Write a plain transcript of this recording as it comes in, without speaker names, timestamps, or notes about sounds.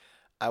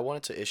I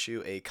wanted to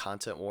issue a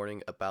content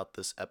warning about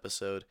this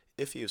episode.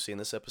 If you've seen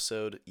this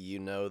episode, you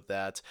know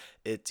that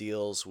it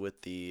deals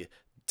with the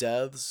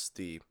deaths,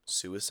 the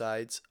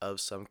suicides of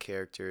some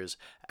characters,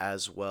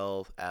 as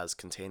well as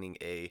containing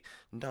a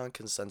non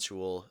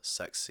consensual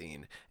sex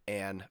scene.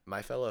 And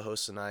my fellow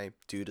hosts and I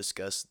do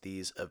discuss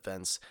these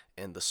events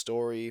in the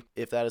story.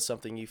 If that is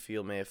something you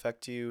feel may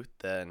affect you,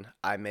 then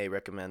I may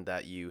recommend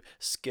that you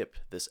skip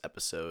this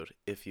episode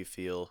if you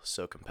feel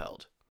so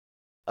compelled.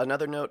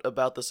 Another note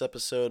about this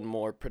episode,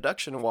 more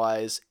production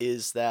wise,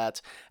 is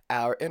that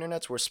our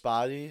internets were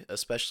spotty,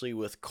 especially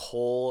with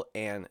Cole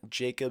and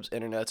Jacob's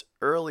internet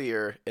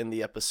earlier in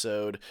the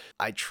episode.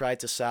 I tried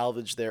to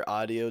salvage their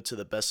audio to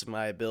the best of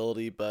my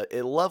ability, but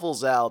it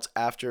levels out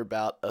after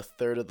about a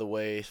third of the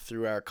way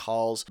through our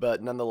calls.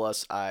 But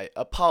nonetheless, I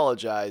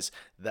apologize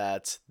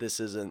that this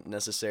isn't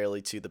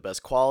necessarily to the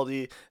best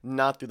quality,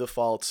 not through the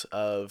fault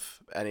of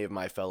any of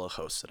my fellow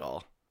hosts at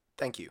all.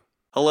 Thank you.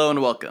 Hello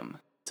and welcome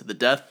to the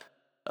Death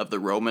of the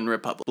Roman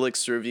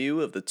Republic's review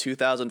of the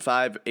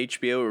 2005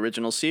 HBO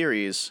original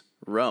series,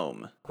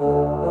 Rome.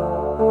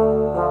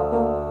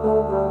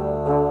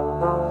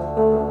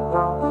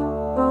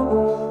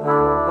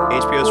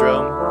 HBO's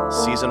Rome,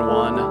 Season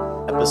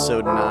 1,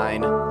 Episode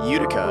 9,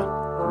 Utica,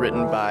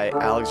 written by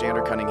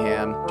Alexander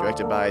Cunningham,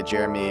 directed by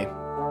Jeremy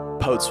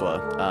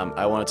Potswa.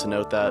 I wanted to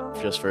note that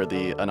just for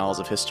the annals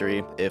of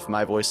history, if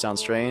my voice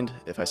sounds strained,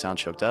 if I sound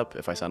choked up,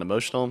 if I sound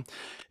emotional,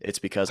 it's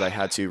because I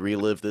had to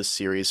relive this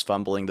series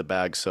fumbling the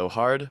bag so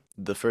hard.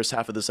 The first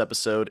half of this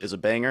episode is a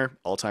banger,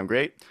 all-time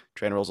great.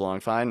 Train rolls along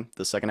fine.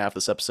 The second half of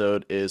this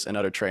episode is an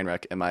utter train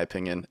wreck, in my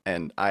opinion,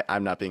 and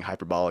I'm not being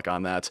hyperbolic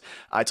on that.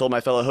 I told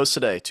my fellow hosts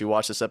today to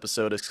watch this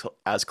episode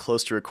as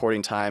close to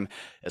recording time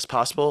as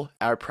possible.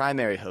 Our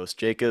primary host,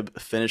 Jacob,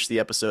 finished the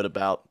episode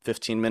about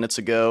 15 minutes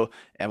ago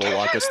and will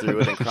walk us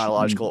through it in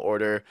chronological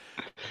order.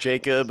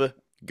 Jacob,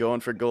 going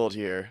for gold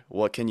here.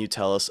 What can you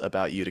tell us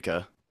about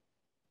Utica?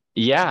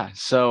 Yeah,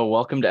 so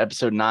welcome to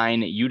episode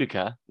 9,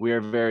 Utica. We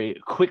are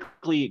very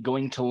quickly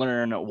going to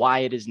learn why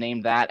it is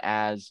named that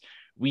as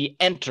we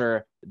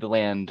enter the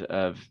land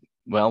of,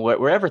 well,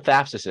 wherever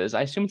Thapsus is.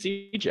 I assume it's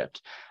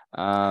Egypt.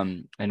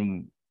 And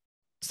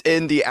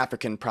in the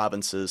African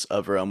provinces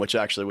of Rome, which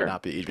actually would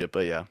not be Egypt,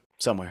 but yeah,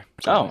 somewhere.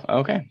 Oh,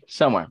 okay,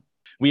 somewhere.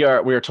 We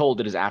are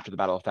told it is after the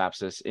Battle of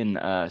Thapsus in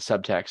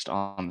subtext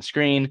on the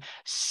screen.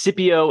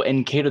 Scipio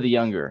and Cato the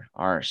Younger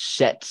are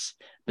set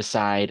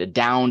beside a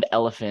downed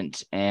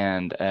elephant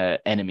and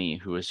enemy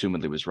who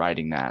assumedly was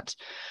riding that.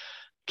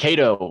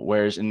 Cato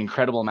wears an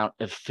incredible amount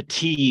of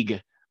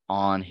fatigue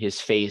on his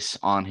face,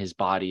 on his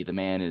body. The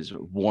man is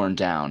worn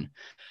down.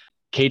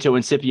 Cato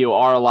and Scipio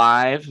are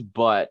alive,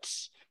 but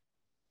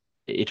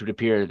it would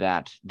appear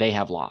that they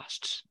have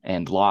lost,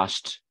 and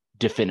lost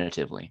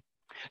definitively.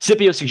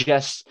 Scipio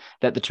suggests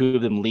that the two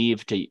of them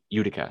leave to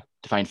Utica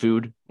to find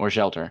food or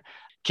shelter.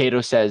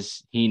 Cato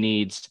says he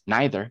needs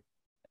neither.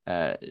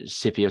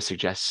 Scipio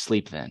suggests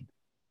sleep then,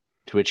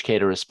 to which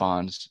Cato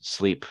responds,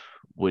 sleep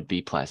would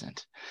be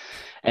pleasant.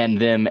 And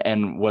them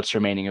and what's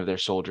remaining of their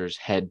soldiers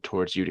head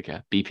towards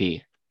Utica.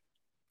 BP.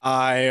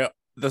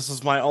 This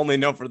was my only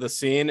note for the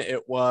scene.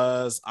 It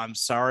was, I'm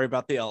sorry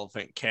about the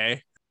elephant,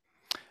 Kay.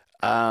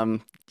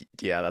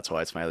 Yeah, that's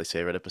why it's my least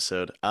favorite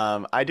episode.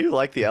 I do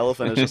like the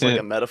elephant. It's just like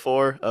a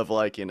metaphor of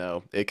like,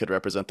 it could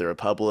represent the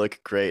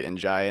Republic, great and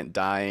giant,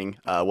 dying.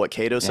 What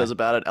Cato says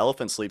about it,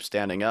 elephants sleep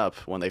standing up.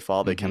 When they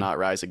fall, they cannot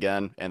rise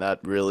again. And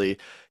that really,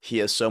 he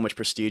has so much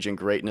prestige and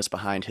greatness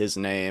behind his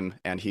name,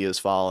 and he has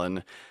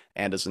fallen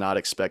and does not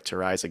expect to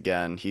rise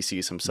again. He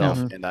sees himself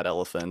in that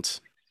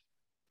elephant.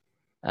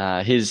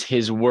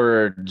 His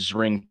words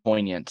ring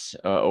poignant,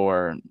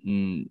 or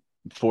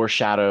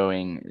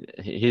foreshadowing.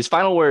 His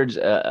final words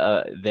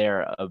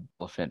there,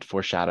 elephant,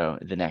 foreshadow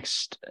the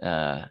next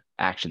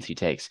actions he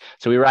takes.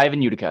 So we arrive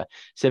in Utica.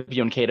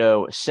 Scipio and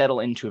Cato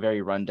settle into a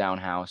very rundown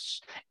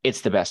house.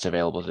 It's the best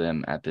available to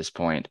them at this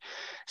point.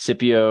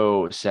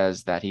 Scipio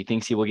says that he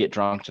thinks he will get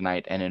drunk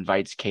tonight and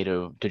invites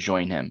Cato to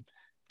join him.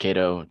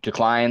 Cato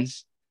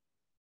declines.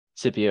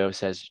 Scipio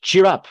says,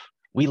 cheer up,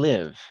 we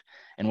live,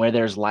 and where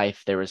there's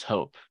life, there is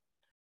hope.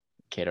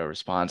 Cato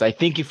responds, I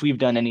think if we've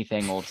done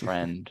anything, old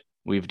friend,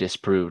 we've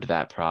disproved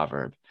that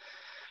proverb.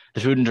 The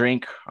food and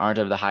drink aren't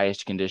of the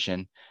highest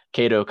condition.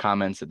 Cato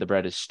comments that the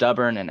bread is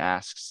stubborn and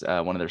asks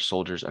one of their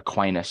soldiers,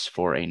 Aquinas,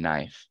 for a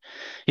knife.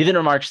 He then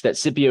remarks that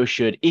Scipio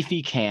should, if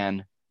he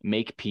can,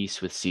 make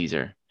peace with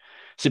Caesar.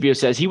 Scipio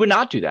says he would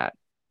not do that.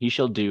 He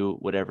shall do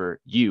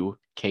whatever you,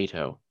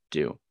 Cato,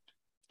 do.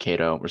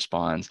 Cato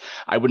responds,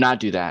 I would not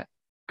do that.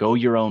 Go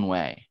your own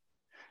way.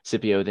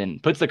 Scipio then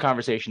puts the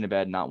conversation to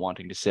bed, not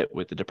wanting to sit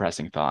with the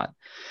depressing thought.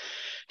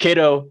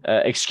 Cato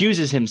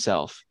excuses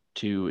himself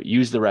to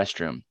use the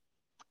restroom,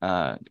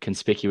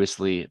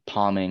 conspicuously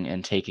palming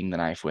and taking the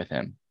knife with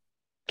him.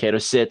 Cato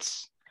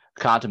sits,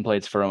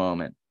 contemplates for a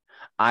moment,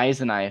 eyes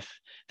the knife,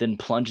 then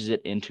plunges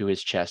it into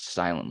his chest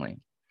silently.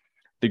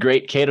 The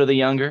great Cato the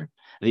Younger,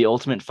 the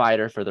ultimate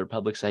fighter for the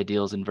Republic's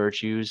ideals and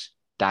virtues,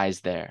 dies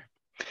there.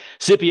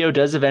 Scipio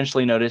does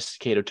eventually notice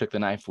Cato took the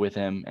knife with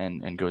him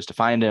and goes to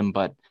find him,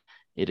 but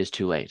it is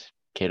too late.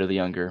 Cato the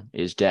Younger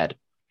is dead.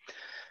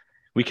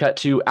 We cut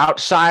to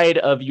outside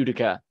of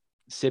Utica.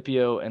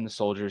 Scipio and the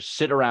soldiers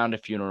sit around a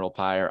funeral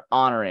pyre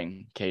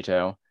honoring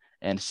Cato,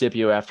 and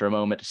Scipio, after a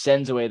moment,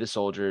 sends away the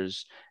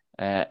soldiers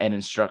and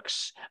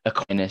instructs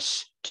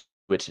Aquinas to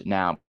do it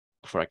now.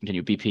 Before I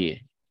continue,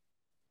 BP.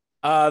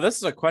 This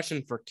is a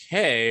question for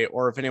Kay,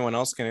 or if anyone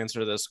else can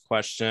answer this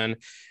question.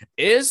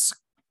 Is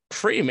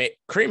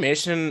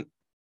cremation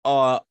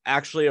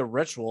actually a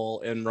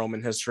ritual in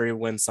Roman history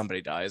when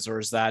somebody dies, or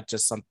is that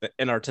just something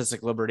an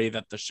artistic liberty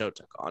that the show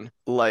took on?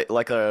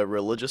 Like a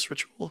religious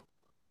ritual?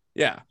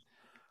 Yeah.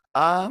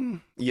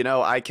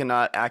 I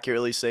cannot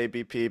accurately say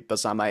BP,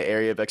 that's not my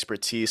area of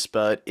expertise,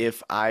 but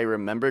if I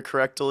remember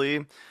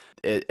correctly,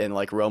 in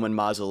like Roman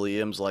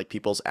mausoleums, like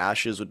people's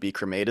ashes would be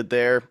cremated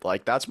there.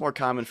 Like that's more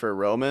common for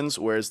Romans,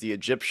 whereas the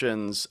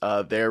Egyptians,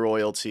 their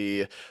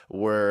royalty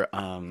were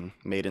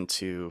made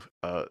into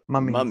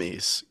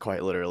mummies,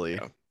 quite literally.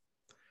 Yeah.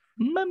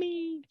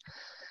 Mummy.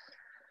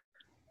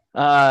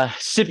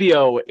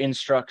 Scipio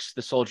instructs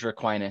the soldier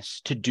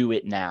Aquinas to do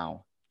it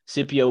now.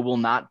 Scipio will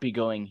not be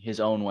going his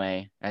own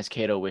way, as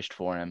Cato wished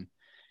for him.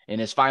 In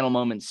his final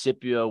moments,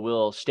 Scipio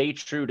will stay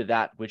true to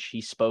that which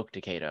he spoke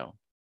to Cato.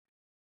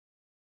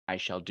 I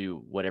shall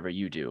do whatever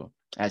you do,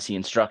 as he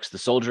instructs the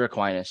soldier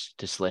Aquinas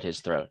to slit his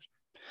throat.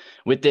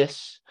 With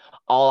this,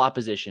 all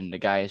opposition to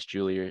Gaius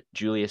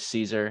Julius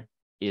Caesar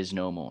is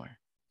no more.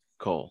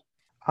 Cole.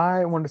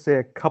 I want to say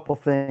a couple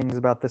things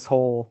about this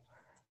whole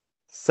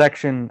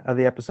section of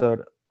the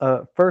episode.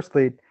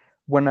 Firstly,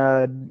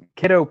 when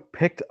Cato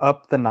picked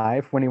up the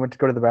knife when he went to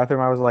go to the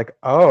bathroom, I was like,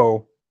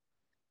 "Oh,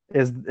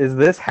 is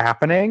this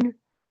happening?"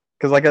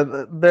 Because like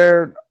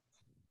there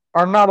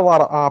are not a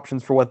lot of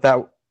options for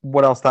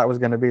what else that was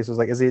going to be. So I was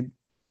like,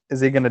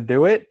 is he going to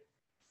do it?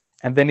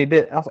 And then he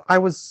did. I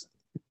was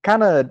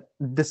kind of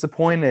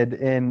disappointed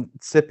in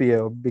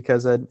Scipio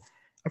because I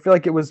feel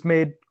like it was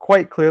made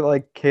quite clear,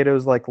 like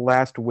Cato's like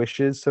last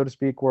wishes, so to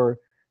speak, were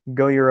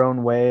go your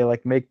own way,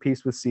 like make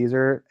peace with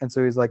Caesar. And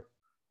so he's like,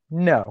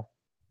 no,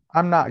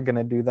 I'm not going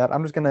to do that.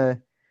 I'm just going to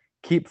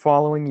keep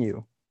following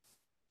you.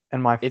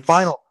 And my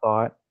final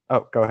thought,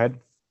 oh, go ahead.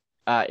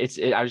 I was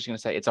just going to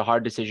say, it's a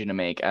hard decision to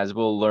make. As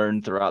we'll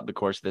learn throughout the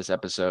course of this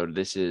episode,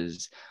 this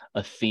is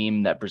a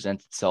theme that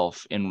presents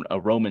itself in a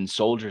Roman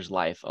soldier's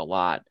life a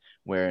lot,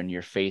 wherein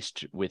you're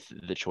faced with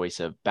the choice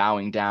of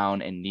bowing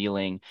down and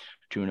kneeling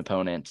to an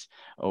opponent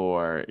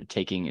or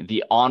taking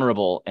the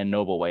honorable and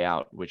noble way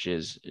out, which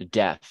is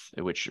death,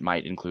 which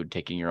might include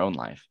taking your own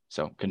life.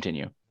 So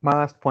continue. My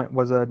last point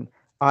was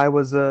I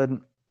was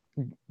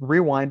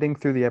rewinding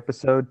through the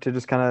episode to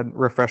just kind of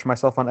refresh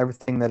myself on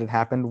everything that had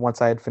happened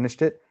once I had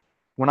finished it.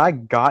 When I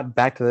got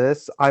back to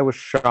this, I was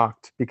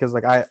shocked because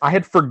like I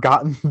had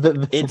forgotten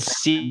that it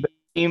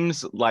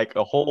seems like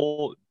a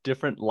whole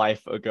different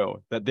life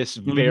ago that this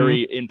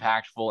very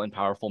impactful and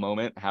powerful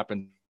moment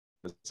happened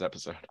in this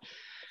episode.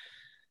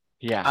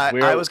 Yeah,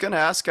 I was gonna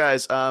ask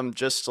guys,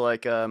 just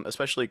like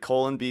especially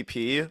Cole and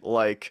BP,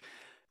 like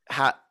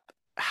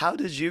how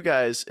did you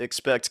guys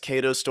expect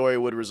Cato's story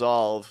would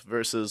resolve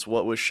versus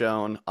what was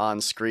shown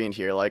on screen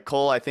here? Like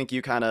Cole, I think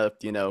you kind of,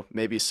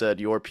 maybe said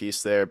your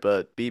piece there,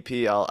 but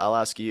BP, I'll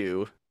ask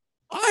you.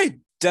 I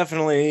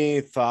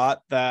definitely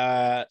thought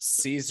that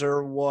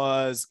Caesar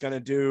was going to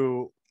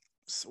do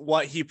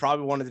what he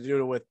probably wanted to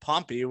do with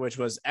Pompey, which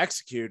was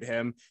execute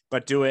him,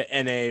 but do it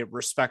in a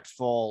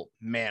respectful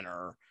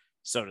manner,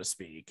 so to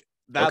speak.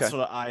 That's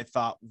what I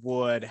thought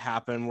would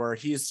happen, where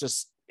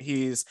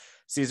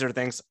Caesar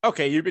thinks,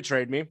 okay, you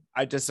betrayed me.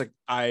 I'm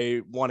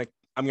going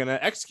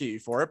to execute you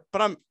for it,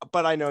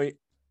 but I know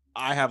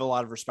I have a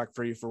lot of respect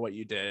for you for what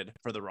you did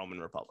for the Roman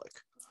Republic.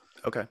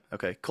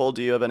 Okay. Cole,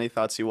 do you have any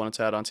thoughts you wanted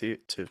to add on to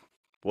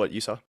what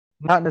you saw?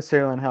 Not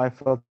necessarily on how I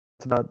felt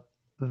about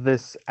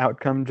this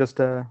outcome. Just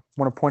want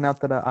to point out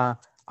that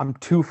I'm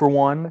 2 for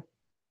 1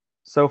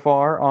 so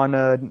far on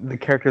the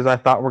characters I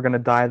thought were going to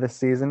die this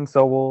season.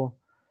 So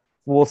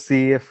we'll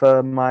see if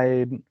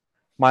my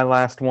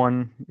last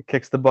one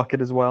kicks the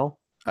bucket as well.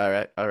 All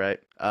right.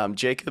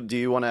 Jacob, do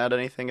you want to add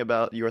anything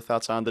about your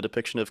thoughts on the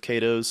depiction of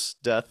Cato's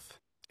death?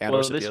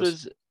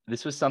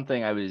 This was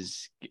something I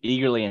was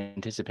eagerly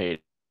anticipating.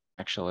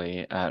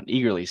 Actually,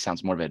 eagerly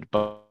sounds morbid,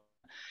 but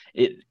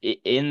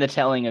in the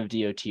telling of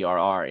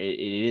DOTRR, it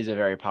is a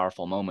very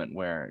powerful moment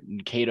where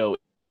Cato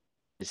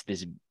is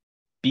this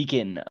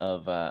beacon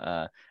of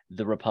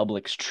the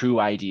Republic's true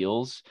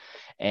ideals,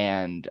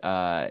 and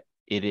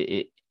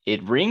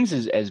it rings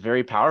as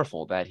very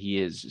powerful that he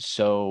is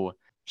so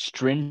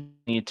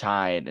stringently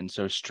tied and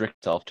so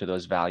strict self to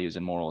those values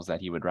and morals that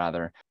he would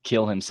rather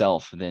kill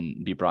himself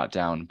than be brought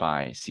down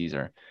by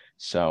Caesar.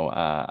 So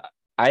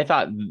I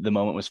thought the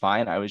moment was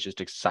fine. I was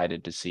just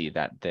excited to see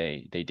that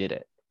they did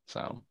it.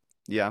 So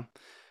yeah.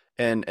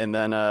 And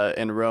then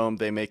in Rome,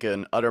 they make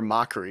an utter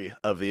mockery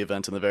of the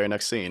event in the very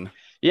next scene.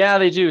 Yeah,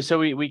 they do. So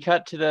we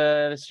cut to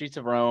the streets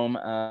of Rome.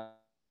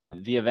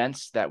 The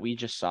events that we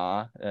just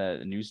saw,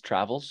 news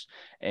travels,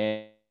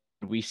 and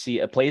we see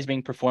a play is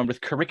being performed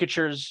with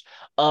caricatures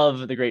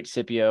of the great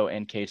Scipio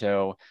and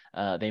Cato.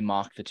 They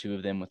mock the two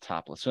of them with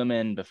topless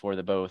women before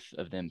the both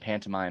of them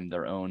pantomime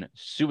their own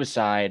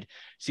suicide.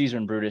 Caesar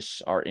and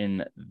Brutus are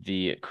in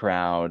the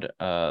crowd,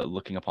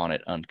 looking upon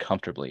it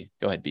uncomfortably.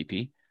 Go ahead,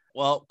 BP.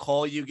 Well,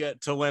 Cole, you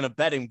get to win a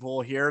betting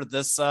pool here.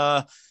 This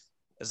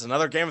is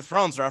another Game of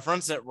Thrones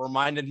reference. It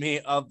reminded me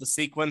of the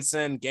sequence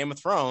in Game of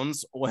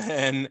Thrones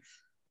when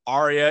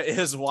Arya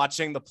is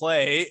watching the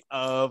play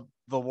of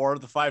the War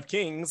of the Five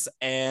Kings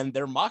and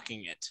they're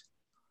mocking it.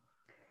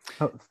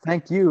 Oh,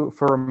 thank you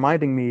for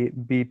reminding me,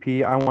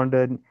 BP. I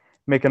wanted to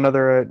make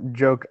another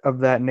joke of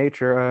that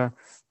nature.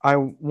 I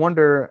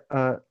wonder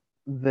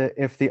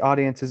if the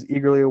audience is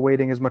eagerly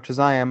awaiting as much as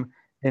I am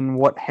in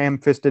what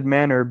ham-fisted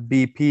manner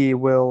BP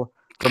will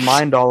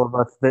remind all of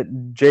us that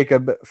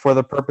Jacob, for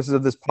the purposes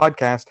of this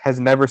podcast, has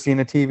never seen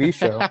a TV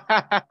show.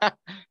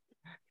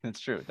 That's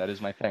true. That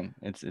is my thing.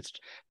 It's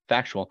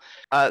factual.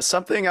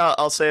 Something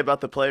I'll say about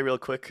the play real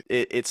quick.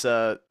 It's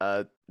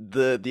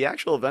the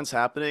actual events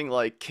happening.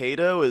 Like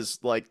Cato is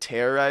like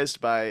terrorized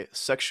by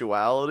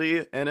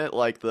sexuality in it.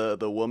 Like the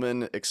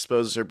woman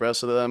exposes her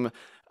breasts to them.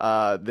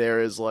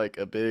 There is like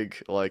a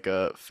big like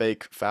a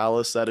fake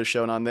phallus that is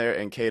shown on there,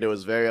 and Cato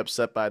is very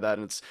upset by that.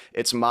 And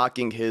it's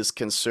mocking his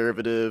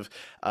conservative,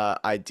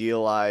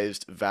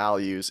 idealized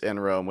values in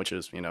Rome, which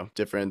is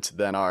different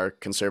than our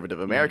conservative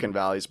American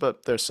values,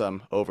 but there's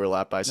some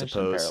overlap, I There's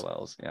suppose. some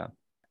parallels, yeah.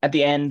 At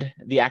the end,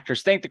 the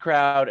actors thank the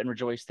crowd and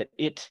rejoice that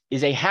it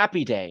is a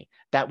happy day,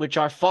 that which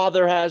our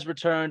father has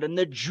returned, and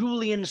the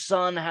Julian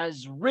sun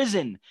has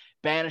risen,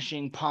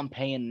 banishing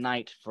Pompeian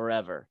night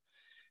forever.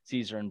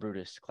 Caesar and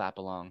Brutus clap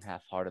along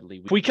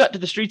half-heartedly. We cut to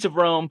the streets of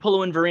Rome.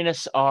 Pullo and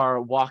Vorenus are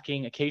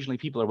walking. Occasionally,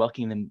 people are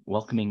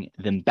welcoming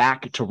them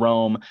back to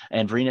Rome,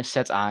 and Vorenus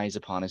sets eyes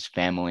upon his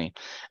family.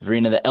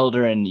 Verena, the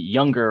elder and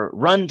younger,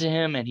 run to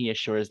him, and he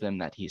assures them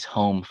that he's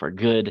home for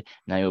good.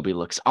 Niobe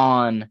looks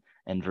on,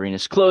 and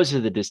Vorenus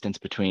closes the distance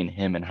between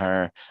him and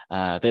her.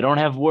 They don't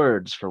have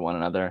words for one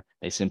another.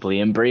 They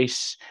simply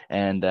embrace,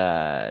 and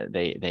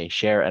they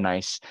share a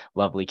nice,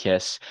 lovely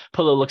kiss.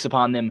 Pullo looks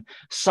upon them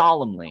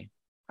solemnly,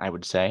 I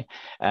would say,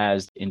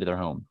 as into their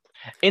home.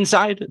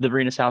 Inside the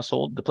Vorenus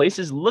household, the place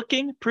is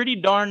looking pretty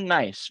darn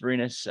nice.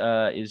 Vorenus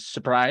is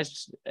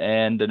surprised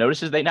and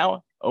notices they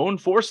now own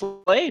 4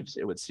 slaves,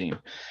 it would seem.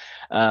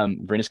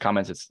 Vorenus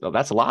comments,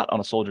 that's a lot on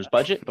a soldier's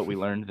budget, but we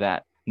learned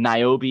that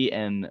Niobe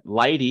and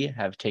Lydi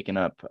have taken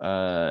up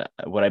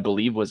what I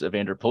believe was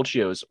Evander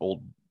Pulchio's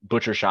old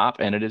butcher shop,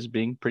 and it is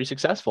being pretty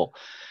successful.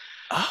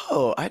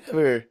 Oh, I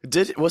never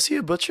did. Was he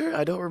a butcher?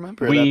 I don't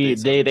remember.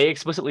 They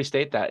explicitly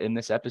state that in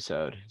this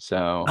episode.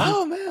 So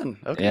oh man,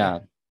 okay.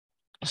 Yeah.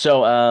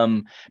 So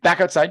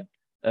back outside,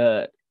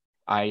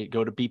 I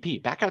go to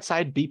BP. Back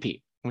outside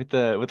BP with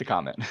the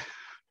comment.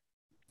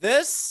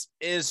 This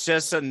is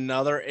just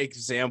another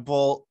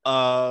example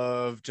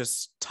of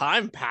just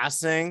time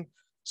passing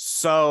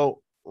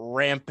so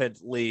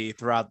rampantly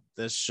throughout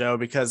this show,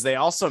 because they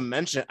also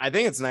mention, I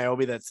think it's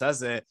Niobe that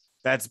says it,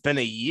 that's been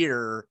a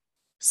year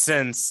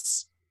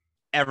since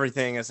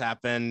everything has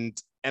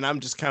happened. And I'm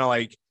just kind of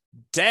like,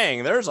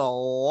 dang, that's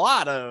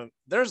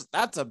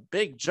a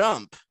big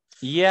jump.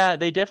 Yeah,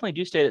 they definitely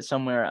do state it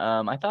somewhere.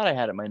 I thought I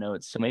had it in my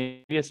notes, so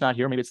maybe it's not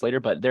here, maybe it's later,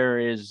 but there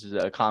is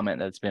a comment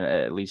that's been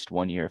at least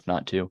 1 year, if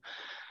not 2.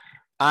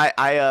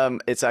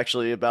 It's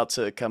actually about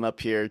to come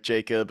up here,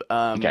 Jacob.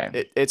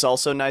 Okay. It's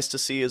also nice to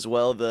see as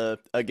well the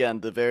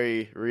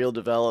very real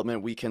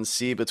development we can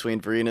see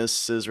between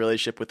Vorenus's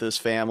relationship with his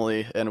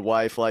family and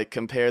wife. Like,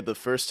 compare the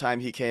first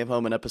time he came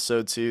home in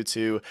episode 2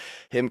 to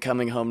him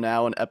coming home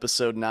now in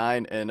episode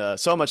 9, and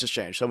so much has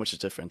changed. So much is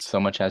different.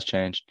 So much has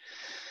changed.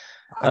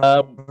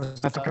 Have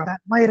to cut that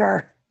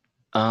later.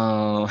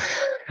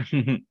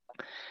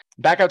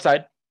 Back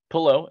outside,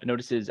 Pullo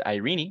notices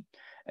Irene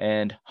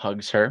and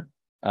hugs her.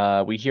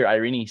 We hear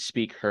Irene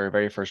speak her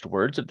very first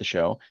words of the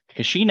show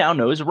because she now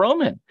knows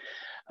Roman.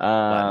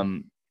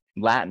 Latin.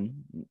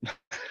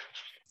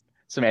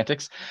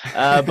 Semantics.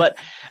 But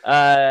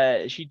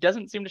she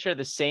doesn't seem to share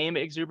the same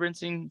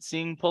exuberance in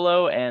seeing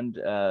Pullo,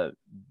 and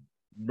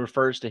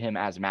refers to him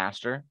as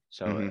master.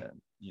 So,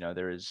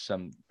 there is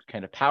some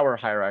kind of power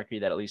hierarchy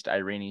that at least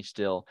Irene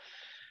still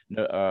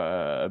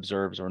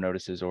observes or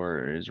notices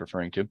or is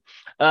referring to.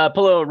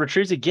 Pullo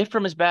retrieves a gift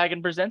from his bag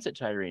and presents it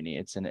to Irene.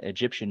 It's an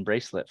Egyptian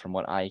bracelet from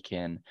what I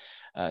can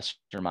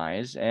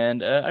surmise.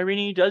 And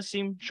Irene does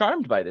seem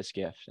charmed by this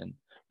gift. And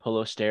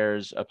Pullo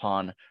stares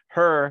upon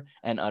her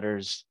and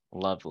utters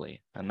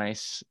lovely. A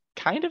nice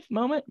kind of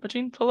moment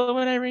between Pullo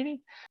and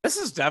Irene. This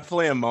is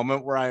definitely a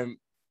moment where I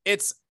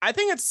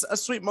think it's a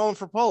sweet moment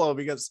for Pullo,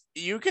 because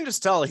you can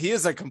just tell he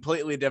is a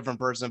completely different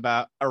person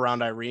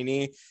around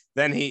Irene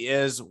than he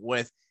is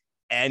with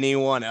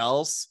anyone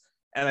else.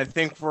 And I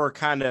think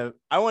I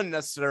wouldn't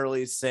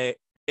necessarily say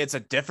it's a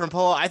different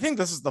Pullo. I think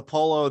this is the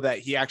Pullo that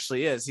he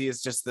actually is. He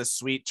is just this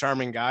sweet,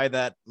 charming guy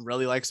that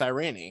really likes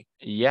Irene.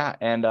 Yeah,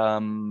 and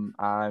I'm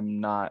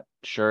not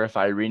sure if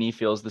Irene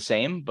feels the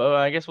same, but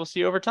I guess we'll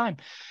see over time.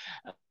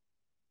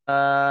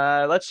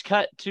 Let's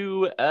cut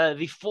to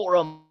the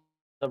forum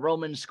The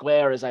Roman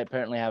Square, as I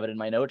apparently have it in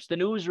my notes, the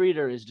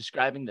newsreader is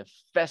describing the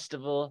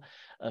festival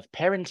of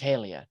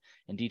Parentalia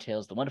and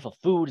details the wonderful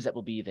foods that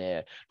will be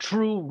there.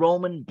 True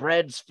Roman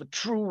breads for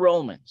true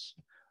Romans.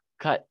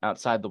 Cut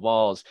outside the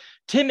walls.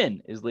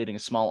 Timon is leading a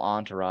small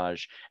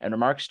entourage and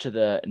remarks to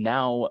the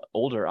now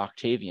older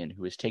Octavian,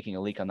 who is taking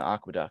a leak on the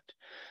aqueduct.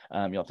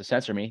 You'll have to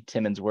censor me.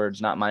 Timon's words,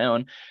 not my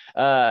own.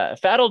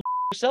 Fat old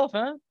yourself,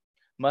 huh?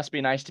 Must be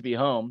nice to be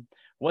home.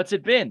 What's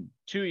it been?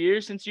 2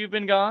 years since you've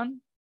been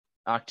gone?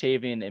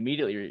 Octavian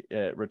immediately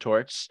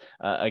retorts,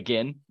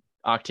 again,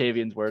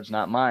 Octavian's words,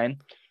 not mine.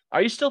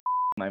 Are you still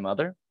my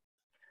mother?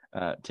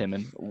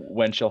 Timon,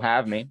 when she'll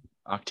have me.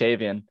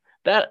 Octavian,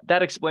 that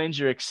explains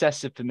your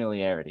excessive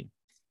familiarity.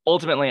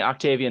 Ultimately,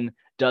 Octavian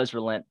does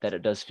relent that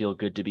it does feel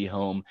good to be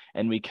home,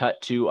 and we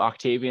cut to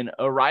Octavian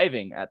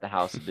arriving at the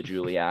house of the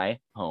Julii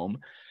home,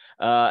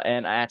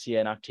 and Attia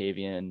and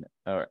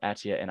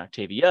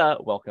Octavia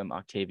welcome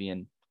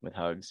Octavian with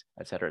hugs,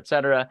 etc.,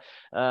 etc.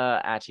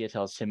 Attia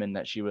tells Timon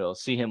that she will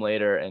see him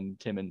later, and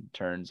Timon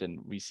turns, and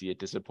we see a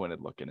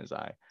disappointed look in his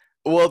eye.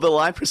 Well, the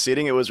line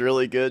preceding it was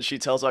really good. She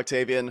tells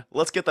Octavian,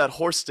 let's get that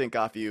horse stink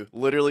off you.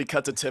 Literally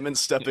cut to Timon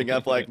stepping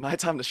up like, my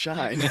time to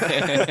shine.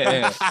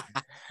 Yeah.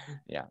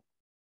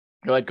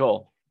 Go ahead,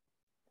 Cole.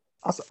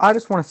 Also, I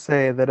just want to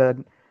say that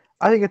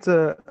I think it's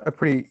a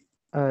pretty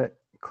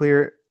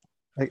clear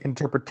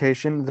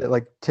interpretation that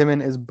like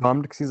Timon is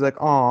bummed because he's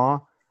like, aw,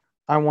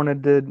 I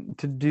wanted to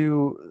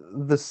do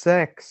the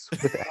sex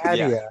with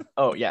Adia. Yeah.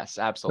 Oh, yes,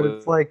 absolutely. But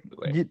it's like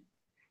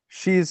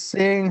she's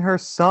seeing her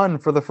son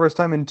for the first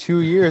time in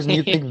 2 years, and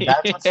you think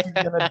that's what she's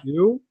gonna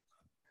do?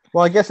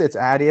 Well, I guess it's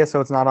Adia, so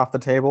it's not off the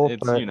table.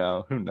 It's, but...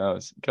 who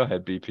knows? Go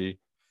ahead, BP.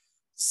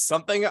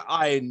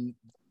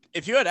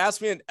 If you had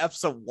asked me in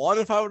episode 1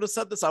 if I would have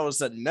said this, I would have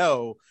said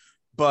no.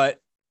 But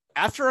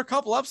after a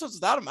couple episodes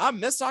without him, I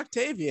missed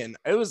Octavian.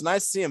 It was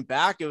nice to see him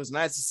back. It was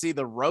nice to see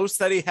the roast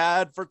that he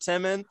had for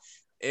Timon.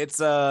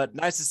 It's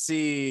nice to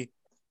see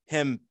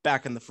him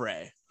back in the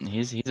fray.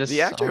 He's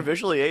the actor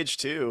visually aged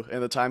too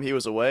in the time he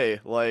was away.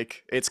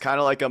 Like, it's kind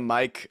of like a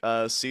Mike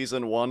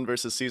season 1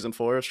 versus season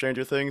 4 of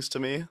Stranger Things to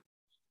me.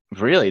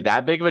 Really,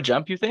 that big of a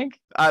jump, you think?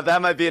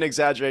 That might be an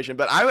exaggeration,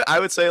 but I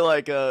would say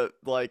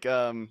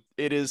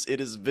it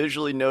is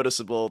visually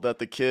noticeable that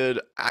the kid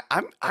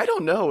I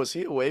don't know, was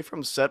he away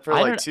from set for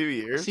like 2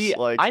 years? See,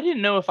 like, I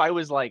didn't know if I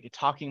was like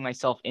talking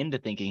myself into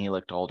thinking he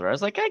looked older. I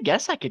was like, I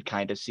guess I could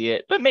kind of see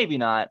it, but maybe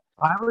not.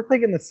 I was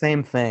thinking the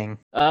same thing.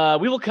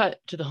 We will cut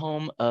to the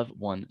home of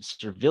one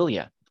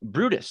Servilia.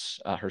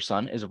 Brutus, her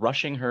son, is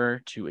rushing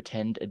her to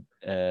attend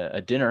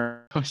a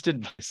dinner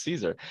hosted by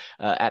Caesar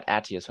at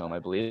Attia's home, I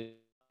believe.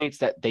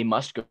 That they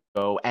must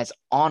go as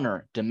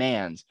honor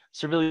demands.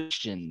 Servilia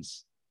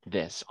questions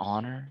this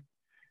honor.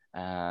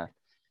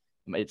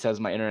 It says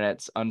my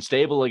internet's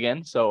unstable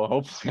again, so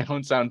hopefully I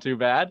don't sound too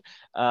bad.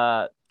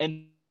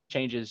 And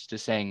changes to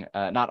saying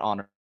not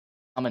honor,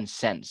 common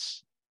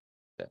sense.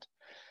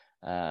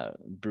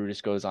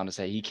 Brutus goes on to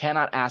say he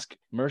cannot ask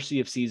mercy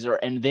of Caesar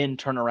and then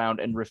turn around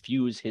and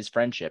refuse his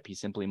friendship. He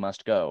simply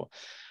must go.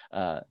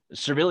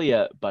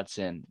 Servilia butts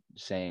in,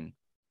 saying,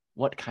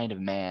 what kind of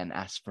man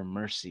asks for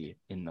mercy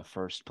in the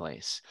first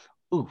place?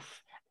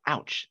 Oof.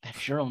 Ouch.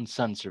 That's your own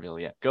son,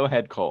 Servilia. Go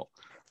ahead, Cole.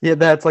 Yeah,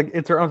 that's like,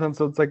 it's her own son.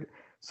 So it's like,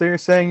 so you're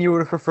saying you would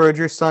have preferred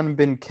your son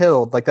been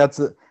killed. Like, that's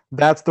the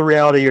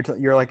reality.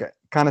 You're like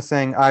kind of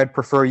saying, I'd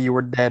prefer you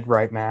were dead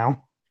right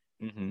now.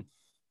 Mm-hmm.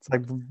 It's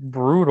like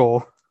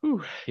brutal.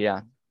 Whew,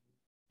 yeah.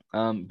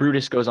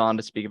 Brutus goes on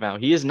to speak about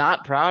he is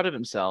not proud of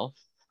himself,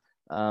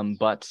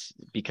 but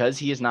because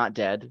he is not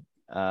dead,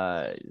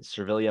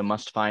 Servilia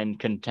must find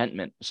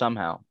contentment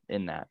somehow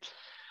in that.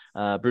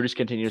 Brutus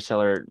continues to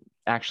tell her,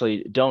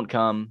 actually, don't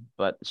come,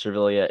 but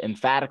Servilia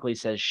emphatically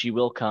says she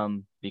will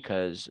come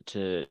because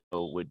to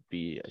go would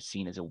be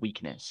seen as a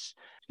weakness.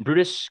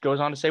 Brutus goes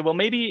on to say, well,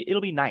 maybe it'll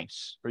be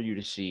nice for you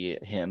to see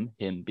him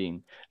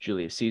being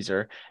Julius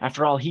Caesar.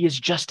 After all, he is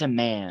just a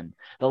man.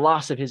 The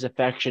loss of his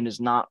affection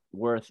is not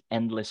worth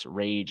endless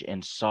rage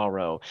and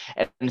sorrow.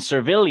 And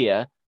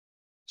Servilia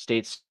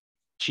states,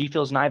 she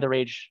feels neither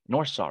rage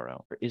nor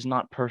sorrow. It is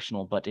not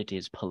personal, but it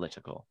is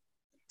political.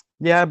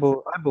 Yeah, I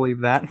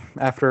believe that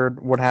after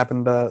what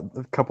happened a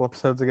couple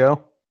episodes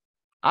ago.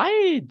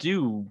 I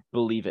do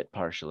believe it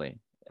partially.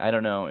 I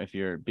don't know if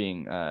you're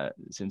being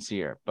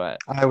sincere, but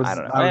I don't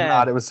know. I was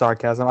not. It was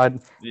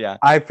sarcasm. Yeah.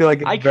 I feel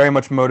like it's very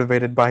much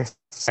motivated by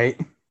sight.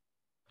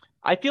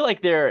 I feel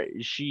like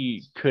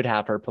she could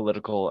have her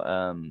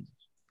political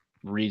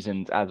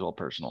reasons as well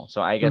personal.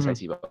 So I guess I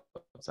see both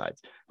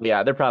sides. But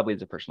yeah, there probably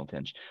is a personal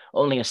tinge.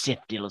 Only a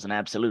Sith deals in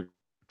absolute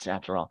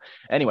after all.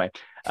 Anyway,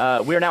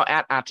 we're now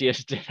at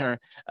Attia's dinner.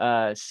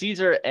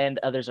 Caesar and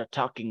others are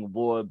talking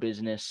war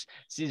business.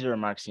 Caesar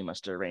remarks he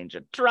must arrange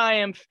a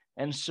triumph,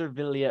 and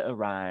Servilia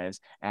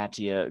arrives.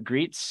 Attia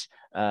greets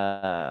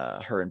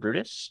her and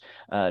Brutus,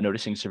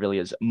 noticing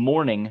Servilia's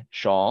mourning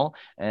shawl,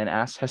 and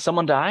asks, has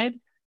someone died?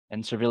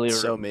 And Servilia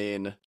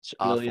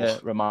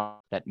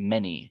remarks that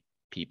many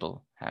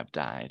people have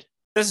died.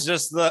 This is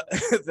just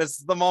this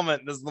is the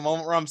moment. This is the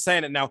moment where I'm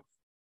saying it now.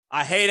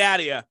 I hate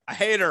Attia. I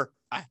hate her.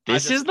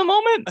 This is the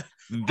moment.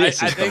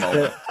 This I is the think-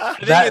 moment.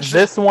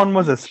 This one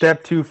was a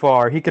step too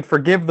far. He could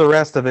forgive the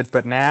rest of it,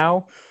 but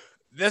now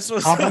this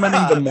was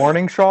complimenting the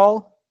morning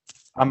shawl,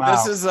 I'm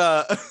out.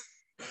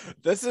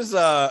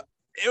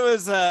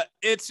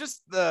 It's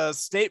just the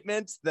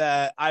statement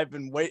that I've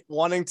been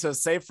wanting to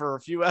say for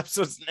a few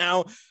episodes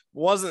now.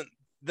 Wasn't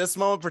this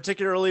moment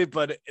particularly,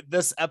 but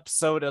this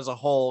episode as a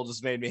whole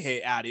just made me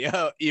hate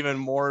Adia even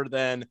more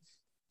than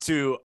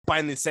to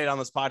finally say it on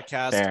this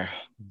podcast. There.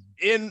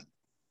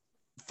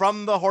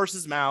 From the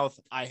horse's mouth,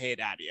 I hate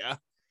Adia.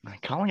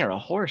 Calling her a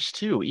horse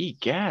too.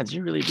 Egads,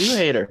 you really do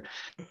hate her.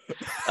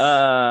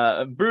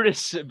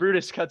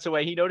 Brutus cuts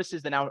away. He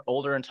notices the now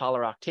older and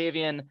taller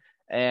Octavian,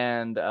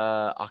 and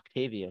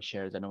Octavia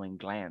shares a knowing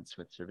glance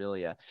with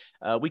Servilia.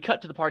 We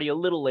cut to the party a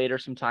little later.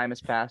 Some time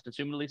has passed.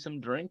 Assumedly, some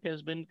drink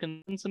has been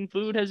consumed, some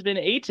food has been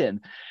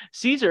eaten.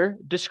 Caesar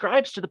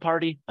describes to the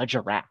party a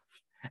giraffe,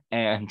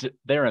 and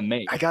they're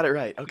amazed. I got it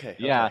right. Okay.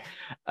 Yeah.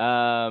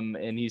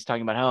 And he's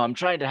talking about how I'm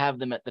trying to have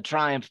them at the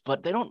Triumph,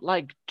 but they don't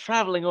like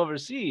traveling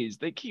overseas.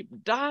 They keep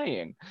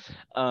dying.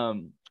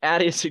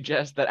 Adia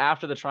suggests that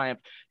after the Triumph,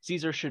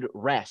 Caesar should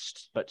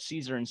rest, but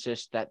Caesar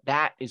insists that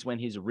that is when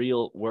his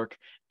real work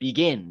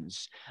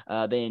begins.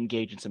 They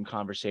engage in some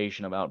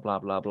conversation about blah,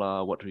 blah,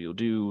 blah, what will you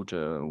do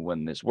to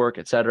win this work,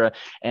 etc.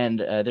 And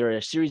there are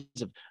a series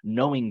of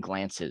knowing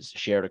glances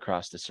shared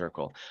across the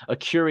circle. A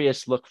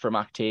curious look from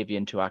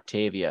Octavian to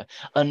Octavia,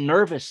 a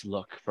nervous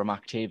look from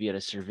Octavia to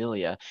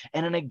Servilia,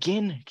 and an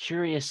again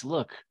curious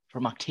look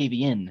from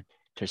Octavian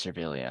to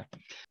Servilia.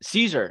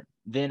 Caesar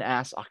then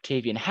asks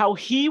Octavian how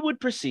he would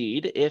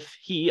proceed if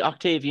he,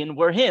 Octavian,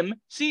 were him,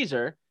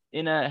 Caesar,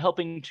 in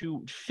helping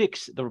to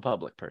fix the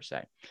Republic, per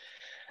se.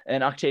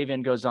 And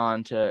Octavian goes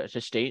on to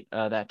state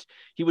that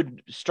he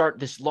would start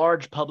this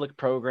large public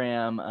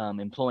program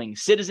employing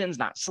citizens,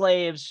 not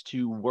slaves,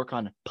 to work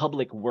on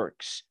public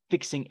works,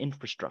 fixing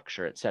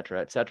infrastructure,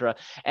 etc.,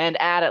 and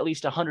add at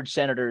least 100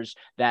 senators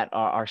that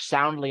are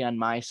soundly on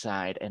my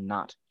side and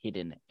not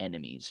hidden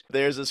enemies.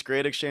 There's this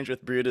great exchange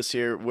with Brutus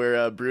here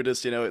where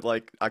Brutus,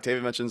 like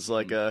Octavian mentions,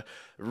 like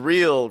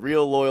real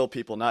loyal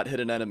people, not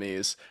hidden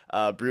enemies.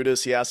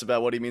 Brutus, he asks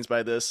about what he means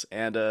by this,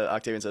 and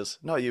Octavian says,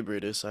 "No, you,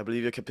 Brutus. I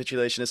believe your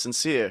capitulation is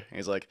sincere." And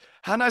he's like,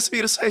 "How nice of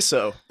you to say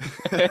so."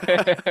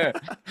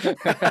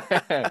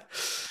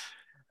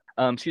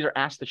 Caesar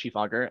asked the chief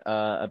augur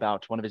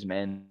about one of his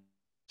men,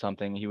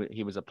 something.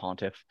 He was a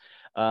pontiff.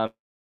 The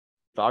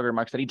augur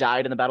remarks that he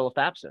died in the Battle of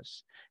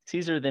Thapsus.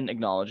 Caesar then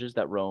acknowledges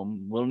that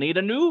Rome will need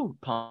a new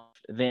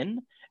pontiff then,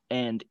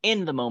 and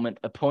in the moment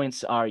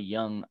appoints our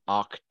young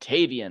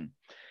Octavian.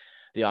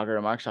 The augur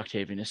remarks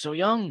Octavian is so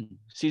young.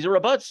 Caesar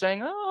rebuts,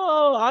 saying,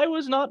 "Oh, I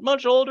was not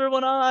much older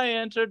when I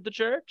entered the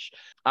church."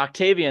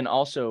 Octavian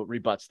also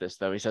rebuts this,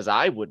 though. He says,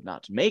 "I would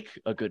not make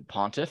a good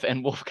pontiff,"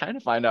 and we'll kind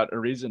of find out a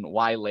reason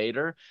why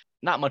later.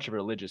 Not much of a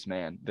religious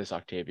man, this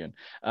Octavian.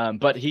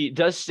 But he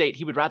does state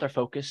he would rather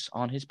focus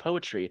on his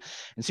poetry.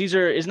 And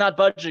Caesar is not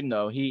budging,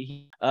 though.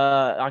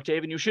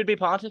 Octavian, you should be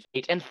pontiff.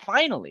 And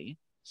finally,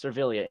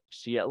 Servilia,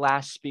 she at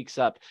last speaks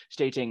up,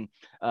 stating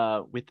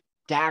with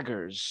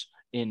daggers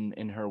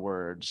in her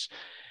words,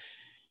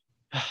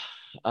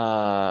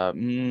 I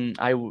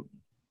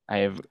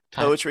have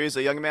poetry is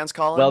a young man's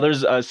calling. Well,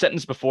 there's a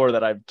sentence before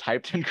that I've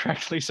typed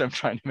incorrectly, so I'm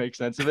trying to make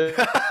sense of it.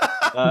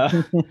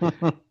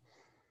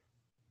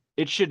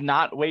 It should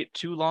not wait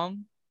too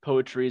long.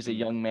 Poetry is a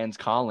young man's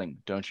calling,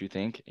 don't you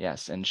think?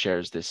 Yes, and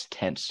shares this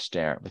tense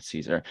stare with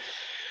Caesar.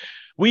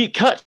 We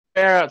cut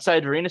there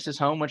outside Varenus'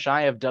 home, which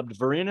I have dubbed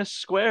Varenus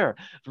Square.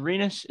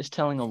 Varenus is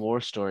telling a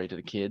war story to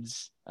the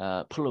kids.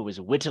 Pullo is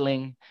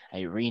whittling.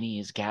 Irene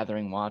is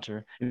gathering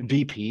water.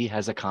 BP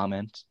has a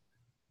comment.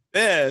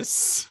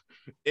 This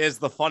is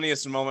the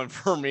funniest moment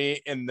for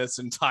me in this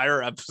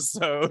entire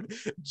episode.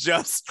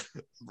 Just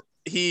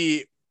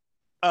he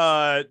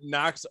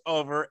knocks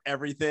over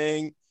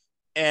everything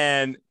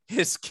and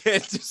his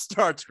kid just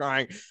starts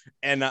crying,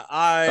 and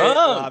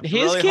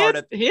his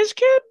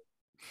kid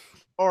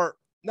or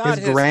not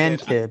his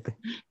grandkid,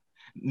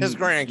 his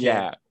grandkid,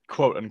 yeah,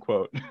 quote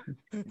unquote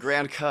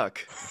grand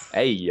cuck.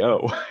 Hey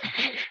yo.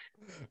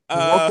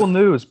 Local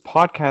news: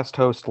 podcast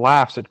host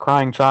laughs at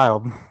crying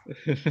child.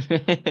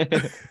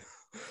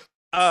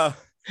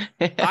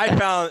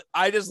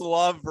 I just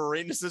love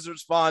Varenus'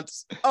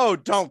 response. "Oh,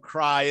 don't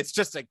cry. It's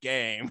just a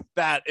game."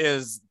 That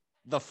is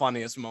the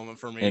funniest moment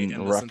for me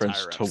in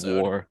reference to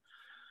war.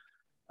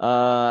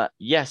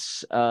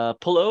 Yes.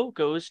 Pullo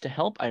goes to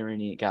help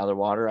Irene gather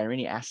water.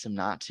 Irene asks him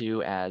not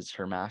to, as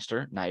her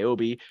master,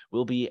 Niobe,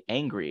 will be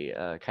angry.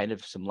 Kind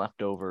of some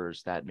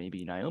leftovers that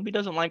maybe Niobe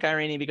doesn't like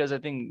Irene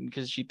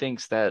because she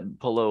thinks that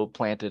Pullo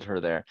planted her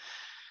there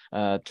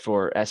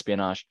for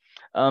espionage.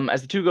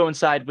 As the two go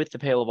inside with the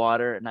pail of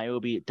water,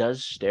 Niobe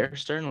does stare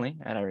sternly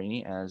at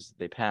Irene as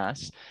they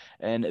pass,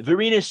 and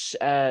Varenus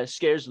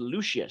scares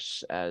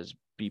Lucius, as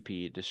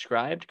BP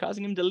described,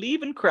 causing him to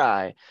leave and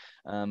cry.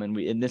 And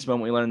in this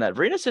moment, we learn that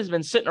Varenus has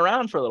been sitting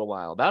around for a little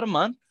while, about a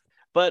month,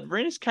 but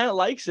Varenus kind of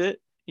likes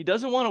it. He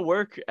doesn't want to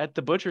work at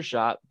the butcher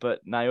shop,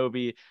 but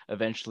Niobe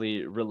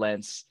eventually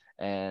relents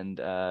and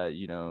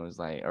is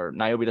like, or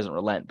Niobe doesn't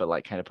relent, but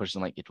like kind of pushes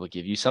him like, it will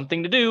give you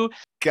something to do.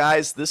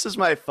 Guys, this is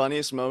my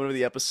funniest moment of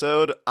the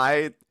episode.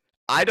 I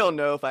don't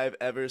know if I've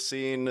ever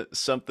seen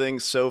something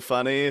so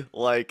funny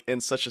like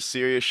in such a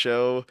serious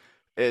show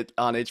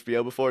on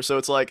HBO before. So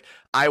it's like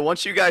I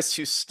want you guys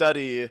to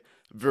study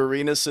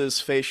Varenus's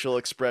facial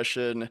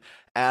expression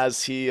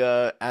as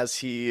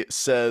he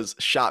says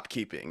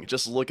shopkeeping.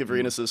 Just look at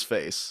Varenus's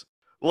face.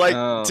 Like,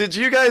 Oh. did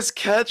you guys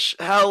catch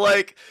how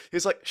like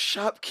he's like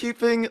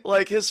shopkeeping?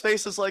 Like his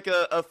face is like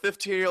a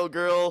 15-year-old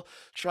girl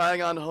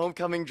trying on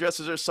homecoming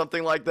dresses or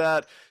something like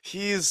that.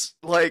 He's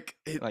like,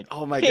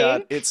 oh my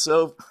god, it's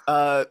so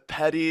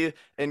petty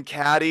and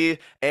catty.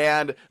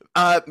 And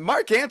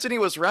Mark Antony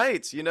was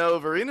right.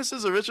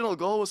 Varenus's original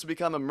goal was to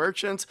become a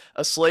merchant,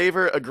 a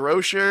slaver, a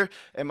grocer,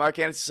 and Mark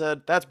Antony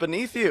said that's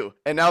beneath you.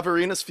 And now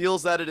Varenus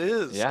feels that it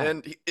is. Yeah.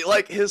 And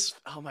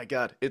oh my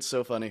god, it's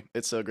so funny.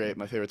 It's so great.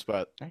 My favorite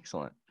spot.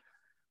 Excellent.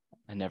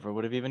 I never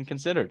would have even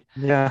considered.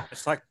 Yeah.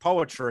 It's like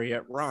poetry.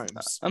 It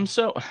rhymes.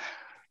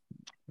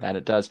 That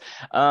it does.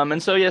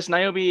 And so, yes,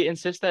 Niobe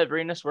insists that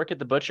Varenus work at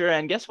the butcher.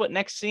 And guess what?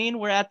 Next scene,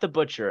 we're at the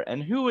butcher.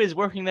 And who is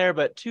working there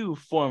but two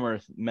former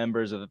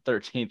members of the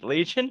 13th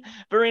Legion,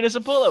 Varenus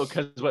and Pullo,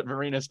 because what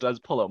Varenus does,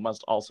 Pullo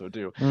must also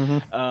do.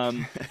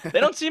 Mm-hmm. They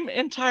don't seem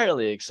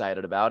entirely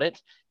excited about it.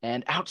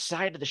 And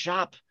outside of the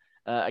shop,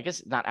 I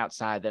guess not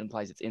outside, that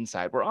implies it's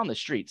inside. We're on the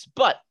streets.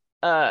 But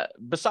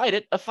beside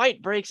it, a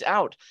fight breaks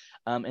out.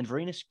 And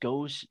Varenus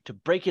goes to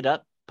break it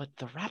up. But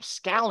the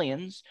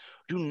Rapscallions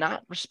do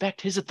not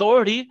respect his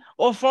authority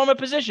or form a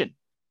position.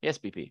 Yes,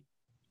 BP.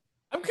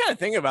 I'm kind of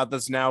thinking about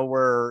this now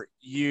where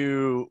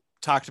you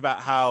talked about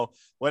how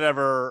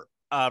whatever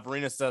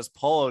Varenus does,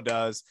 Polo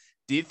does.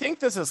 Do you think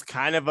this is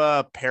kind of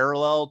a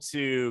parallel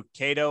to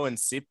Cato and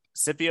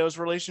Scipio's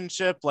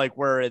relationship? Like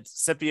where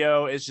it's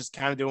Scipio is just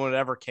kind of doing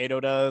whatever Cato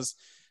does.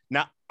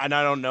 Now, and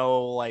I don't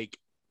know like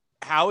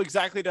how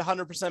exactly to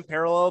 100%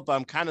 parallel, but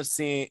I kind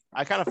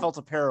of felt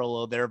a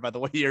parallel there by the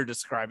way you're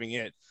describing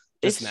it.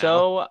 If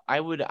so, I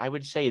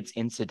would say it's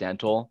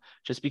incidental,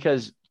 just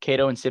because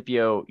Cato and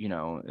Scipio,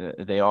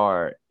 they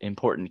are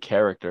important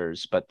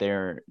characters, but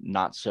they're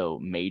not so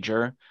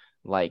major.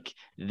 Like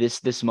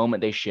this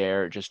moment they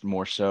share, just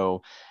more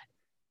so.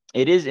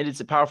 It's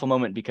a powerful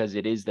moment because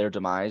it is their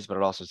demise, but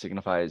it also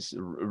signifies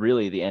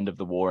really the end of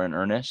the war in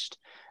earnest.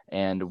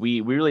 And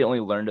we really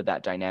only learned of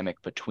that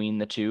dynamic between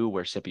the two,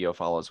 where Scipio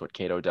follows what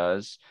Cato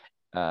does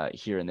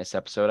here in this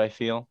episode, I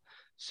feel.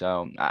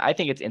 So I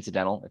think it's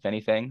incidental, if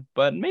anything,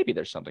 but maybe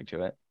there's something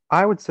to it.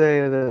 I would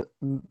say that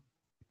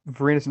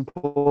Varenus and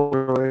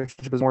Pullo's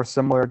relationship is more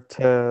similar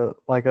to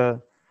like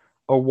a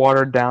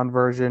watered down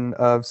version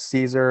of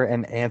Caesar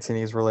and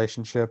Antony's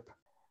relationship.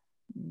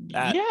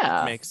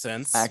 That makes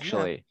sense.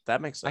 Actually, yeah,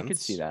 that makes sense. I could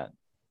see that.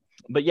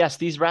 But yes,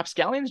 these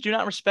Rapscallions do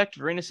not respect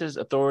Varenus's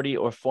authority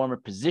or form a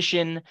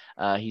position.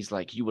 He's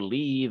like, you will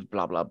leave,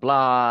 blah, blah,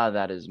 blah.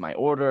 That is my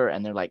order.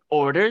 And they're like,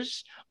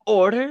 orders?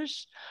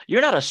 Orders?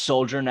 You're not a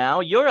soldier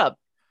now. You're a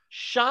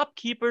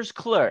shopkeeper's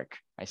clerk.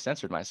 I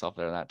censored myself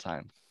there that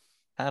time.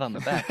 Pat on the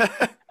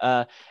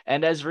back.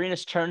 And as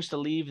Varenus turns to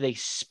leave, they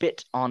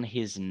spit on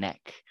his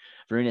neck.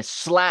 Varenus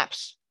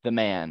slaps the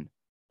man.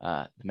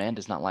 The man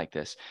does not like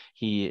this.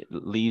 He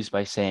leaves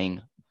by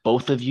saying,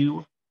 both of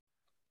you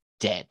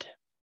dead.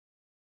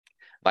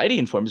 Vite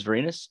informs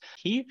Varenus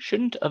he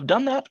shouldn't have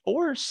done that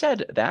or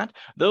said that.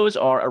 Those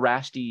are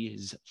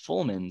Erastes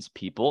Fulman's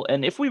people.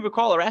 And if we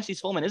recall, Erastes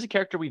Fulman is a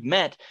character we've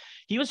met.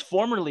 He was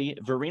formerly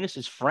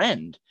Varenus's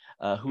friend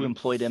who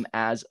employed him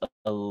as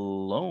a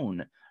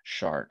loan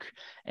shark.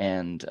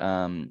 And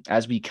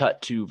as we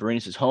cut to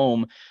Varenus's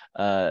home,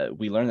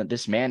 we learn that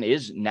this man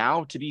is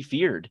now to be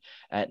feared.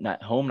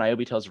 At home,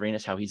 Niobe tells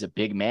Varenus how he's a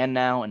big man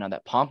now, and now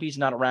that Pompey's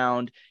not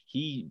around,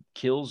 he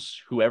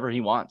kills whoever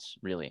he wants,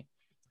 really.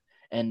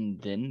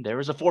 And then there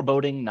is a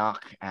foreboding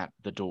knock at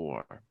the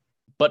door.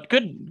 But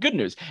good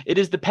news. It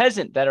is the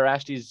peasant that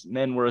Erastes'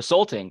 men were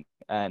assaulting,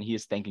 and he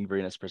is thanking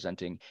Varenus,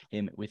 presenting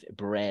him with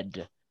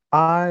bread.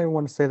 I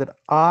want to say that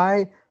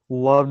I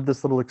loved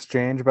this little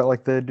exchange about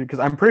like the dude, because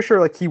I'm pretty sure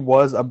like he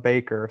was a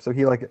baker, so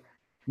he like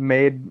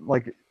made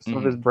like some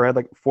of his bread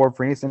like for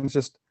Varenus, and it's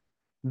just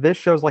this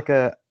shows like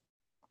a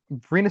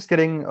Varenus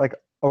getting like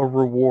a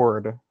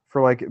reward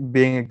for like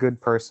being a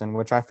good person,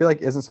 which I feel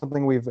like isn't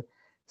something we've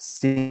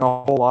seen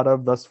a whole lot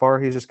of thus far.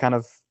 He's just kind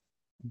of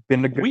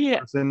been a good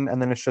person, and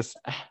then it's just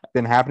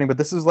been happening. But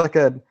this is like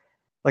a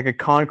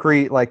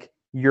concrete, like,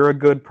 you're a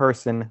good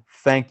person,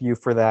 thank you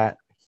for that.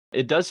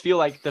 It does feel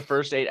like the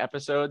first 8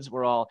 episodes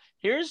were all,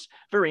 here's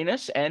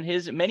Varenus and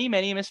his many,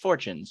 many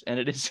misfortunes.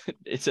 And this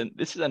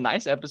is a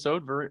nice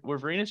episode where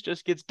Varenus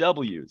just gets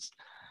W's.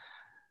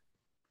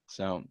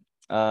 So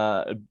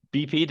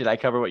BP, did I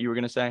cover what you were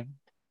going to say?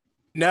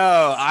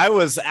 No, I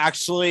was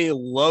actually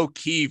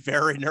low-key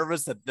very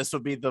nervous that this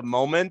would be the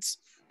moment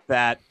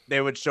that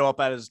they would show up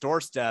at his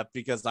doorstep,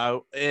 because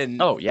all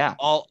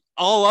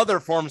other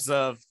forms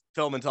of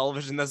film and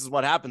television, this is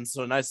what happens.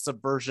 So a nice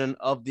subversion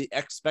of the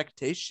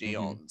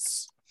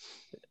expectations.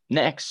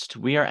 Next,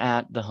 we are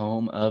at the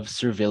home of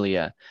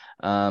Servilia,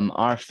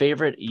 our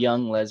favorite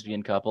young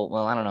lesbian couple.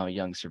 Well, I don't know who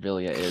young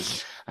Servilia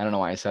is. I don't know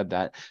why I said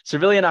that.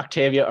 Servilia and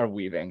Octavia are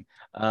weaving.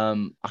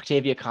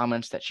 Octavia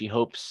comments that she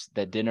hopes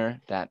that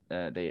dinner that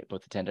they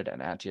both attended at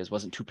Antia's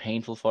wasn't too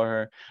painful for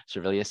her.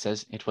 Servilia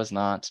says it was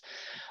not.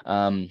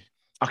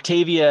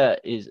 Octavia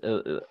is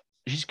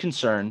she's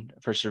concerned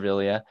for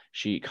Servilia.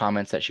 She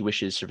comments that she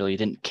wishes Servilia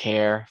didn't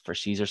care for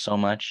Caesar so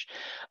much.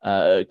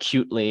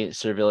 Cutely,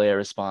 Servilia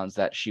responds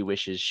that she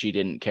wishes she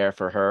didn't care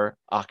for her,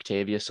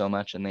 Octavia, so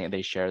much, and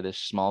they share this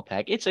small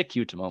peck. It's a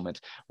cute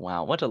moment.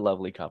 Wow, what a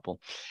lovely couple.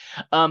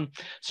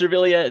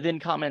 Servilia then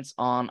comments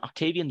on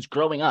Octavian's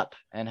growing up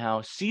and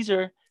how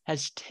Caesar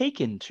has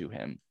taken to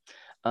him.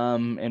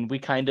 And we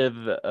kind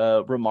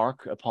of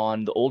remark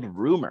upon the old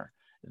rumor,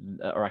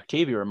 or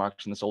Octavia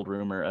remarks on this old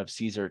rumor of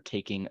Caesar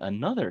taking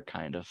another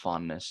kind of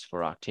fondness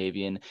for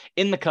Octavian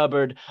in the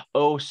cupboard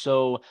oh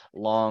so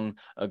long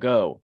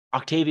ago.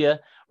 Octavia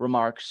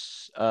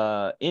remarks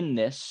in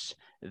this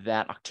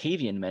that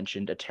Octavian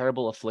mentioned a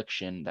terrible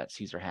affliction that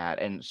Caesar had,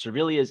 and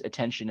Servilia's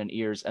attention and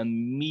ears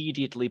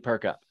immediately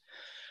perk up.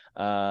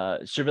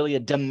 Servilia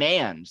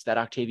demands that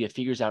Octavia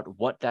figures out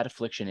what that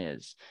affliction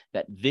is,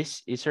 that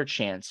this is her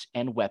chance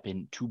and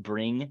weapon to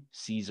bring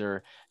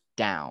Caesar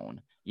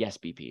down. Yes,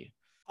 BP.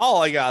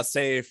 All I gotta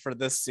say for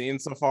this scene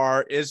so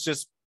far is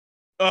just,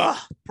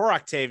 poor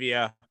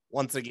Octavia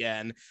once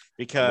again,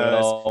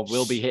 because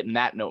we'll be hitting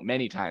that note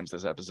many times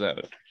this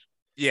episode.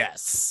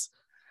 Yes,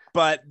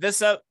 but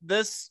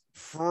this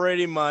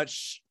pretty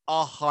much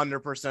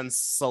 100%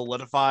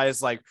 solidifies.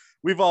 Like,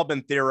 we've all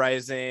been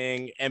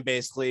theorizing and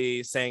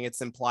basically saying it's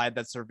implied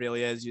that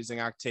Servilia is using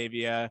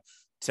Octavia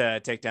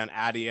to take down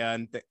Adia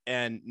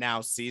and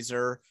now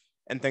Caesar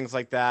and things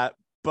like that.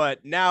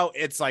 But now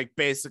it's like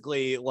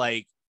basically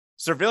like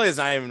Servilia is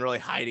not even really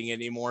hiding it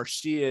anymore.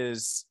 She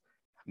is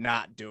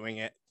not doing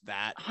it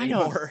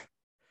anymore.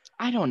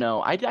 I don't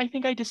know. I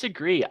think I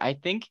disagree. I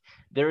think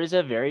there is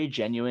a very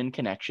genuine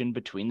connection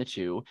between the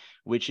two,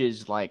 which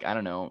is like, I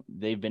don't know,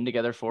 they've been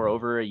together for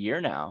over a year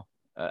now,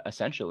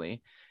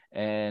 essentially.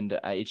 And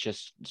it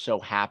just so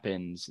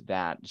happens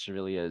that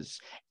Servilia's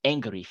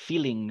angry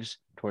feelings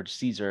towards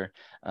Caesar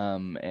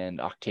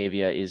and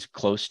Octavia is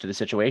close to the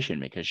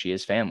situation because she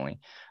is family.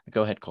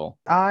 Go ahead, Cole.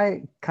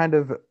 I kind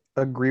of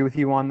agree with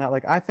you on that.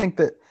 Like, I think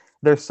that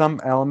there's some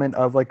element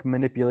of like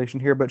manipulation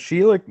here, but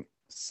she like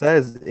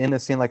says in the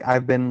scene, like,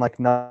 I've been like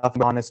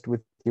nothing honest with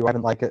you. I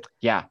haven't like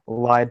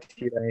lied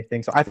to you or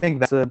anything. So I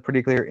think that's a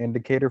pretty clear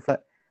indicator for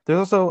that. There's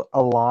also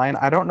a line.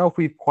 I don't know if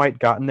we've quite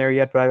gotten there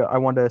yet, but I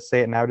want to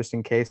say it now just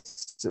in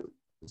case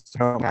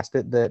someone asked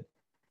it. That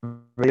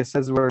Rhea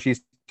says where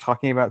she's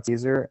talking about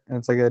Caesar, and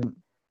it's like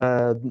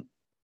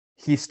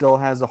he still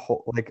has a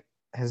whole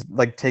has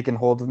like taken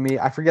hold of me.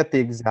 I forget the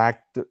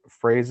exact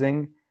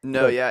phrasing.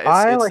 No,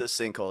 yeah, it's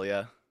the sinkhole,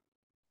 yeah.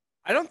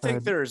 I don't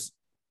think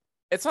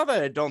it's not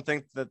that I don't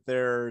think that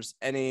there's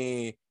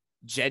any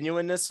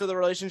genuineness to the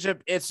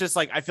relationship. It's just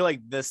like, I feel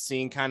like this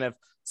scene kind of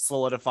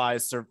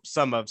solidifies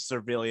some of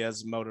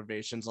Servilia's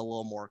motivations a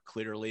little more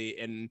clearly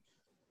in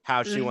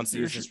how she wants to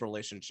use this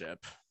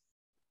relationship.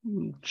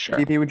 Sure.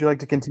 BP, would you like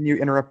to continue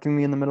interrupting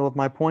me in the middle of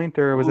my point,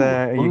 or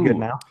are you good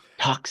now?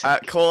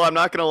 Toxic. Cole, I'm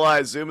not gonna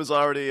lie, Zoom is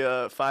already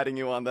fighting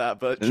you on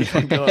that, but keep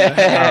on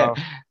going.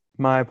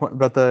 My point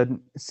about the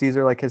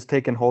Caesar like has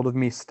taken hold of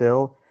me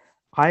still.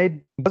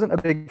 I wasn't a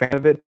big fan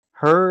of it.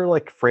 Her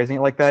like phrasing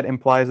it like that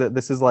implies that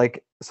this is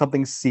like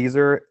something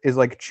Caesar is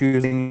like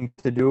choosing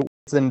to do.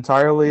 It's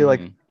entirely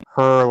like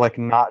her like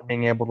not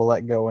being able to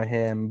let go of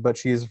him, but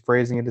she's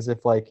phrasing it as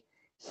if like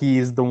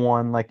he's the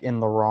one like in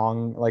the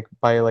wrong, like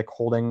by like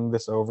holding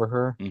this over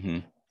her.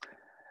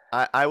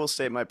 I will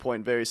state my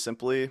point very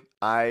simply.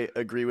 I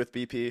agree with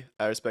BP.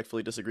 I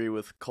respectfully disagree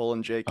with Cole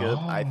and Jacob.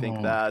 I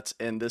think that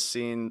in this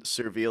scene,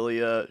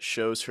 Servilia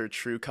shows her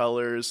true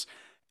colors,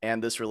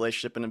 and this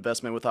relationship and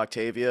investment with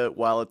Octavia,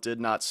 while it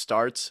did not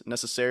start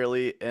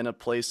necessarily in a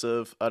place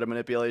of utter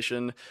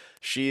manipulation,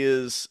 she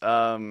is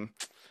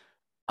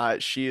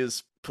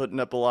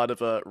putting up a lot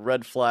of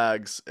red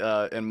flags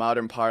in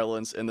modern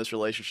parlance in this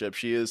relationship.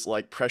 She is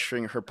like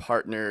pressuring her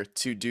partner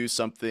to do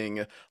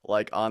something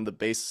like on the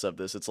basis of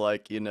this. It's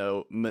like, you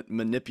know,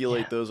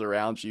 manipulate those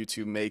around you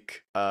to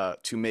make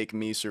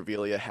me,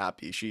 Servilia,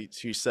 happy. She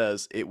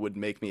says it would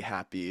make me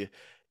happy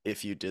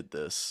if you did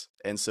this.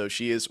 And so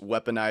she is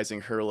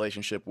weaponizing her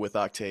relationship with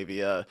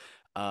Octavia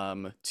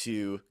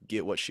to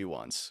get what she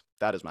wants.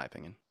 That is my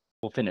opinion.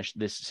 We'll finish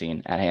this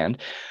scene at hand.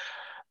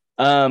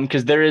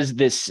 Because there is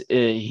this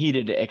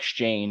heated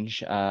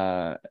exchange.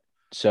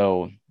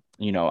 So,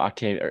 you know,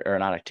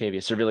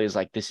 Servilia is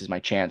like, this is my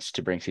chance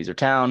to bring Caesar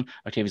down.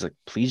 Octavia's like,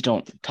 please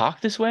don't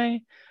talk this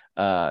way.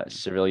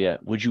 Servilia,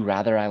 would you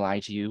rather I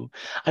lie to you?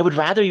 I would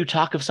rather you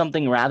talk of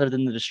something rather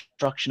than the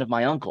destruction of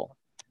my uncle.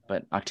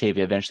 But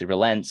Octavia eventually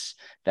relents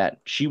that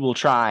she will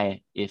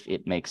try if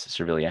it makes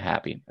Servilia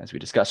happy, as we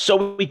discussed.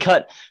 So we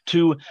cut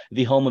to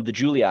the home of the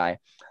Julii.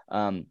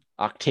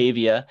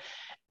 Octavia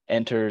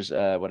enters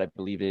what I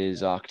believe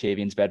is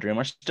Octavian's bedroom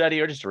or study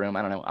or just a room.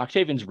 I don't know.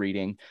 Octavian's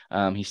reading.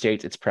 He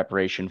states it's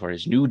preparation for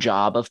his new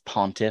job of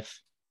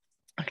pontiff.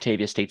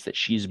 Octavia states that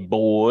she's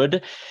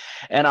bored,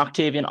 and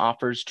Octavian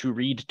offers to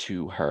read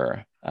to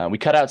her. We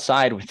cut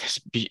outside with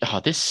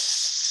this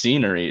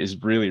scenery is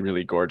really,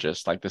 really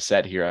gorgeous. Like the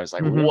set here, I was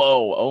like,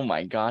 whoa, oh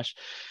my gosh.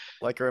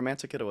 Like a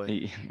romantic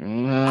getaway.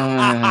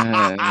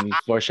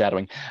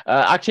 Foreshadowing.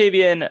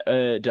 Octavian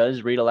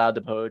does read aloud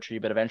the poetry,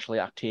 but eventually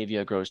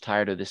Octavia grows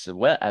tired of this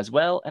as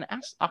well and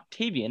asks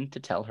Octavian to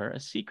tell her a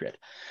secret.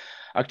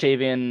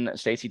 Octavian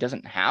states he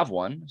doesn't have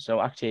one, so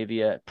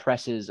Octavia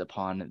presses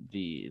upon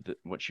the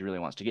what she really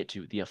wants to get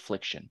to, the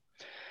affliction.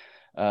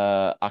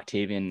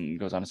 Octavian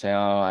goes on to say,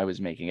 oh, I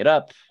was making it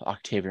up.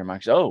 Octavia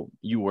remarks, oh,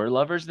 you were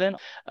lovers then?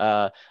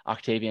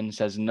 Octavian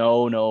says,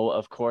 no,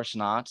 of course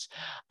not.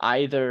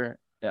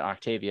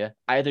 Octavia,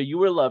 either you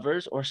were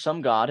lovers or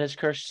some god has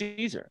cursed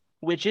Caesar.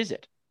 Which is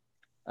it?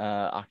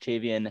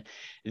 Octavian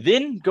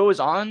then goes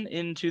on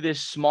into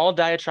this small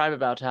diatribe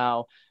about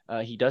how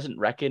he doesn't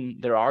reckon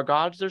there are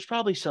gods. There's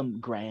probably some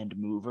grand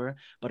mover,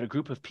 but a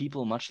group of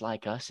people much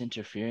like us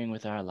interfering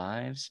with our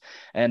lives.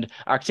 And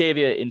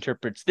Octavia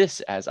interprets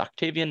this as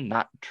Octavian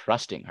not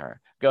trusting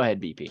her. Go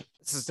ahead, BP.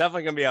 This is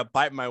definitely going to be a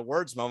bite my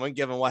words moment,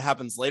 given what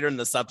happens later in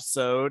this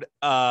episode.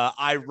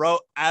 I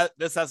wrote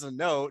this as a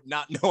note,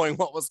 not knowing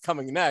what was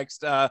coming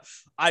next.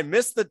 I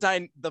missed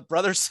the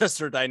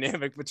brother-sister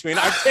dynamic between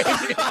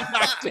Octavia and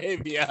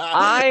Octavia.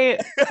 I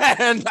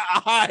am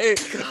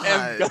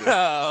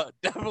gonna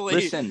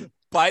definitely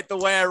bite the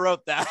way I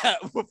wrote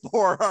that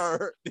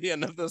before the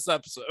end of this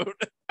episode.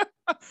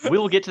 We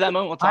will get to that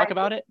moment. We'll talk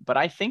about it, but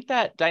I think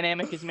that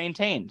dynamic is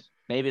maintained.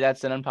 Maybe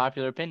that's an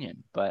unpopular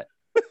opinion, but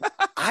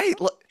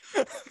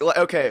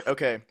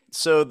okay.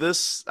 So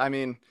this, I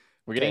mean,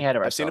 we're getting ahead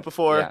of ourselves. I've seen it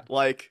before,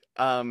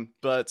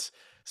 but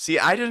see,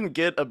 I didn't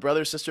get a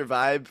brother-sister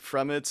vibe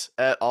from it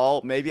at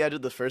all. Maybe I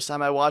did the first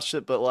time I watched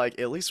it, but like,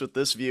 at least with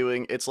this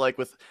viewing, it's like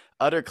with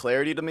utter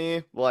clarity to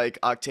me. Like,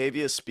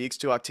 Octavia speaks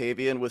to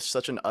Octavian with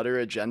such an utter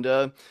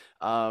agenda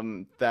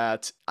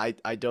that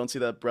I don't see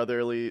that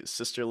brotherly,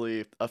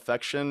 sisterly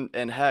affection.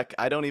 And heck,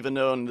 I don't even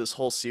know in this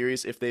whole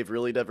series if they've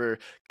really ever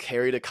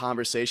carried a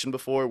conversation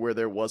before where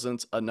there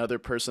wasn't another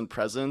person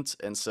present.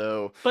 And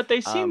so, but they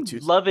seem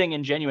loving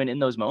and genuine in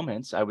those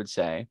moments, I would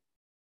say.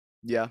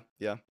 Yeah.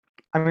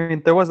 I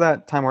mean, there was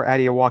that time where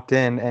Adia walked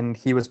in and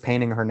he was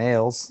painting her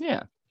nails.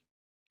 Yeah,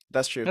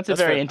 that's true. That's a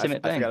very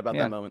intimate thing. I forgot about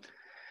that moment.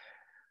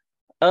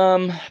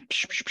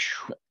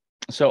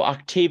 So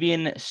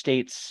Octavian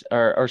states,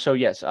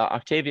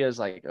 Octavia is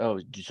like,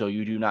 oh, so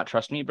you do not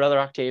trust me, brother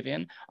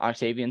Octavian?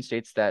 Octavian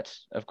states that,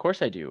 of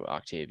course I do,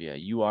 Octavia.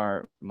 You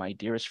are my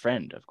dearest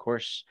friend. Of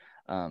course,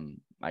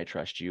 I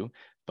trust you,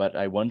 but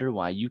I wonder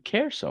why you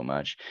care so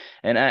much.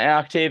 And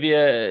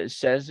Octavia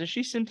says that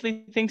she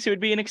simply thinks it would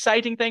be an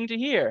exciting thing to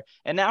hear.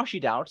 And now she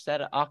doubts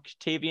that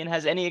Octavian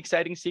has any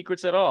exciting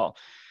secrets at all.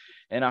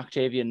 And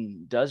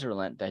Octavian does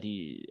relent that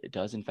he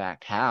does, in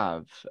fact,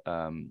 have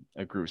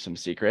a gruesome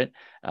secret.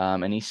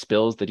 And he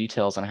spills the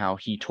details on how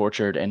he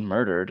tortured and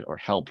murdered, or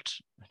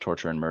helped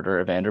torture and murder,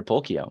 Evander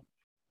Polkio.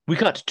 We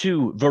cut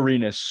to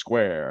Varenus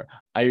Square.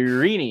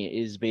 Irene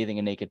is bathing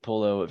a naked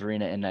Polo.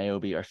 Verena and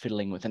Niobe are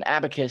fiddling with an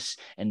abacus.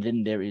 And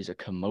then there is a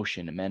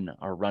commotion. Men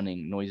are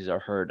running. Noises are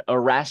heard.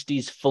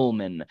 Erastes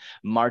Fullman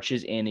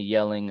marches in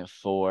yelling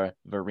for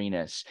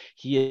Varenus.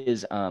 He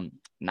is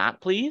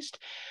not pleased.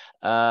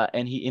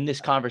 And he, in this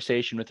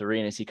conversation with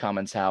Arenas, he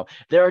comments how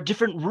there are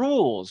different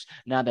rules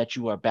now that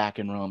you are back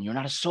in Rome. You're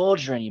not a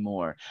soldier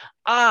anymore.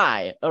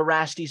 I,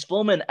 Erastes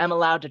Fullman, am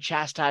allowed to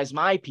chastise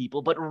my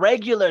people, but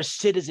regular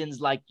citizens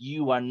like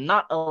you are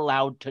not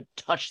allowed to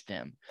touch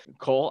them.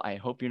 Cole, I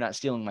hope you're not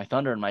stealing my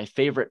thunder and my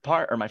favorite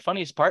part, or my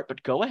funniest part,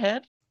 but go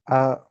ahead.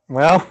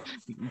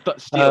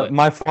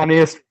 My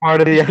funniest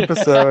part of the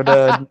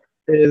episode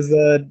is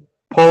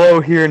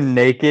Polo here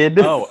naked.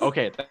 Oh,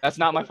 okay. That's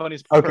not my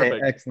funniest part. Okay,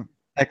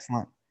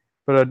 excellent.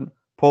 But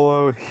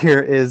Polo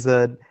here is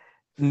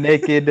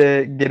naked,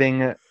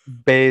 getting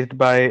bathed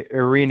by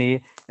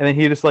Irene, and then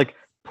he just like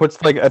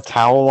puts like a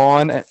towel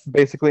on,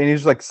 basically, and he's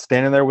just like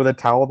standing there with a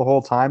towel the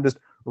whole time, just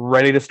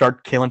ready to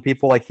start killing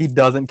people. Like, he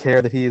doesn't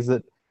care that he's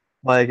that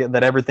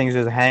everything's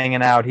just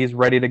hanging out. He's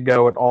ready to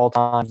go at all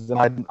times,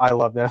 and I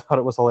loved it. I thought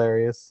it was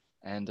hilarious.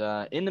 And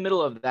in the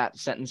middle of that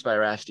sentence by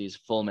Erastes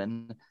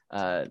Fullman,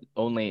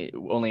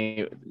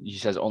 only he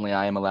says, only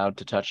I am allowed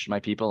to touch my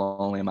people,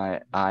 only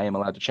I am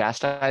allowed to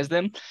chastise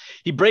them.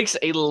 He breaks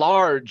a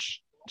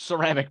large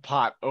ceramic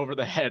pot over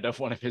the head of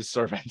one of his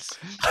servants.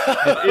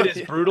 And it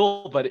is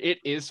brutal, but it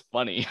is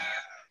funny.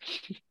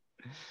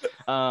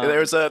 There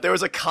was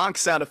a conch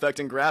sound effect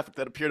and graphic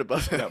that appeared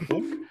above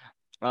him.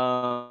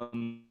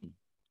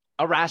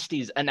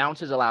 Erastes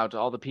announces aloud to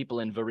all the people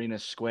in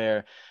Varenus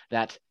Square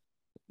that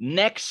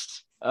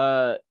next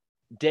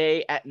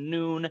day at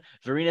noon,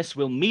 Varenus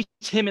will meet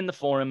him in the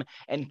forum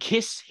and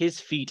kiss his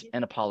feet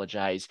and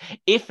apologize.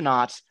 If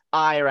not,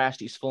 I,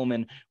 Erastes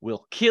Fullman,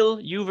 will kill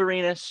you,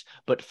 Varenus,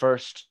 but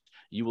first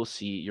you will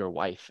see your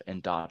wife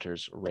and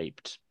daughters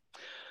raped.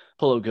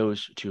 Pullo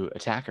goes to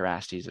attack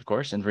Erastes, of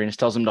course, and Varinus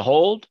tells him to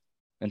hold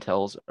and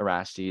tells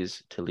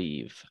Erastes to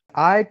leave.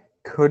 I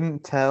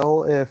couldn't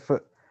tell if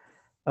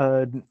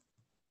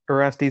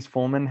Orestes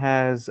Fullman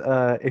has,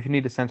 if you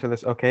need to censor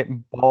this, okay,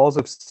 balls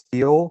of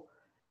steel,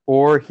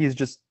 or he's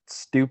just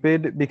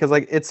stupid, because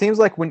like it seems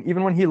like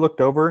even when he looked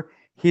over,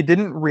 he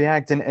didn't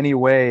react in any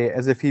way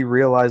as if he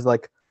realized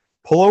like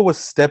Pullo was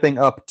stepping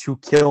up to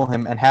kill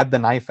him and had the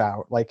knife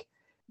out. Like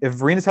if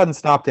Varinus hadn't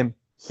stopped him,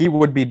 he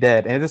would be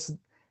dead. And it just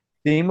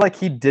seemed like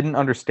he didn't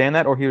understand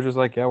that, or he was just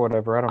like, yeah,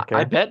 whatever, I don't care.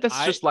 I bet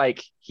that's just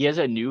like he has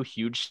a new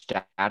huge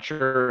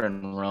stature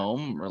in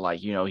Rome, or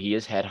like, you know, he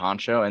is head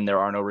honcho and there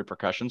are no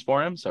repercussions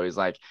for him. So he's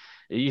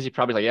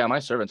probably like, yeah, my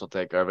servants will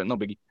take care of it. No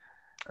biggie.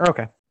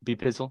 Okay. Be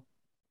Pizzle.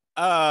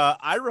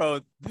 I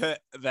wrote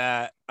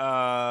that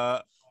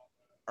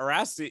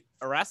Erastes,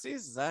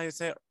 is that how you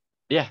say it?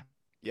 Yeah.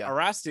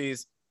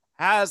 Erastes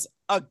has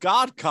a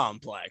god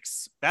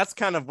complex. That's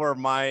kind of where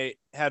my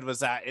head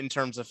was at in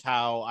terms of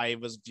how I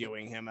was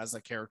viewing him as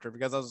a character,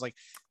 because I was like,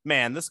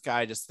 man, this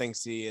guy just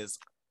thinks he is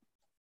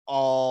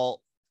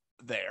all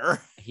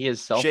there. He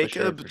is self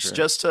Jacob,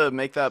 just to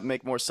make that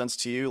make more sense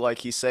to you, like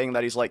he's saying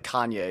that he's like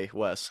Kanye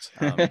West.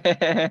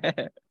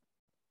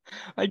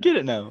 I get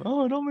it now.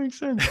 Oh, it all makes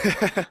sense.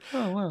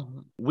 Oh, wow.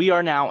 We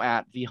are now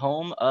at the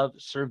home of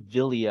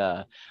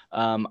Servilia.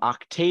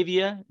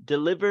 Octavia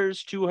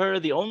delivers to her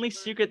the only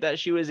secret that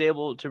she was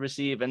able to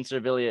receive, and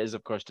Servilia is,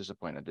 of course,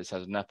 disappointed. This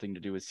has nothing to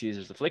do with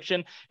Caesar's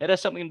affliction. It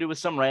has something to do with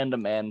some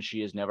random man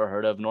she has never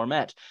heard of nor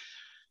met.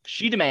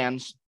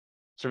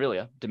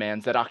 Servilia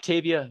demands that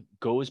Octavia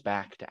goes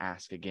back to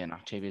ask again.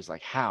 Octavia's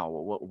like, how?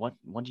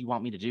 What do you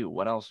want me to do?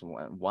 What else?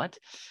 What?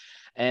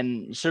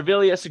 And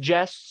Servilia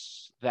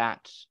suggests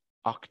that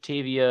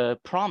Octavia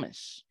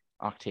promise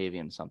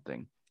Octavian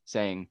something,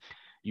 saying,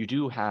 you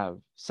do have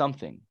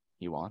something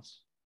he wants.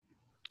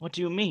 What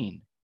do you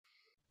mean?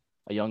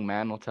 A young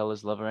man will tell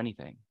his lover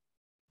anything.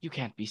 You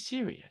can't be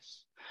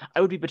serious.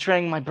 I would be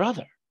betraying my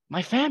brother,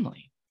 my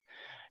family.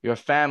 Your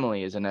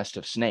family is a nest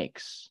of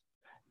snakes.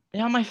 They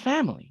are my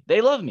family.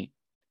 They love me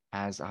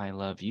as I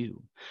love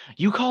you.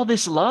 You call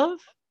this love?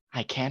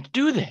 I can't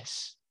do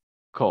this.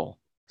 Cole.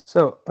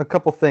 So a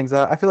couple things.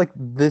 I feel like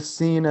this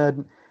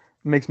scene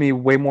makes me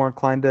way more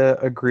inclined to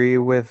agree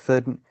with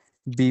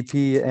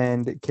BP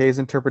and K's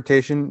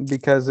interpretation,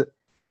 because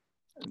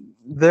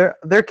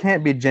there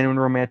can't be genuine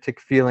romantic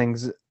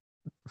feelings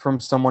from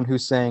someone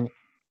who's saying,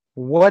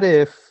 what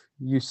if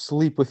you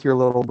sleep with your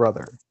little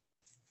brother?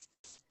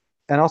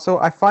 And also,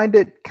 I find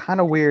it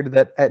kind of weird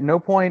that at no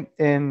point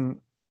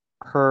in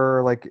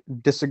her like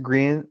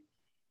disagreeing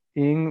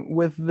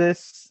with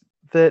this,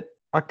 that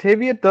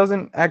Octavia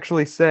doesn't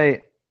actually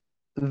say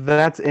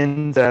that's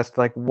incest.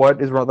 Like, what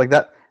is wrong? Like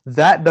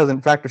that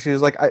doesn't factor. She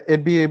was like,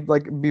 it'd be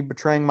like be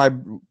betraying my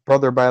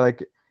brother by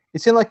like.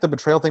 It seemed like the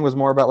betrayal thing was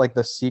more about like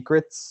the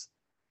secrets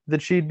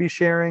that she'd be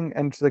sharing,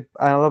 and she's like,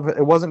 I love it.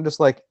 It wasn't just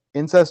like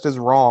incest is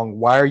wrong.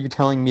 Why are you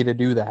telling me to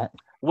do that?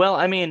 Well,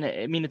 I mean,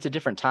 it's a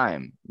different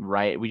time,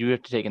 right? We do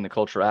have to take in the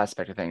cultural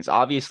aspect of things.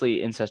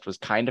 Obviously, incest was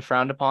kind of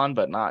frowned upon,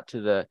 but not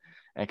to the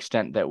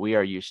extent that we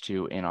are used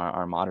to in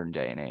our modern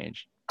day and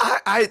age.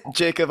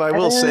 Jacob, I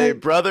will say,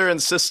 brother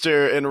and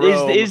sister in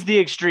Rome is the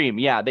extreme.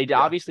 Yeah, they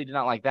obviously did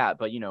not like that,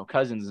 but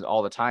cousins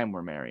all the time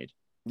were married.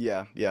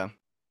 Yeah.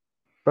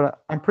 But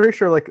I'm pretty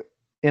sure, like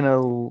in a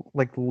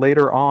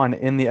later on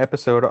in the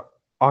episode,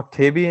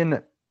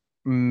 Octavian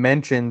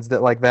mentions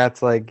that like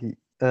that's like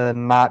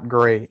not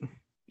great.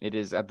 It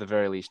is at the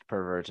very least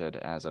perverted,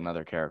 as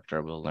another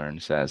character we'll learn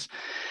says.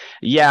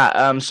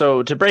 Yeah.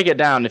 So to break it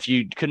down, if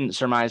you couldn't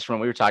surmise from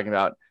what we were talking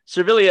about,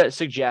 Servilia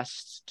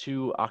suggests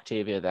to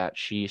Octavia that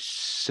she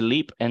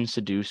sleep and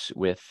seduce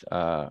with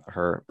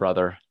her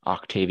brother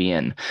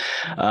Octavian.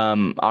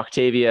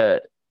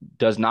 Octavia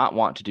does not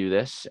want to do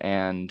this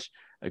and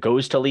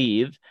goes to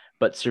leave,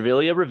 but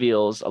Servilia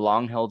reveals a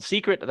long-held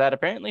secret that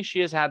apparently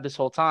she has had this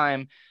whole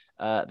time,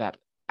 that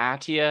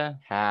Attia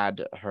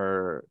had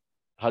her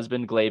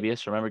husband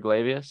Glavius, remember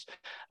Glavius,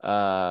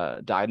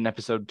 died in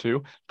episode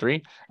 2,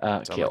 3,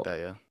 killed. Like that,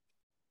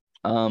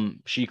 yeah.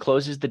 She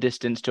closes the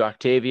distance to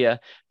Octavia,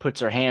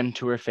 puts her hand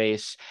to her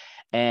face,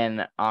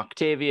 and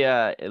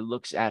Octavia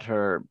looks at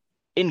her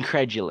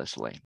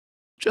incredulously.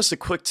 Just a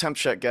quick temp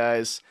check,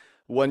 guys.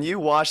 When you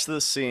watched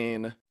this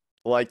scene,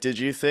 like, did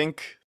you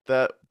think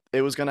that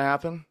it was going to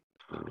happen?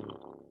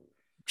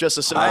 Just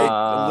a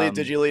simple,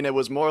 did you lean it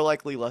was more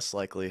likely, less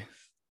likely?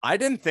 I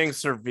didn't think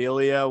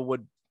Servilia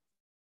would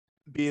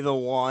be the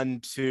one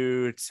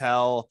to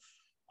tell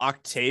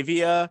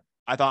Octavia.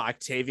 I thought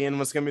Octavian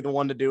was going to be the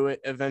one to do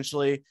it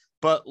eventually.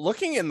 But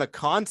looking in the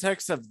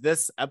context of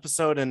this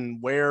episode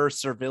and where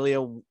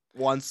Servilia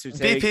wants to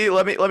take... BP,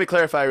 let me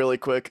clarify really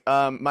quick.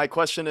 My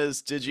question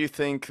is, did you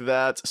think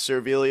that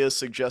Servilia's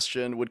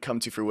suggestion would come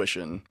to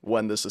fruition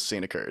when this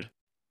scene occurred?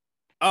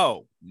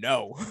 Oh,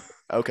 no.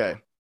 Okay.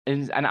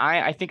 And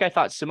I think I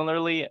thought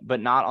similarly, but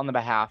not on the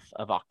behalf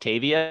of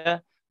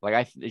Octavia.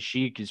 Like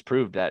she has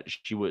proved that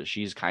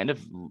she's kind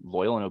of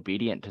loyal and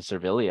obedient to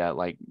Servilia,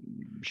 like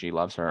she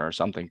loves her or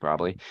something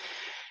probably.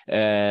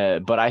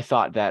 But I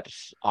thought that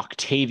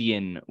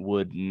Octavian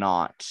would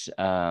not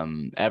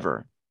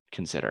ever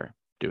consider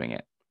doing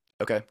it.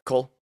 Okay,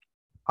 Cole.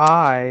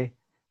 I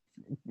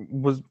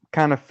was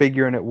kind of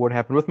figuring it would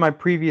happen. With my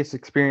previous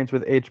experience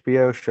with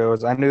HBO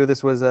shows, I knew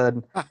this was a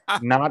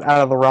not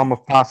out of the realm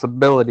of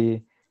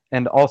possibility.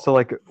 And also,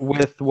 like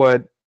with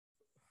what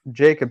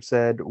Jacob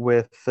said,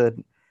 with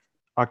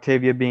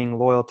Octavia being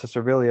loyal to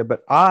Servilia,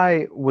 but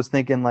I was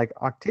thinking like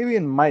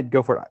Octavian might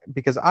go for it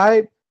because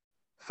I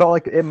felt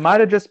like it might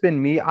have just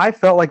been me. I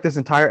felt like this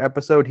entire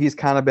episode he's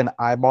kind of been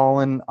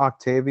eyeballing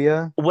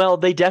Octavia. Well,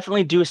 they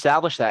definitely do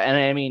establish that, and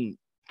I mean,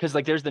 because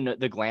like there's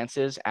the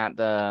glances at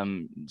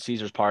the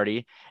Caesar's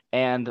party,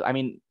 and I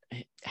mean,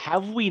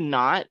 have we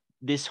not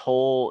this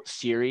whole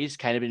series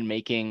kind of been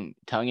making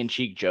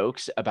tongue-in-cheek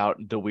jokes about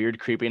the weird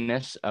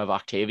creepiness of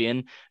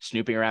Octavian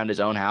snooping around his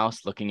own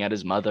house, looking at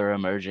his mother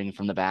emerging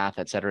from the bath,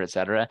 et cetera, et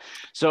cetera.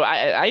 So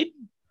I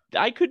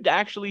could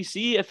actually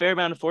see a fair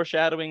amount of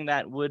foreshadowing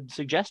that would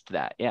suggest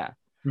that. Yeah.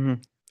 Mm-hmm.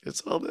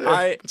 It's all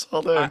there. It's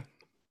all there.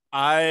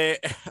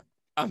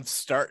 I'm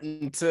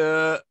starting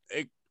to.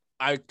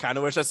 I kind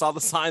of wish I saw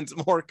the signs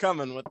more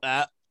coming with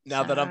that.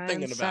 Now that I'm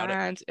thinking about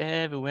signs,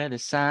 everywhere the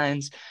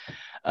signs.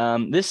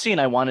 This scene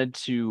I wanted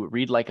to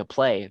read like a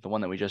play, the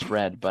one that we just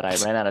read, but I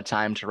ran out of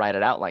time to write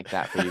it out like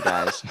that for you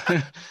guys.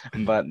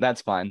 But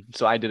that's fine.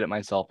 So I did it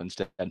myself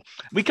instead.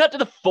 We cut to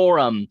the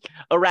forum.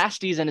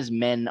 Erastes and his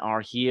men are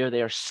here.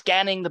 They are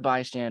scanning the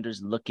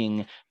bystanders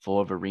looking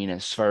for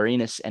Varenus.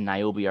 Varenus and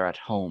Niobe are at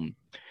home.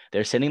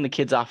 They're sending the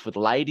kids off with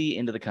Lydie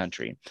into the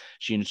country.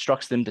 She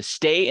instructs them to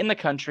stay in the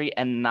country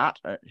and not,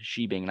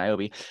 she being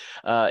Niobe,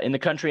 in the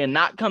country and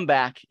not come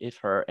back if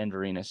her and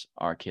Varenus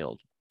are killed.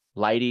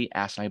 Lydie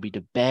asks Niobe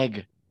to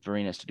beg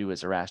Varenus to do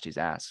as Erastes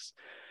asks.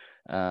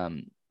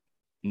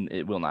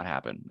 It will not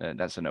happen.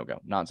 That's a no-go.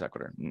 Non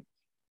sequitur.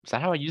 Is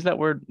that how I use that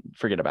word?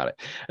 Forget about it.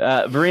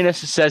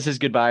 Varenus says his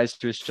goodbyes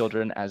to his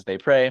children as they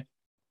pray.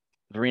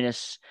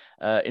 Varenus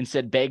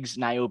instead begs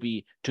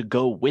Niobe to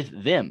go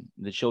with them,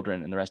 the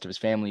children and the rest of his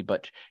family,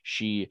 but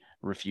she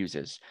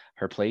refuses.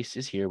 Her place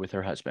is here with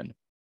her husband.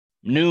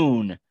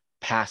 Noon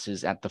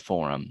passes at the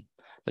forum.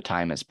 The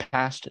time has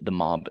passed. The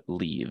mob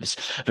leaves.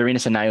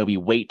 Varenus and Niobe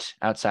wait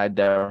outside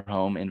their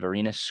home in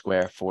Varenus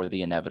Square for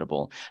the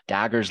inevitable.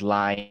 Daggers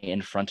lie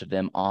in front of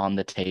them on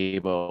the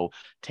table.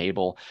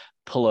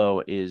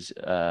 Pullo is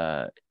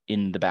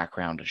in the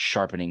background,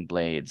 sharpening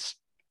blades.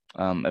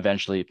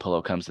 Eventually,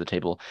 Pullo comes to the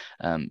table,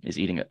 is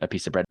eating a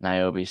piece of bread.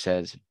 Niobe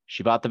says,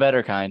 "She bought the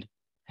better kind.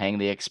 Hang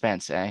the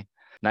expense, eh?"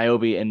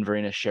 Niobe and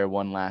Varenus share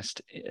one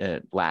last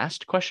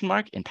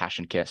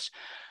impassioned kiss.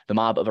 The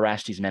mob of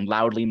Erastes' men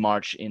loudly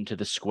march into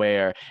the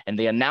square, and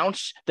they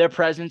announce their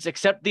presence,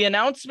 except the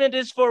announcement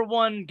is for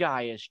one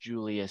Gaius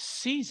Julius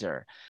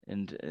Caesar.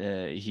 And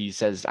he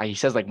says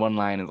like one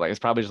line, is like, it's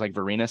probably just like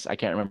Varenus, I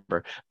can't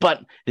remember.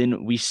 But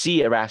then we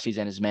see Erastes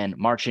and his men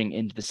marching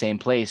into the same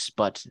place,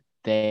 but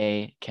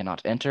they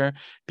cannot enter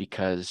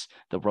because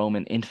the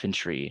Roman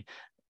infantry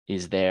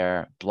is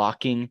there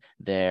blocking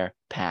their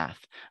path.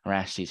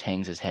 Erastes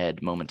hangs his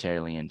head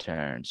momentarily and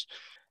turns.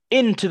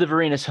 Into the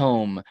Varenus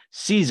home,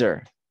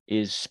 Caesar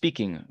is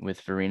speaking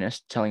with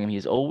Varenus, telling him he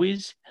has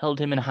always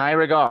held him in high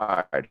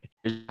regard,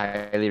 is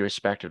highly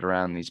respected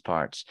around these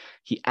parts.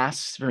 He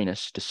asks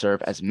Varenus to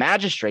serve as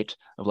magistrate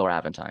of Lower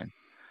Aventine.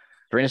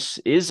 Varenus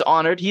is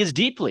honored. He is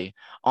deeply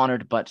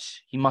honored, but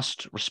he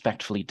must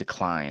respectfully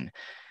decline.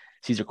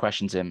 Caesar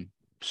questions him,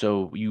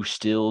 "So you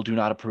still do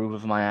not approve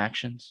of my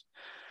actions?"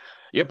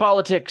 "Your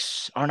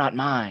politics are not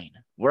mine.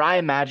 Were I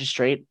a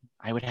magistrate,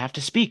 I would have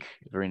to speak,"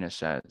 Varenus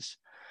says.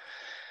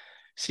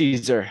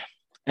 Caesar,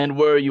 "And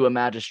were you a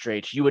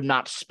magistrate, you would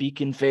not speak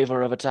in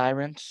favor of a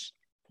tyrant?"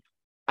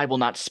 "I will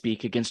not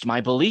speak against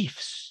my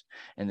beliefs."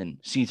 And then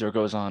Caesar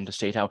goes on to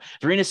state how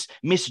Varenus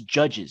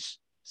misjudges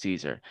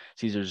Caesar.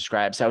 Caesar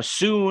describes how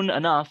soon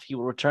enough he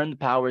will return the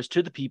powers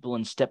to the people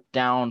and step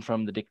down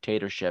from the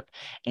dictatorship,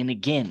 and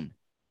again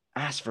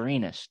asks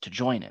Varenus to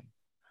join him.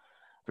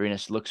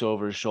 Varenus looks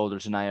over his shoulder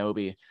to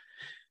Niobe,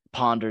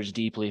 ponders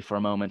deeply for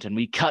a moment, and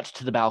we cut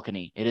to the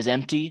balcony. It is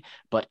empty,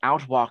 but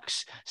out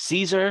walks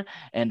Caesar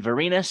and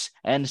Varenus,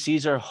 and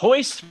Caesar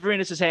hoists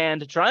Varenus'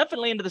 hand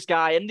triumphantly into the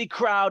sky, and the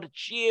crowd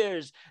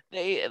cheers.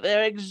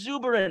 They're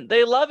exuberant.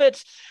 They love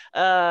it.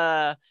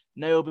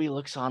 Niobe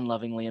looks on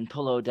lovingly, and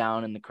Pullo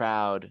down in the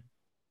crowd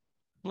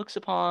looks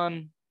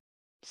upon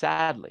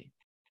sadly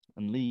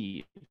and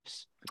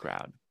leaves the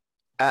crowd.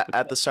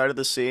 At the start of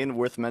the scene,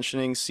 worth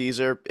mentioning,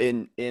 Caesar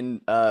in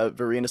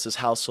Varenus's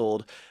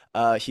household,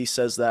 he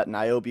says that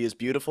Niobe is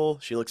beautiful.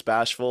 She looks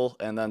bashful,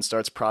 and then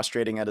starts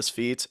prostrating at his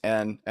feet,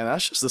 and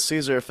that's just the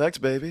Caesar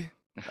effect, baby.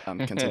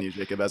 Continue,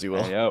 Jacob, as you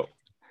will. Yo.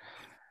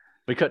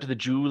 We cut to the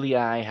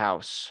Julii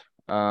house.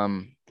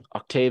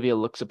 Octavia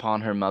looks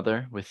upon her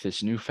mother with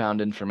this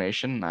newfound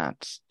information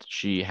that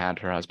she had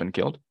her husband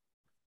killed.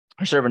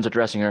 Her servants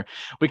addressing her.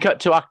 We cut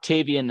to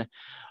Octavian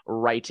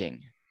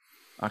writing.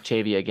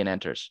 Octavia again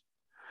enters.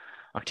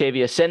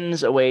 Octavia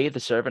sends away the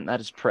servant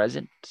that is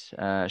present.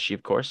 She,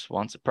 of course,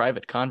 wants a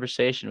private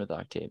conversation with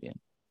Octavian.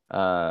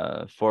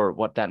 For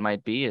what that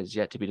might be is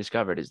yet to be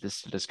discovered. Is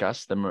this to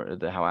discuss the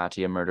how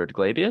Atia murdered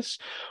Glabius,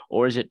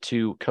 or is it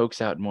to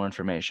coax out more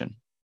information?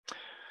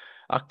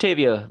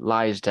 Octavia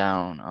lies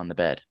down on the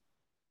bed.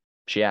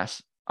 She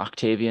asks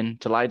Octavian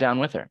to lie down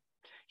with her.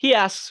 He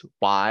asks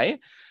why.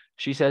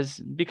 She says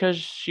because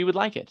she would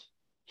like it.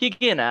 He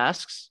again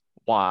asks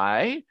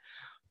why.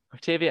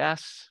 Octavia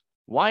asks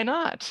why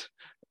not.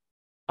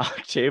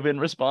 Octavian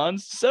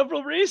responds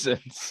several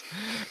reasons.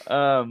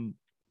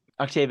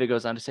 Octavia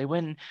goes on to say,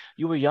 when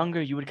you were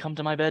younger, you would come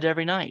to my bed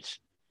every night.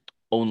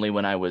 Only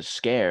when I was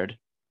scared.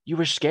 You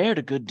were scared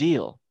a good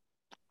deal.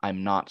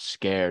 I'm not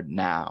scared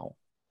now.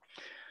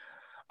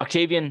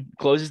 Octavian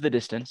closes the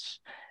distance,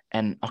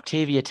 and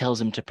Octavia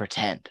tells him to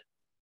pretend.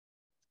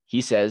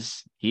 He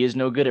says he is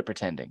no good at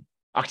pretending.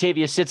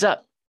 Octavia sits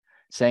up,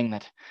 saying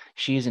that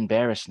she is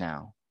embarrassed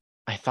now.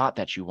 I thought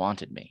that you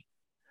wanted me.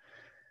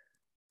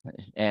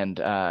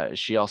 And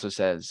she also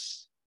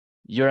says,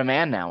 you're a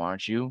man now,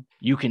 aren't you?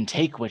 You can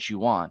take what you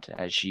want,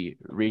 as she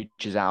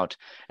reaches out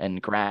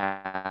and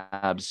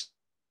grabs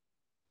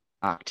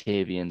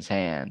Octavian's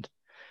hand.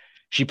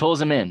 She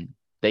pulls him in.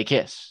 They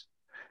kiss.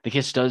 The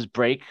kiss does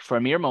break for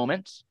a mere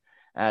moment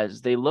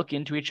as they look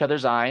into each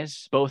other's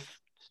eyes, both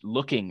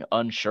looking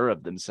unsure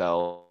of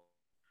themselves,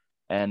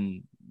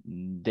 and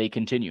they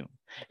continue.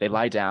 They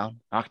lie down.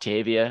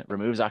 Octavia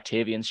removes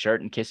Octavian's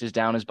shirt and kisses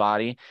down his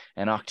body,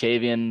 and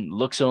Octavian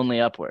looks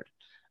only upward,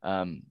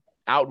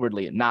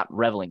 outwardly not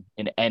reveling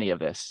in any of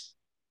this.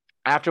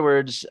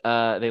 Afterwards,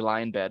 they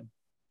lie in bed.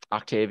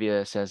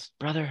 Octavia says,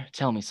 brother,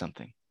 tell me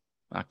something.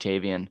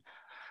 Octavian,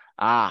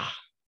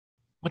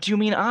 what do you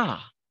mean,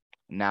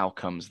 Now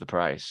comes the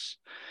price.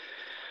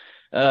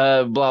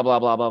 Blah, blah, blah,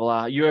 blah,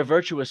 blah. You're a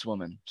virtuous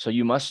woman, so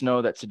you must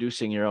know that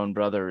seducing your own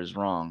brother is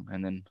wrong.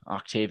 And then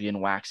Octavian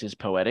waxes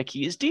poetic.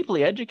 He is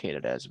deeply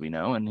educated, as we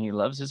know, and he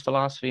loves his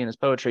philosophy and his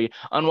poetry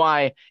on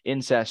why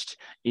incest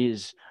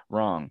is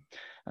wrong.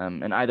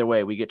 And either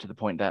way, we get to the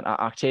point that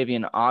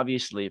Octavian,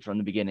 obviously, from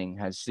the beginning,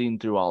 has seen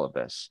through all of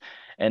this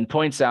and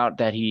points out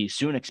that he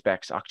soon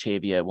expects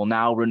Octavia will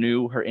now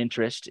renew her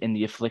interest in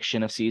the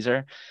affliction of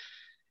Caesar.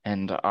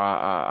 And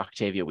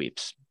Octavia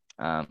weeps.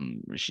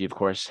 She, of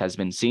course, has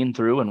been seen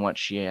through, and what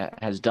she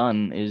has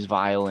done is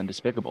vile and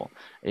despicable.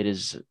 It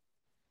is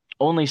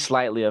only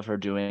slightly of her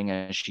doing,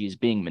 as she's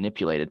being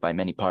manipulated by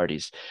many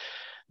parties.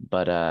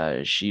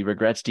 But she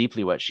regrets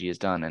deeply what she has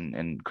done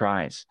and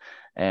cries.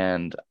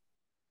 And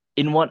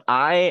in what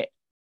I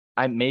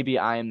maybe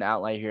I am the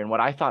outlier here, and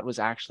what I thought was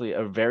actually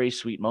a very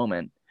sweet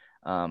moment,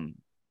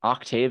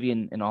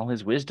 Octavian, in all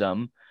his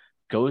wisdom,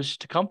 goes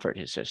to comfort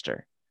his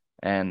sister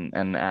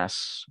and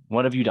asks,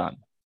 what have you done?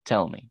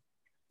 Tell me.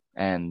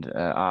 And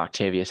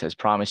Octavia says,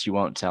 promise you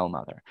won't tell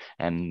mother.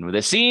 And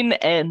the scene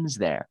ends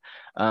there.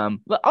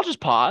 I'll just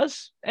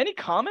pause. Any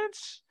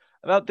comments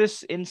about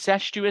this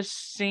incestuous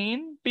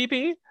scene,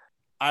 BP?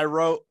 I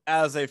wrote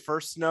as a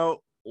first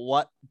note,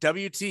 what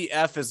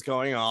WTF is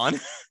going on?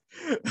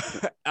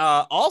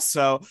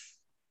 Also,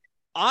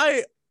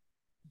 I'm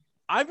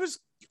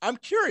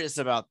curious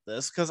about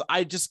this because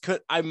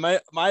I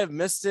might have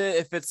missed it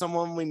if it's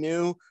someone we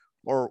knew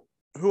or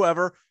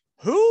whoever.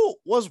 Who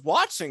was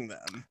watching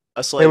them?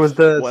 A slave. It was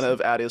one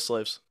of Adia's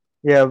slaves.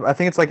 Yeah, I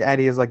think it's like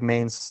Adia's like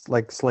main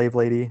like slave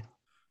lady.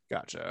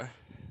 Gotcha.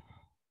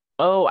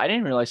 Oh, I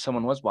didn't realize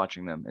someone was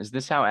watching them. Is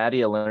this how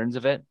Adia learns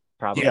of it?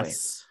 Probably.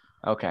 Yes.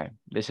 Okay,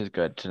 this is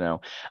good to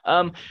know.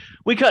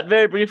 We cut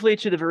very briefly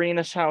to the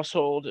Vorenus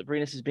household.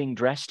 Vorenus is being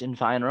dressed in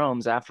fine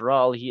robes. After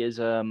all, he is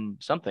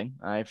something.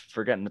 I've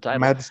forgotten the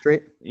title.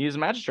 Magistrate. He's a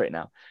magistrate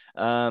now.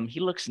 He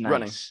looks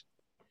nice.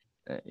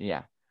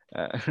 Yeah.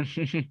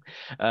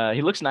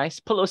 He looks nice.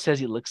 Pillow says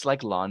he looks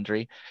like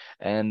laundry.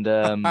 And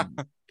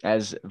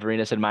as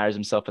Vorenus admires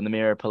himself in the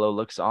mirror, Pillow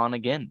looks on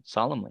again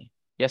solemnly.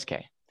 Yes,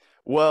 Kay.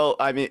 Well,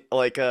 I mean,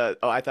 like,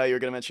 I thought you were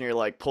gonna mention you're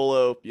like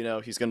Polo,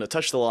 he's gonna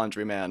touch the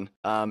laundry man.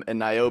 And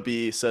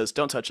Niobe says,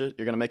 "Don't touch it.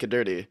 You're gonna make it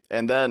dirty."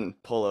 And then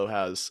Polo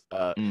has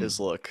his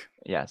look.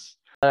 Yes.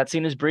 That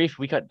scene is brief.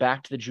 We cut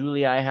back to the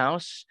Julii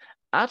house.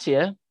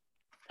 Atia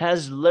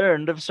has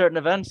learned of certain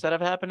events that have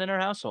happened in her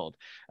household.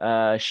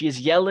 She is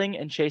yelling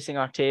and chasing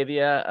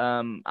Octavia.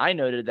 I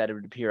noted that it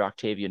would appear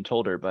Octavian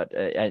told her, but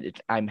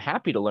I'm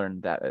happy to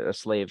learn that a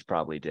slave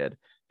probably did,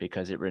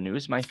 because it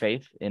renews my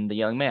faith in the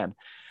young man.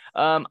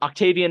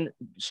 Octavian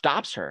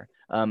stops her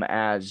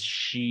as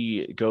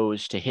she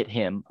goes to hit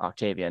him,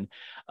 Octavian,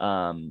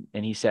 and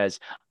he says,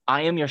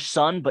 I am your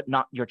son, but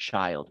not your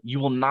child. You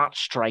will not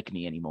strike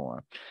me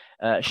anymore.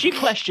 She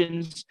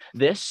questions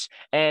this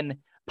and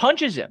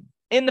punches him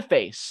in the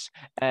face,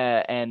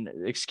 and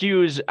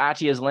excuse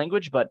Atia's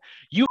language, but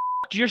you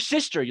f***ed your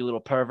sister, you little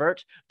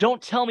pervert.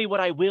 Don't tell me what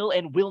I will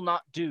and will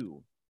not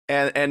do.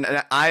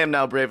 And I am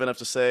now brave enough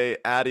to say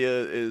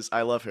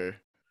I love her.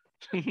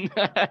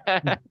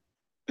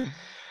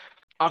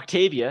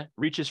 Octavia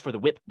reaches for the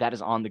whip that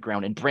is on the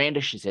ground and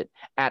brandishes it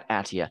at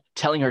Atia,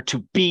 telling her to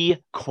be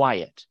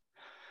quiet.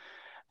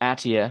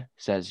 Atia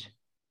says,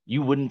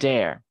 you wouldn't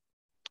dare.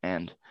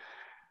 And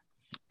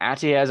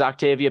Atia has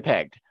Octavia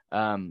pegged.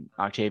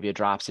 Octavia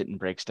drops it and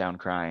breaks down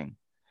crying.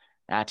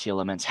 Atia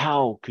laments,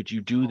 "How could you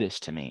do this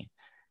to me?"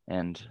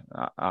 And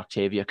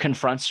Octavia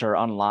confronts her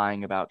on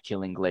lying about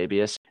killing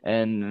Glabius,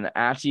 and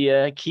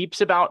Atia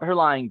keeps about her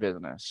lying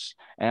business.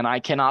 And I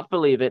cannot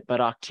believe it,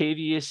 but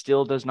Octavia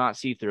still does not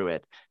see through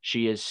it.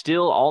 She is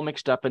still all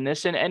mixed up in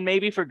this, and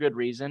maybe for good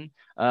reason,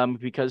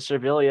 because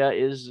Servilia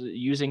is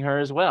using her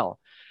as well.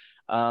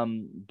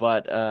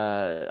 But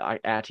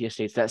Atia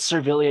states that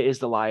Servilia is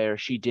the liar.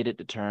 She did it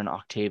to turn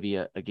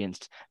Octavia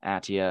against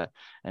Atia,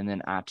 and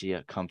then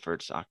Atia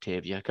comforts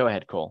Octavia. Go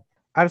ahead, Cole.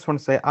 I just want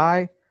to say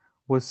I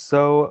was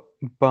so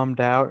bummed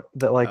out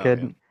that like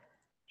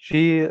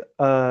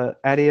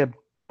Adia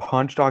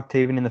punched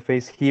Octavian in the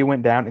face. He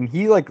went down and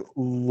he like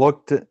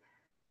looked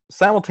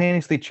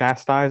simultaneously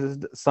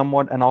chastised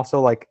somewhat and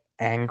also like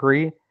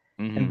angry.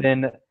 Mhm. And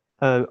then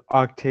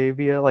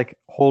Octavia like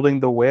holding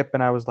the whip,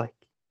 and I was like,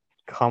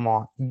 come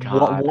on,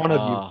 God,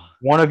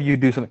 one of you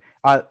do something.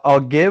 I'll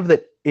give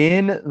that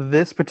in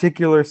this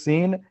particular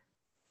scene,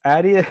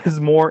 Adia is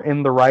more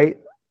in the right,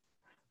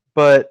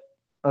 but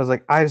I was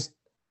like,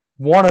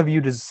 one of you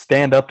just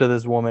stand up to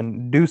this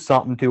woman, do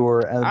something to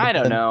her. And I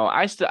don't know.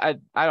 I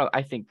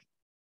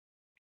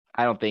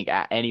don't think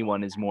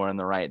anyone is more on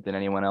the right than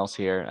anyone else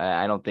here.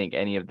 I don't think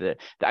any of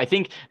I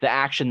think the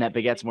action that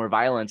begets more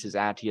violence is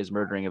Atia's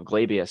murdering of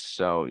Glabius.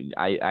 So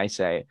I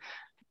say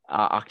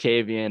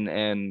Octavian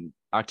and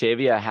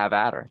Octavia have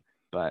at her,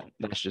 but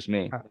that's just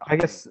me. I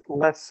guess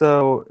less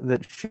so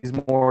that she's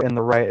more in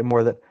the right and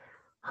more that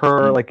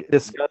her like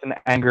disgust and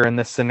anger in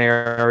this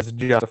scenario is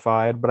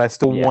justified, but I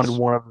still wanted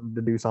one of them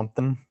to do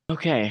something.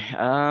 Okay.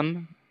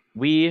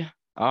 We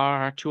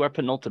are to our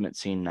penultimate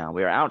scene now.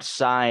 We are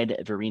outside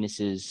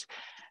Varenus's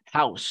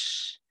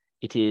house.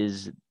 It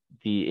is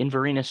the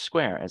Inverinus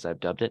Square, as I've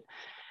dubbed it.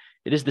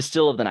 It is the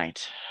still of the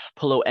night.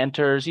 Pullo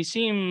enters. He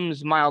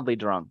seems mildly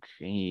drunk.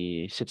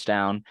 He sits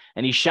down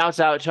and he shouts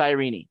out to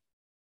Irene.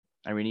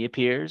 Irene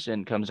appears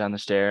and comes down the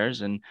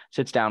stairs and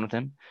sits down with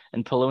him.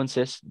 And Pullo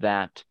insists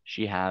that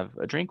she have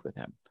a drink with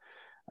him.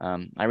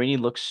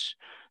 Irene looks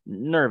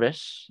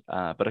nervous,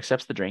 but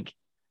accepts the drink.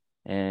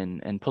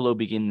 And Pullo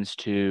begins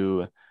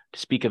to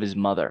speak of his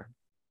mother.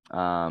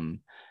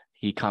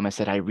 He comments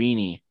that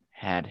Irene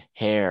had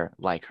hair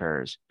like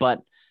hers,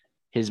 but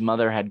his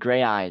mother had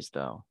gray eyes,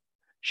 though.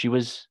 She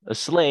was a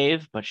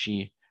slave, but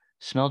she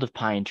smelled of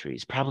pine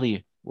trees,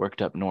 probably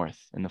worked up north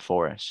in the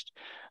forest.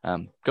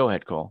 Go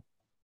ahead, Cole.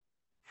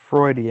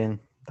 Freudian,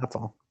 that's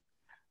all.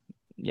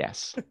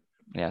 Yes.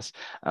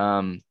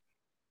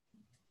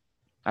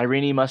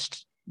 Irene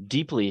must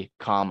deeply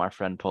calm our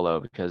friend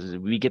Pullo, because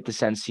we get the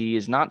sense he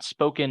has not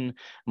spoken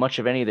much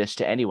of any of this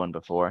to anyone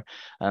before.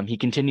 He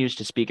continues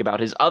to speak about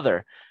his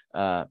other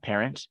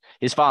parent,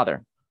 his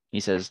father. He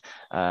says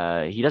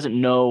he doesn't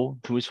know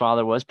who his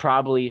father was,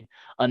 probably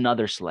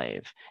another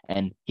slave.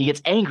 And he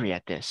gets angry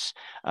at this,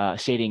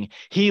 stating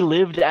he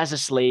lived as a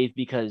slave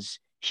because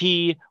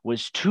he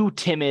was too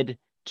timid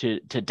to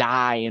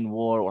die in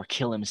war or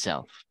kill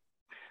himself.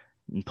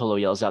 And Pullo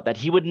yells out that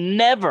he would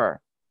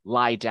never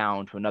lie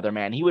down to another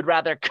man. He would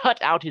rather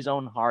cut out his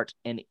own heart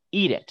and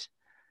eat it.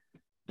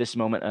 This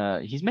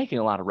moment, he's making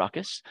a lot of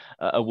ruckus.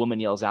 A woman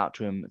yells out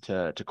to him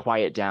to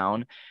quiet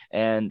down.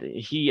 And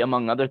he,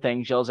 among other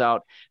things, yells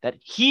out that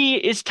he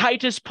is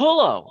Titus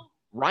Pullo,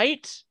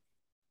 right?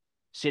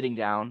 Sitting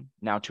down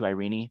now to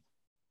Irene,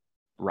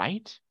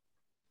 right?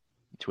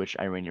 To which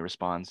Irene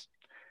responds,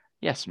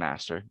 yes,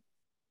 master.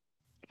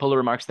 Pullo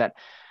remarks that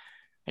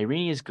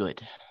Irene is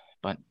good,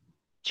 but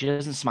she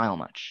doesn't smile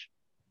much.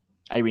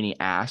 Irene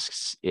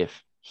asks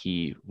if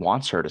he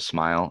wants her to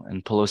smile,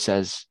 and Pullo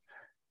says,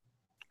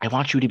 I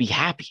want you to be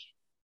happy.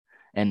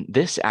 And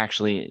this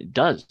actually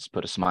does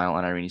put a smile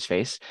on Irene's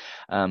face.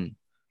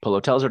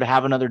 Pullo tells her to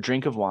have another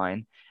drink of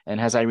wine and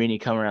has Irene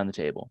come around the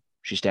table.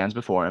 She stands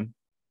before him.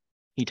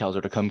 He tells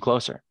her to come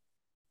closer.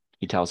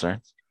 He tells her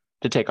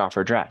to take off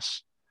her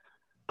dress.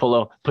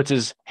 Pullo puts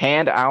his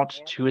hand out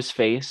to his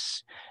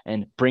face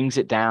and brings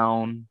it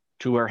down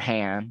to her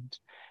hand.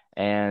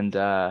 And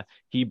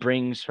he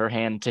brings her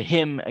hand to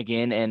him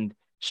again and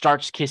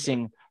starts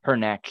kissing her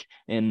neck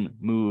and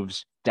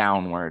moves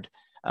downward.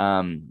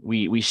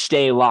 We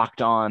stay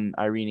locked on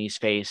Irene's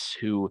face,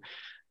 who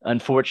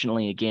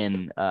unfortunately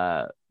again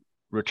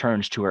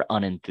returns to her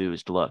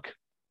unenthused look.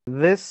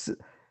 This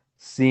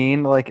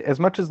scene, like, as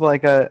much as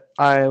like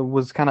I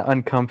was kind of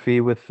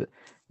uncomfy with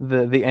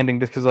the ending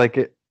just because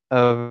like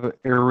of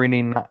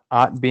Irene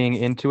not being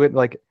into it,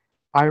 like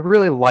I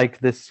really like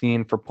this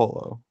scene for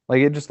Pullo.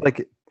 Like it just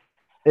like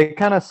it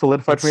kind of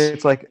solidified for me.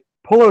 It's like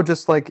Pullo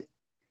just like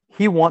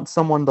he wants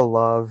someone to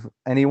love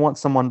and he wants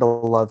someone to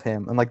love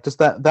him. And like just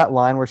that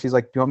line where she's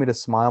like, do you want me to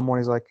smile more?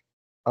 And he's like,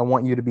 I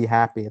want you to be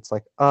happy. It's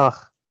like,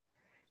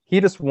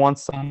 he just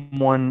wants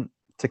someone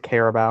to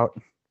care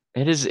about.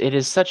 It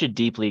is such a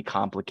deeply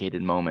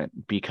complicated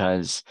moment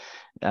because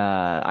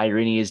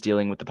Irene is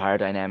dealing with the power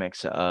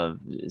dynamics of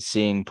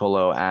seeing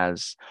Pullo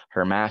as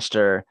her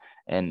master,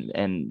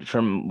 and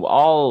from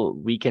all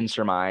we can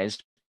surmise,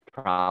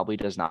 probably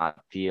does not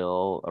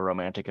feel a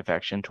romantic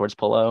affection towards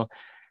Pullo,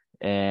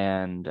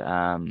 and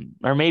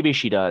or maybe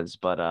she does,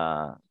 but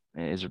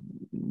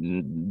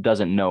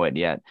doesn't know it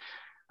yet.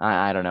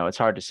 I don't know. It's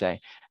hard to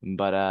say.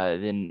 But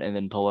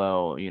then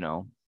Polo,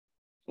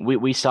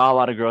 we saw a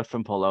lot of growth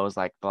from Polo. It's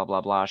like blah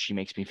blah blah. She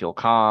makes me feel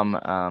calm.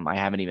 I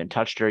haven't even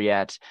touched her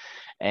yet,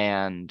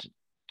 and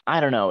I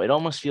don't know. It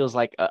almost feels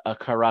like a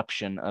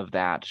corruption of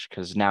that,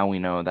 because now we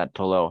know that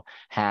Polo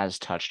has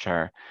touched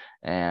her,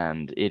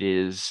 and it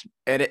is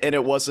And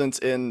it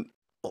wasn't in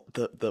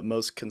the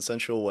most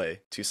consensual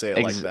way, to say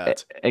it like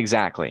that.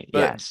 Exactly. But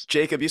Yes.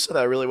 Jacob, you said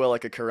that really well,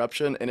 like a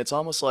corruption, and it's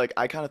almost like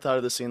I kind of thought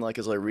of the scene like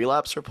as a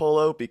relapse for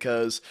Polo,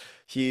 because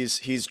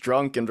he's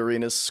drunk in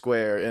Varenas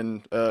Square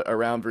and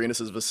around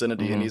Varenas's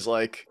vicinity, and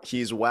Mhm.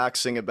 he's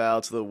waxing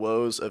about the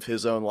woes of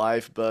his own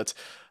life, but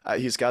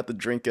he's got the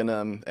drink in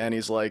him, and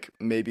he's like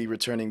maybe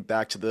returning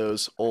back to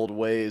those old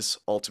ways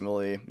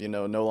ultimately,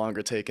 no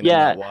longer taking in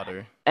Yeah. that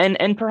water.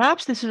 And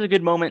perhaps this is a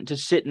good moment to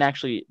sit and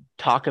actually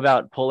talk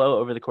about Polo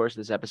over the course of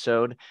this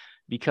episode,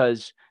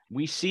 because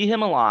we see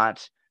him a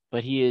lot,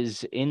 but he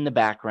is in the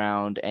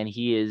background and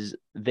he is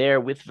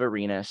there with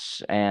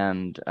Varenas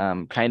and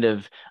kind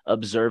of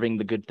observing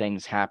the good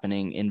things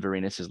happening in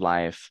Varenas's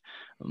life.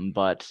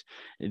 But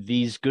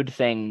these good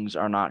things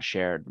are not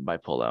shared by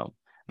Polo.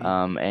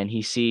 And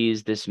he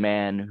sees this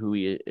man who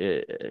he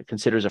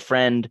considers a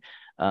friend,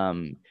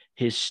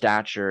 his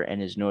stature and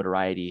his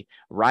notoriety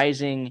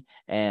rising,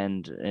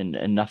 and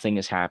nothing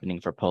is happening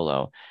for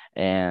Polo.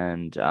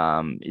 And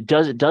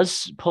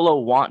does Polo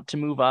want to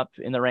move up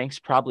in the ranks?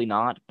 Probably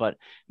not, but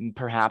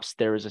perhaps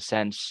there is a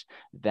sense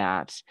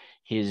that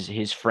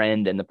his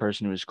friend and the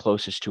person who is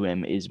closest to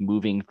him is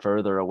moving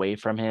further away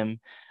from him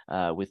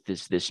with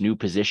this new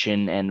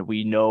position. And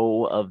we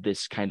know of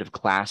this kind of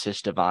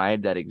classist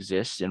divide that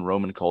exists in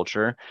Roman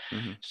culture.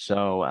 Mhm.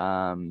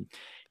 So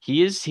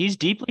he's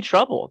deeply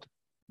troubled.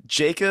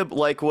 Jacob,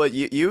 like what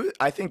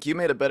I think you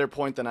made a better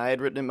point than I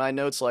had written in my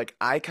notes. Like,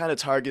 I kind of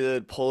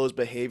targeted Polo's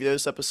behavior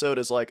this episode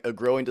as like a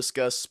growing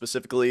disgust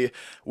specifically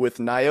with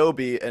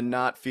Niobe and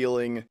not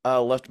feeling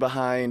left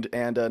behind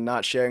and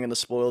not sharing in the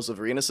spoils of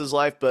Renus's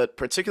life. But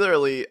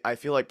particularly, I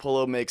feel like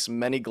Polo makes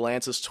many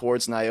glances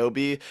towards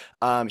Niobe.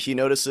 He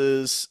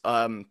notices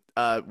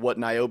what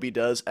Niobe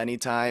does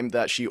anytime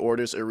that she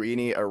orders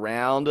Irene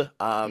around.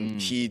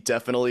 He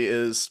definitely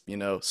is,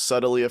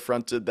 subtly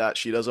affronted that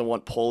she doesn't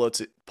want Polo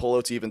to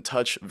even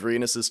touch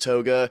Varenus's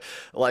toga.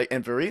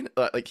 And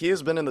Varenus, he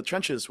has been in the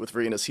trenches with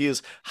Varenus. He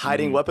is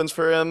hiding weapons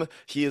for him.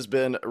 He has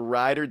been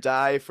ride or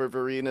die for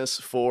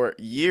Varenus for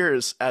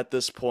years at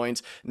this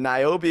point.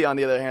 Niobe, on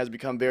the other hand, has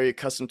become very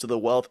accustomed to the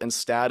wealth and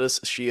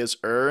status she has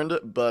earned,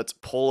 but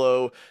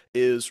Polo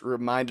is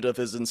reminded of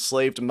his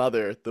enslaved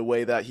mother, the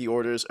way that he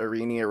orders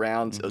Irene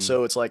around.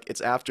 So it's like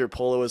it's after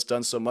Polo has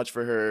done so much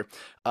for her,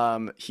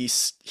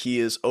 he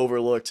is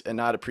overlooked and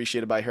not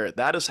appreciated by her.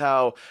 That is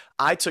how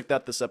I took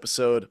that this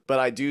episode, but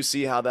I do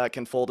see how that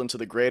can fold into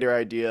the greater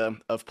idea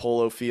of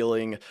Polo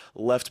feeling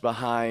left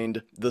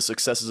behind the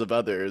successes of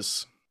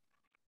others.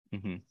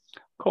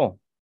 Cool.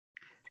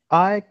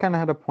 I kind of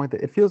had a point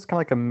that it feels kind of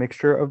like a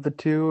mixture of the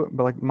two,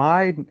 but like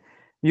my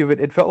view of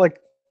it, it felt like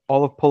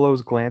all of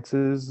Polo's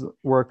glances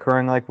were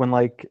occurring like when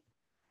like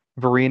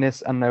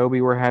Varenus and Niobe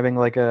were having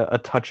like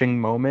a touching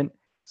moment.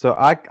 So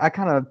I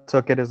kind of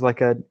took it as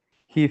like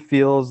he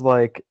feels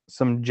like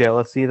some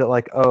jealousy that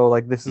like, oh,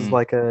 like this is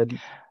like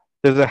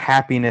there's a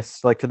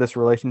happiness like to this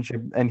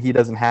relationship and he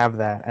doesn't have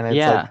that, and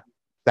it's like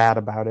sad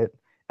about it.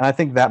 And I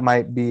think that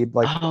might be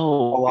like a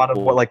lot of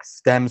what like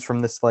stems from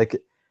this like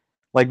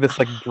this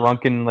like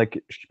drunken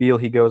like spiel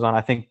he goes on.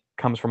 I think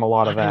comes from a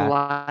lot of that.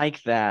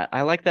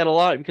 I like that a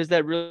lot, because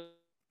that really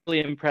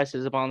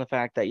impresses upon the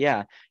fact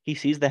that he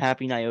sees the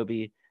happy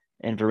Niobe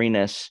and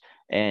Varenus,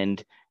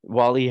 and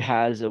while he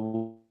has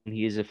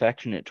he is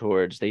affectionate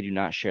towards, they do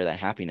not share that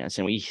happiness.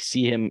 And we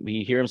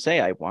hear him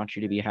say, "I want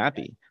you to be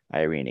happy,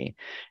 Irene."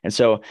 And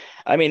so,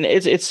 I mean,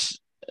 it's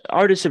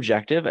art is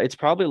subjective. It's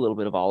probably a little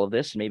bit of all of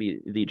this. Maybe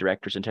the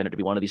directors intended to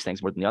be one of these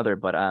things more than the other,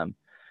 but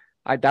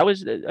that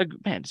was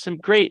some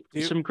great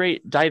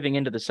diving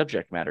into the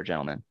subject matter,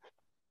 gentlemen.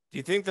 Do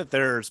you think that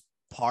there's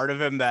part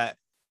of him that,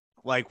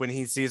 like, when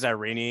he sees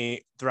Irene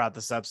throughout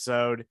this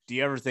episode, do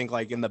you ever think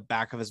like in the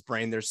back of his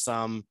brain there's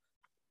some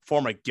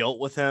form of guilt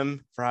with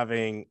him for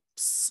having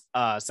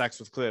sex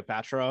with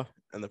Cleopatra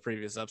in the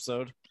previous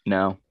episode?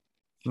 No,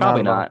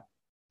 probably not.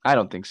 I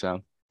don't think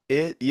so.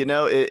 It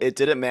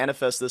didn't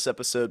manifest this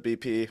episode,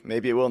 BP.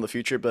 Maybe it will in the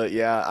future, but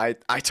yeah,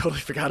 I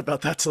totally forgot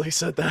about that till he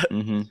said that.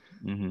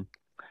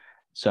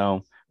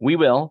 So we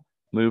will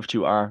move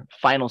to our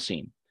final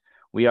scene.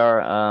 We are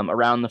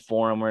around the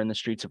Forum. We're in the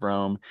streets of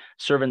Rome.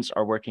 Servants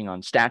are working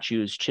on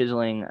statues,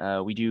 chiseling.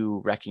 We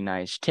do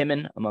recognize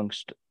Timon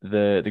amongst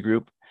the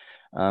group.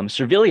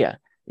 Servilia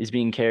is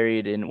being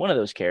carried in one of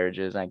those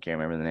carriages. I can't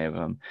remember the name of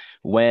them.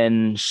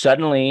 When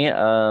suddenly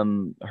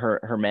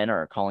her men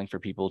are calling for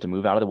people to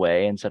move out of the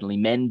way, and suddenly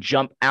men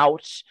jump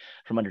out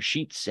from under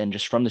sheets and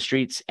just from the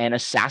streets and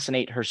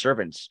assassinate her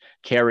servants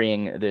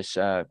carrying this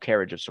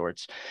carriage of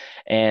sorts.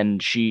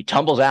 And she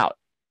tumbles out.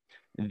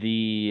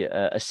 the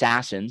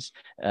assassins,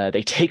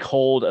 they take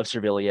hold of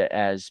Servilia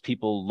as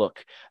people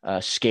look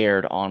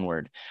scared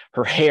onward.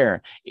 Her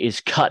hair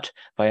is cut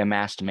by a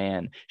masked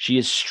man. She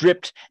is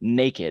stripped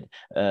naked.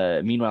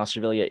 Meanwhile,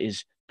 Servilia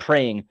is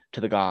praying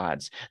to the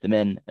gods. The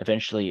men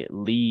eventually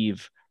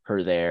leave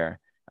her there,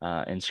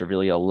 and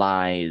Servilia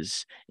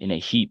lies in a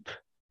heap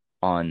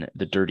on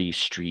the dirty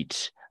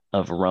streets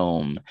of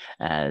Rome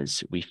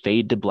as we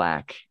fade to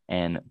black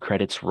and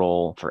credits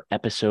roll for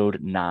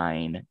episode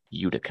 9,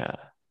 Utica.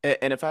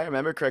 And if I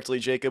remember correctly,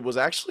 Jacob, was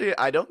actually,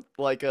 I don't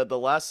like the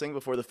last thing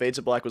before the fades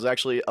of black was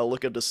actually a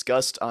look of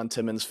disgust on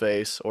Timon's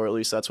face, or at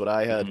least that's what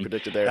I had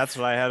predicted there. That's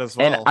what I had as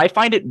well. And I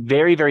find it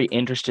very, very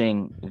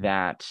interesting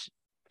that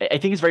I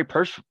think it's very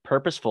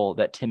purposeful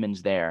that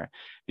Timon's there,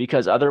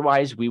 because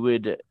otherwise we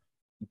would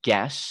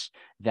guess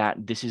that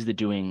this is the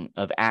doing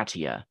of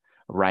Atia,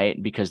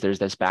 right? Because there's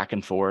this back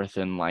and forth,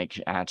 and like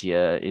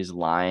Atia is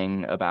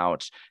lying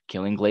about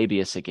killing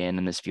Glabius again,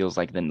 and this feels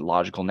like the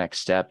logical next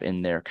step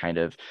in their kind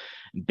of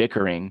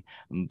bickering.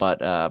 But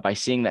by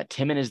seeing that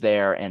Timon is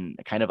there and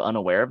kind of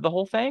unaware of the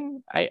whole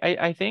thing,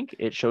 I think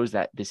it shows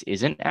that this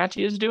isn't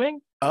Atia's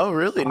doing. Oh,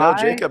 really? No,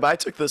 Jacob, I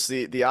took this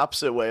the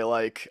opposite way.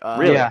 Like,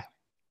 Really? Yeah.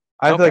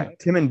 I feel Okay. like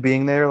Timon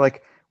being there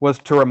like was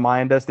to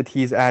remind us that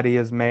he's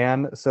Adia's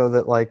man, so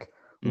that like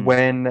Mm.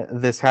 when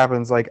this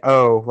happens, like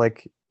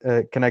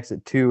connects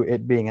it to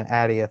it being an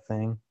Adia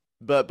thing.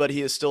 but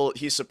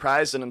he's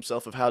surprised in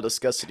himself of how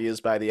disgusted he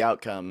is by the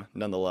outcome,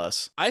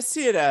 nonetheless. I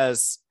see it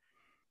as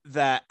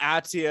that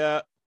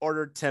Atia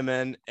ordered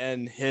Timon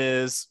and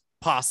his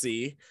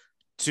posse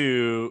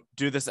to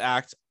do this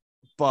act,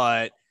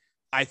 but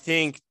I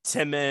think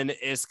Timon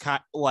is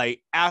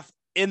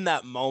in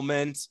that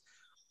moment.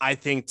 I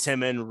think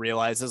Timon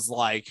realizes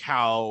like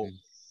how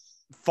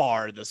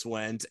far this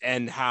went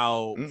and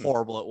how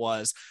horrible it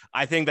was.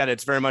 I think that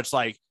it's very much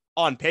like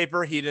on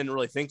paper, he didn't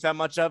really think that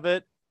much of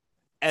it.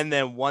 And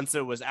then once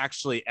it was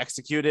actually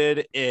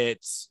executed,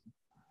 it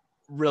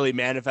really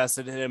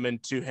manifested him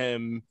into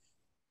him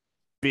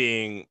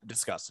being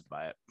disgusted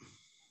by it.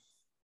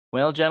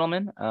 Well,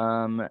 gentlemen,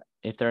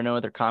 if there are no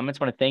other comments,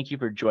 I want to thank you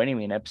for joining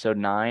me in episode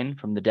 9,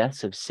 from the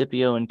deaths of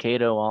Scipio and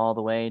Cato all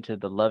the way to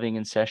the loving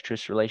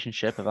incestuous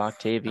relationship of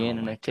Octavian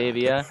and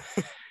Octavia.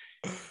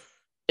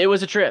 It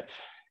was a trip.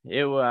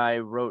 I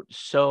wrote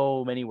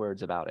so many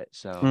words about it.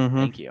 So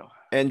thank you.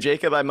 And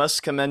Jacob, I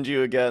must commend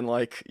you again.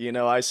 Like,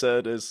 I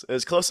said,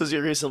 as close as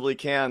you reasonably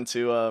can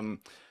to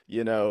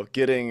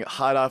getting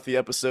hot off the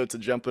episode to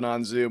jumping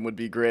on Zoom would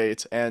be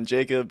great. And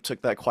Jacob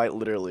took that quite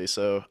literally,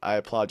 so I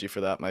applaud you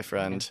for that, my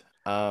friend.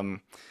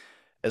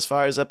 As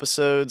far as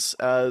episodes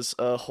as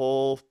a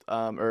whole,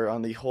 or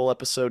on the whole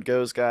episode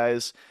goes,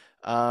 guys,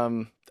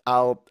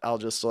 I'll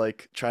just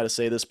like try to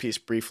say this piece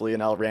briefly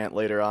and I'll rant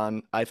later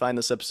on. I find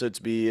this episode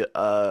to be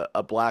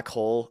a black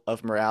hole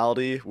of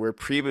morality where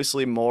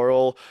previously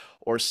moral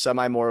or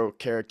semi-moral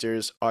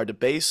characters are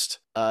debased.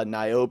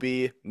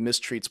 Niobe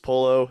mistreats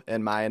Polo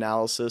in my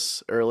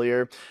analysis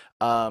earlier.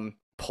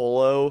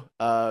 Polo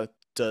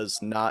does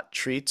not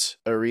treat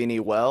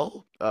Irene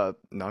well,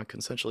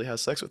 non-consensually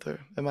has sex with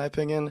her, in my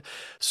opinion.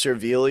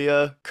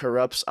 Servilia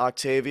corrupts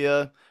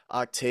Octavia.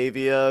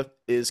 Octavia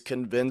is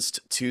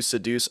convinced to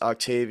seduce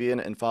Octavian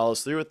and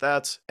follows through with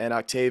that, and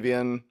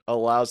Octavian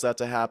allows that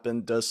to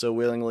happen, does so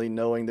willingly,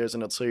 knowing there's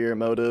an ulterior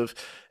motive.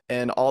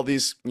 And all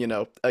these,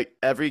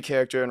 every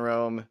character in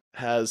Rome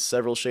has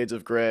several shades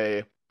of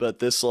gray, but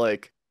this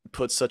like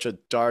puts such a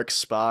dark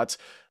spot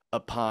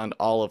upon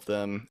all of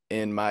them,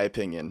 in my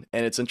opinion.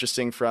 And it's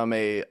interesting from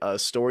a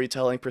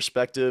storytelling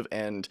perspective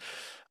and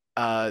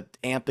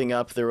amping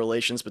up the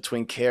relations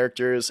between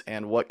characters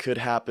and what could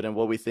happen and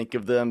what we think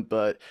of them.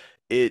 But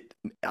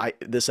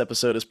this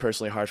episode is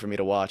personally hard for me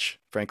to watch,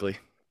 frankly.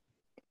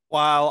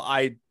 While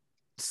I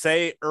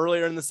say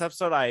earlier in this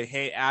episode I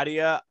hate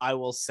Adia, I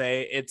will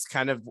say it's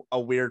kind of a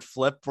weird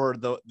flip where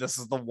this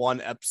is the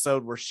one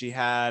episode where she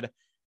had,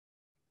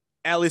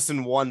 at least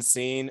in one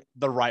scene,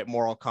 the right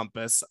moral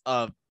compass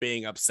of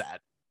being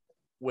upset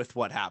with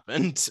what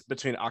happened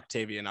between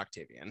Octavia and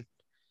Octavian.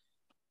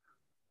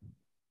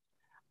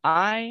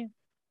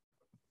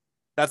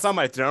 That's not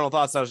my general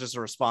thoughts. That was just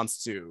a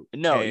response to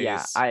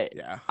Kay's.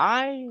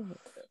 I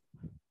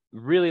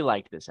really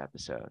liked this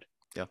episode.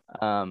 Yeah.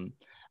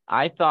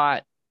 I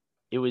thought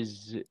it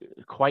was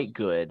quite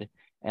good,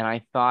 and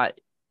I thought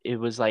it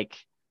was like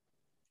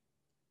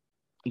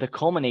the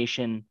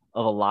culmination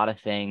of a lot of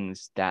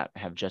things that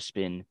have just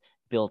been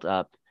built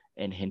up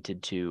and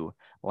hinted to,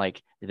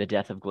 like the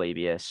death of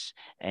Glabius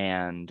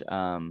and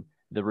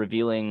the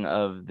revealing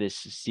of this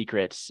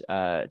secret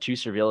to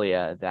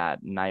Servilia,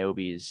 that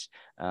Niobe's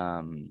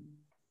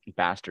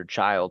bastard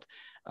child.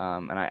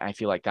 And I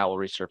feel like that will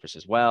resurface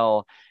as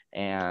well.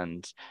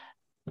 And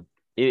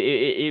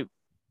it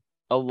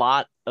a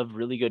lot of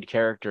really good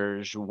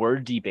characters were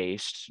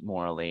debased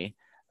morally.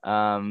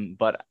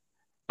 But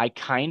I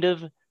kind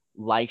of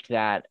liked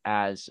that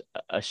as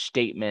a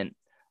statement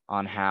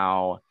on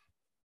how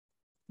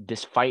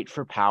this fight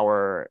for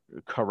power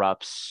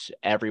corrupts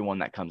everyone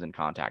that comes in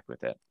contact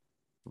with it.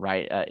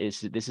 right?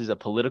 This is a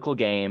political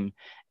game,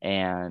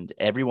 and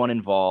everyone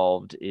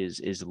involved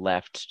is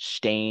left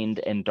stained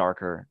and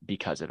darker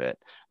because of it,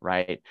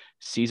 right?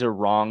 Caesar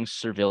wrongs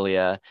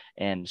Servilia,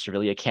 and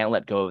Servilia can't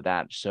let go of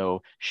that,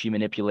 so she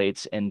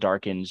manipulates and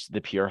darkens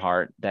the pure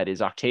heart that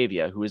is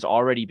Octavia, who is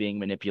already being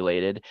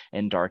manipulated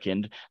and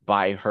darkened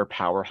by her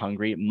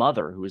power-hungry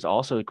mother, who is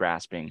also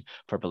grasping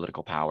for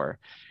political power.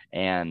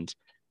 And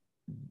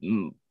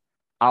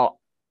I'll,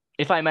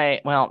 if I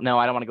may, well, no,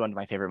 I don't want to go into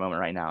my favorite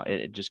moment right now.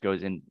 It just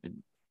goes in,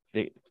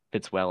 it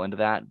fits well into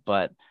that,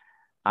 but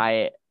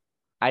I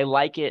I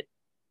like it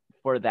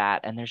for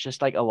that. And there's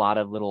just like a lot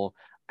of little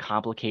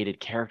complicated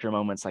character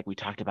moments, like we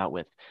talked about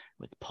with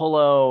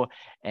Polo,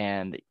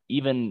 and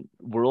even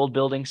world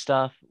building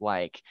stuff,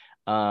 like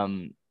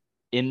in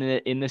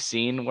the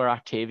scene where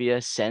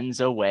Octavia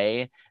sends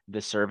away the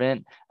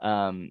servant,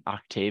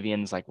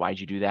 Octavian's like, why'd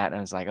you do that? And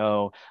I was like,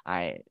 oh,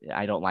 I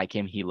don't like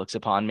him, he looks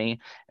upon me.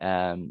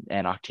 And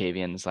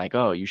Octavian's like,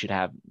 oh, you should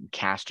have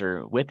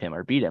Castor whip him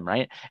or beat him,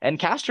 right? And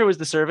Castor was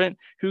the servant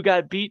who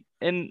got beat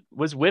and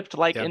was whipped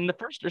like in the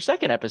first or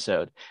second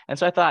episode. And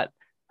so I thought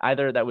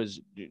either that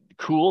was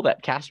cool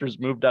that Castor's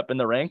moved up in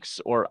the ranks,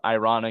 or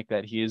ironic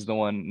that he is the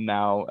one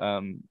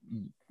now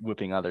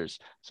whipping others.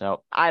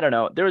 So I don't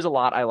know. There was a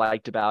lot I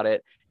liked about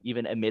it,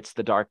 even amidst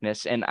the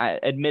darkness. And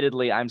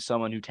admittedly, I'm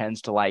someone who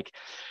tends to like,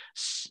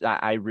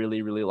 I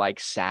really, really like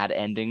sad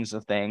endings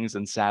of things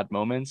and sad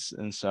moments.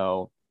 And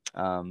so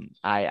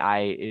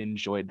I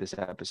enjoyed this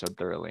episode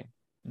thoroughly.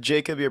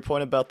 Jacob, your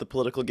point about the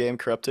political game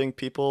corrupting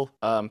people,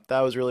 that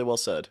was really well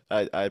said.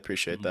 I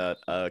appreciate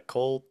that.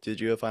 Cole,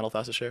 did you have final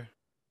thoughts to share?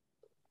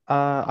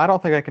 I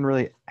don't think I can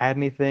really add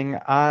anything.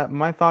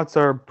 My thoughts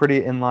are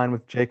pretty in line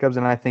with Jacob's,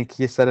 and I think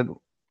he said it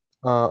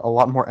a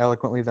lot more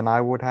eloquently than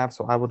I would have.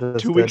 So I will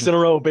just 2 weeks in a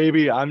row,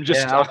 baby. I'm just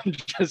Yeah. I'm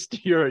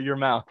just your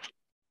mouth.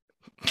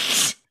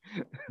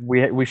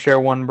 we share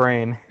one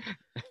brain.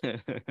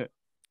 Okay.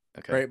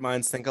 Great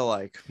minds think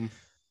alike.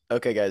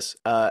 Okay, guys.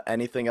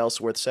 Anything else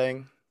worth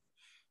saying?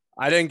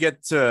 I didn't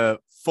get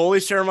to fully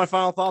share my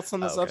final thoughts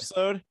on this okay.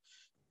 episode,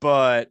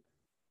 but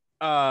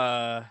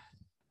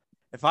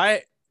if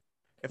I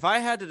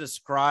had to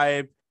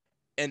describe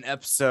an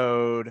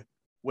episode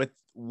with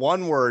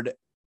one word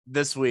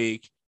this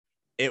week,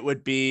 it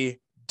would be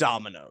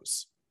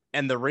dominoes.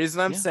 And the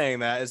reason I'm saying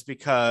that is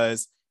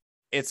because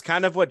it's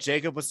kind of what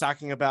Jacob was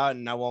talking about,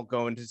 and I won't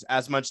go into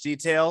as much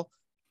detail,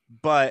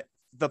 but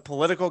the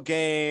political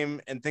game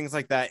and things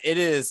like that, it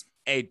is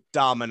a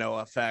domino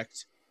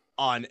effect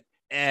on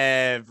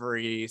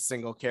every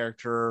single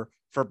character,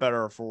 for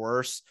better or for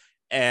worse.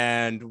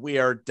 And we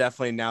are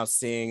definitely now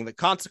seeing the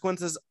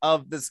consequences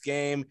of this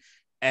game.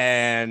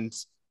 And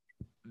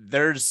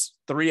there's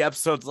 3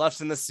 episodes left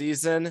in the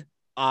season.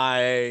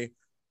 I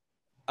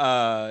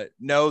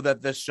know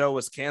that this show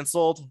was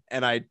canceled,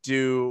 and I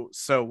do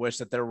so wish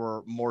that there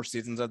were more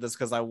seasons of this,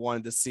 because I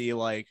wanted to see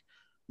like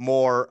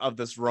more of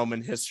this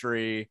Roman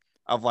history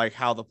of like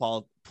how the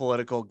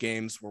political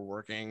games were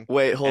working.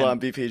 Wait, hold on,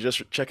 BP.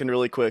 Just checking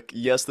really quick.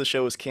 Yes, the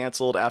show was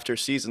canceled after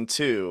season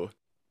 2.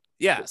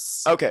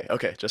 Yes.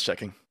 Okay, just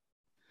checking.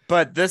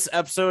 But this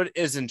episode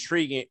is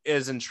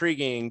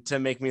intriguing to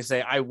make me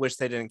say, I wish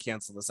they didn't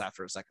cancel this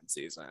after a second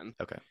season.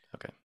 Okay.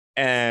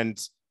 And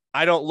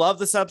I don't love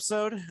this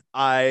episode.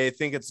 I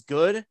think it's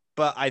good,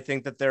 but I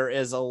think that there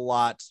is a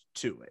lot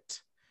to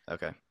it.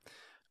 Okay.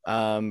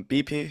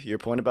 BP, your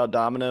point about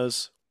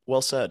dominoes,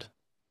 well said.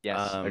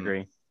 Yes,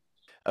 agree.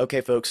 Okay,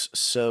 folks.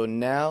 So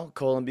now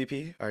Cole and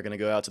BP are going to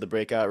go out to the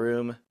breakout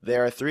room.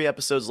 There are 3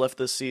 episodes left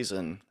this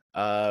season.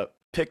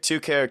 Pick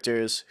 2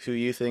 characters who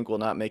you think will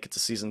not make it to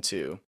season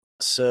 2.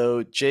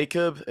 So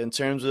Jacob, in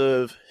terms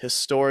of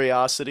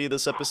historiosity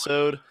this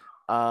episode,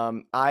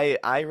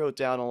 I wrote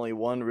down only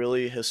one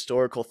really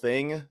historical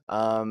thing,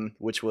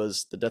 which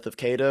was the death of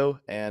Cato,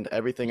 and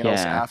everything else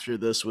after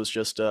this was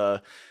just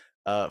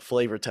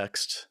flavor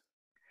text.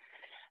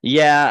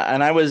 Yeah,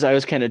 and I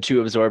was kind of too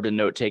absorbed in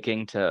note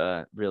taking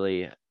to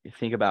really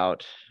think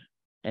about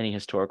any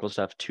historical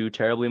stuff too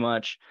terribly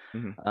much.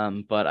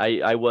 But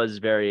I was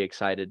very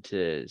excited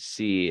to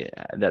see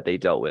that they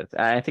dealt with,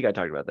 I think I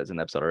talked about this in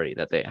the episode already,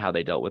 that how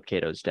they dealt with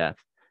Cato's death.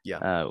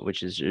 Yeah.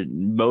 Which is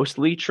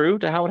mostly true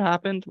to how it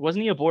happened.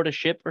 Wasn't he aboard a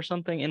ship or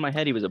something? In my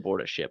head, he was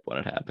aboard a ship when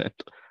it happened.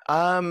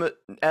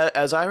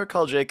 As I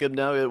recall, Jacob,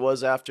 no, it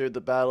was after the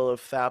Battle of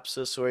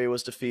Thapsus where he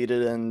was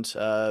defeated, and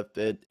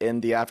in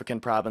the African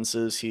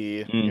provinces,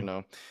 he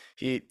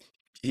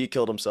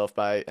killed himself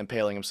by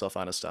impaling himself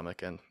on his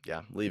stomach, and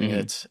leaving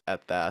it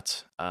at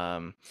that.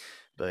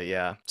 But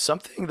yeah,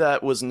 something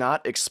that was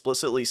not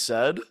explicitly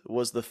said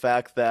was the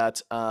fact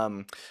that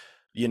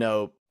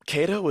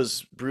Cato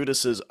was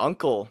Brutus's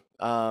uncle,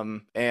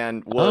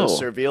 and was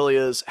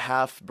Servilia's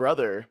half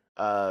brother.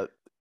 The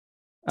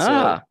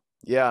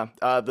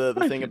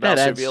thing about that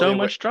adds Servilia, so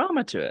much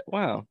drama to it.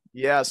 Wow.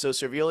 Yeah, so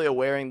Servilia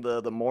wearing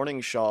the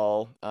mourning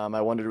shawl,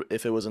 I wondered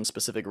if it was in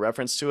specific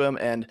reference to him,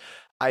 and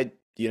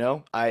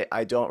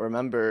I don't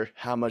remember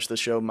how much the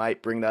show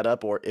might bring that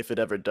up, or if it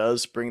ever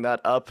does bring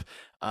that up.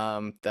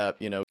 That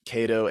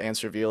Cato and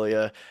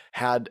Servilia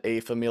had a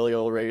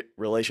familial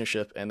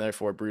relationship, and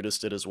therefore Brutus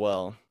did as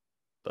well.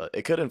 But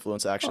it could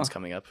influence actions Huh.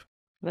 coming up.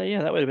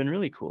 That would have been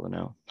really cool to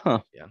know.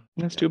 Huh. Yeah.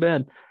 That's too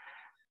bad.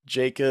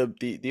 Jacob,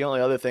 the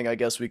only other thing I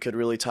guess we could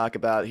really talk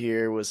about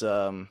here was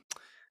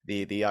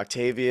the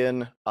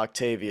Octavian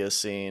Octavia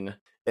scene.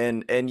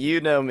 And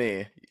you know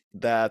me,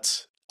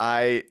 that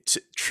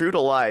true to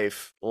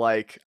life,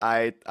 like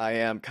I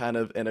am kind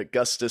of an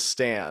Augustus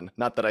stan.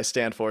 Not that I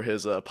stand for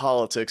his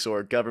politics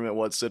or government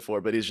what it stood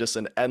for, but he's just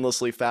an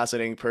endlessly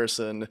fascinating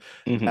person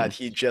Mhm. that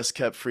he just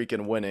kept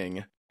freaking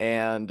winning.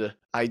 And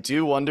I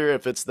do wonder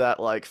if it's that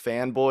like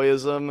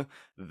fanboyism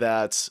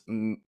that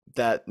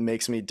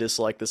makes me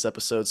dislike this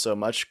episode so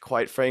much,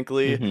 quite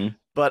frankly. Mhm.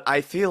 But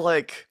I feel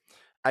like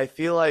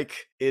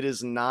it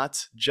is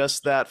not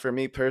just that for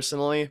me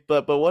personally.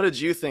 But what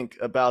did you think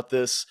about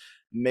this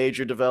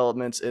major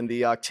development in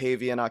the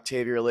Octavian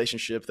Octavia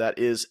relationship that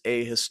is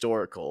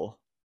ahistorical?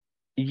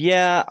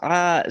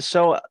 Yeah.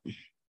 So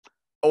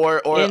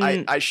Or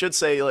in I should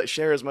say, like,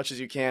 share as much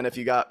as you can if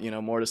you got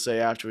more to say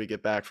after we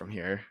get back from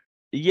here.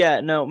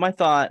 yeah, no, my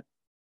thought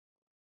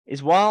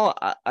is while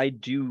I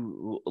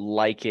do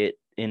like it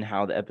in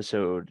how the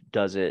episode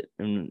does it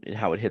and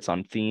how it hits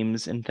on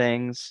themes and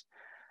things,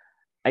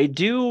 I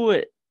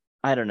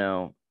don't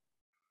know,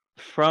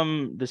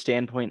 from the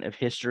standpoint of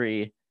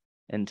history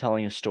and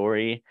telling a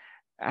story,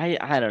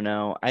 I don't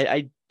know.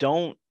 I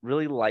don't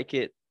really like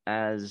it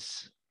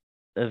as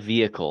a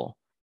vehicle.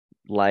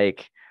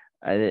 Like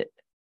I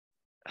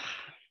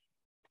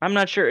I'm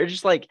not sure. It's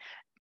just like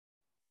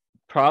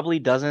probably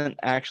doesn't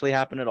actually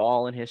happen at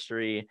all in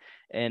history.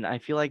 And I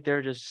feel like there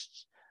are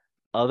just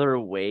other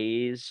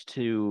ways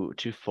to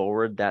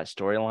forward that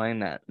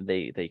storyline that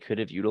they could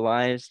have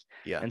utilized.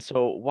 Yeah. And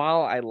so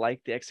while I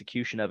like the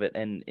execution of it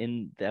and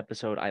in the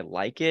episode I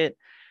like it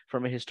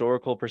from a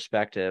historical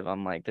perspective,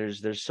 I'm like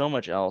there's so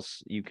much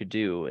else you could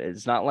do.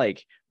 It's not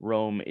like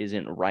Rome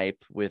isn't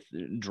ripe with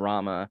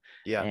drama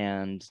Yeah.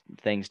 and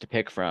things to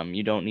pick from.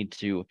 You don't need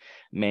to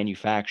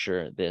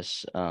manufacture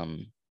this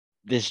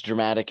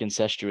dramatic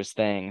incestuous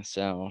thing.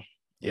 So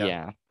Yeah.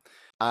 yeah.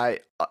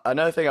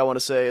 Another thing I want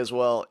to say as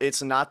well,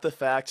 it's not the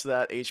fact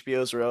that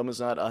HBO's Rome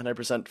is not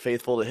 100%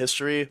 faithful to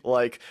history.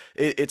 Like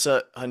it's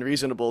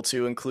unreasonable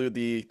to include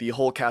the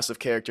whole cast of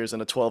characters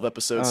in a 12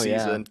 episode Oh yeah.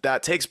 season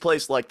that takes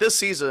place like this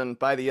season.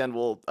 By the end,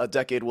 a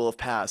decade will have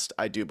passed,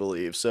 I do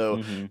believe. So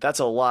Mhm. that's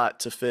a lot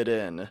to fit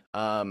in,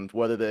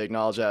 whether they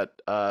acknowledge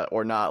that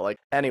or not. Like,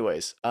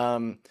 anyways,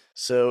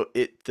 so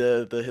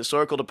the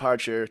historical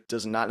departure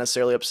does not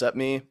necessarily upset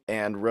me,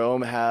 and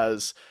Rome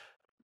has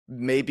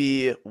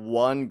maybe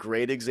one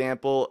great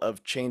example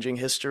of changing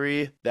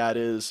history that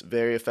is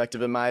very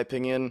effective in my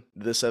opinion.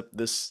 This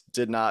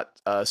did not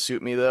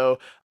suit me though.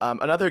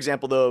 Another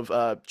example though of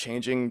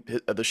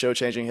the show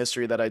changing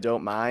history that I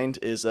don't mind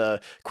is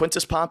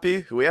Quintus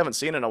Pompey, who we haven't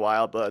seen in a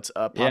while, but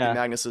Pompey Yeah.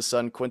 Magnus's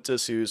son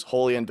Quintus, who's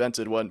wholly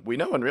invented one. We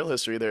know in real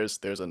history there's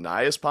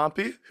Aeneas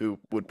Pompey, who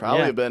would probably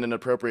Yeah. have been an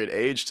appropriate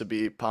age to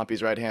be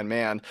Pompey's right hand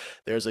man.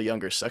 There's a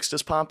younger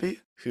Sextus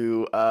Pompey,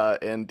 who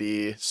in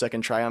the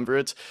second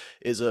triumvirate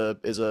is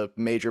a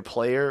major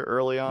player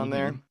early on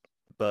there.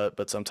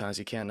 But sometimes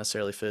you can't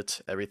necessarily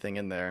fit everything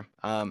in there.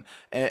 And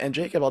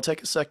Jacob, I'll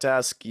take a sec to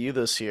ask you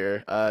this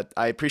here.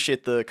 I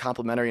appreciate the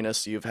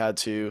complimentariness you've had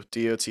to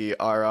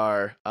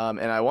DOTRR.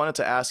 And I wanted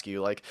to ask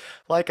you,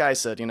 like I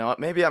said,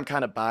 maybe I'm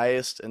kind of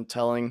biased in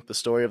telling the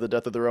story of the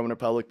death of the Roman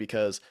Republic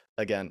because,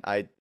 again,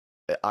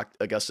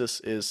 Augustus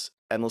is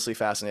endlessly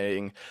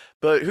fascinating.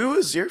 But who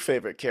is your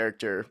favorite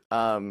character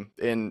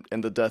in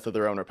the death of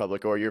the Roman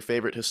Republic, or your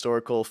favorite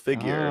historical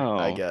figure,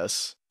 I Oh.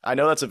 guess? I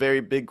know that's a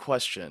very big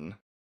question.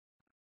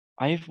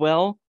 I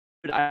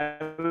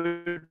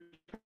would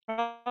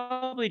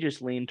probably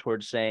just lean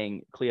towards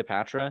saying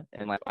Cleopatra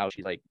and like how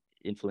she's like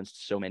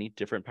influenced so many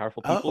different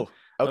powerful people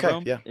Oh, of okay,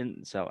 Rome. yeah.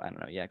 And so I don't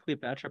know. Yeah,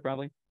 Cleopatra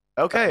probably.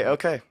 Okay, Yeah.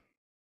 okay.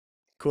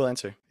 Cool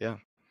answer. Yeah.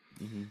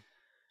 hmm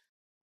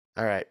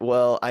All right.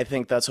 Well, I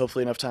think that's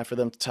hopefully enough time for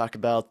them to talk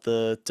about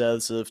the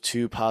deaths of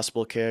two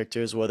possible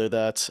characters. Whether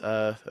that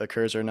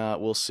occurs or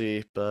not, we'll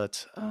see.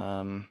 But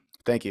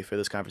thank you for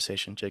this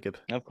conversation, Jacob.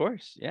 Of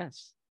course.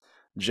 Yes.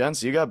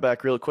 Gents, you got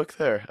back real quick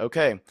there.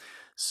 Okay.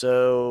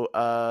 So,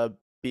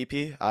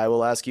 BP, I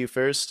will ask you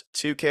first.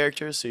 Two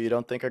characters who you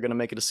don't think are going to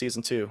make it to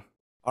season 2.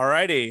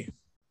 Alrighty.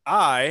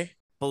 I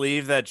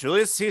believe that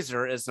Julius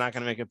Caesar is not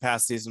going to make it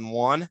past season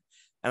 1.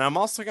 And I'm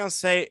also going to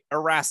say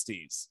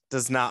Erastes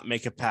does not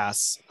make it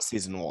past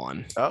season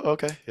 1. Oh,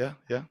 okay. Yeah,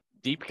 yeah.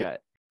 Deep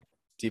cut.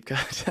 Deep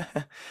cut.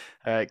 All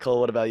right, Cole,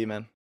 what about you,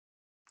 man?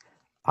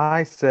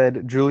 I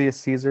said Julius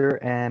Caesar,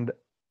 and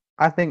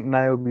I think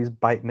Niobe's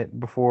biting it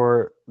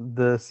before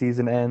the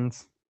season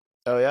ends.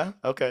 Oh, yeah?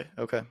 Okay,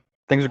 okay.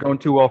 Things are going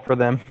too well for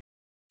them.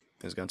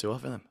 Things going too well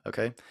for them.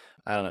 Okay.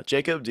 I don't know.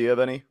 Jacob, do you have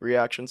any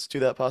reactions to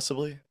that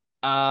possibly?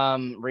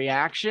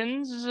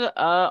 Reactions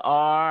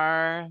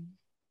are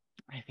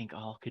I think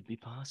all could be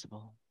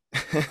possible.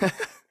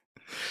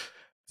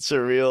 It's a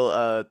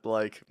real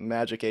like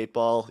magic 8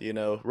 ball,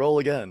 roll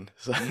again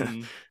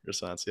Mhm.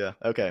 response. Yeah.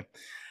 Okay.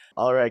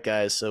 All right,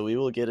 guys. So we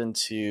will get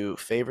into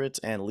favorite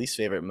and least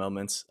favorite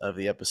moments of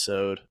the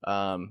episode.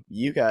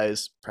 You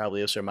guys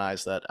probably have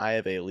surmised that I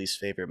have a least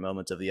favorite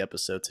moment of the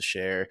episode to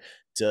share.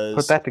 Put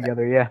Does that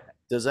together, yeah.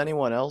 does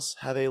anyone else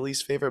have a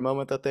least favorite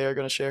moment that they are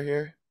going to share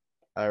here?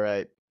 All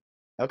right.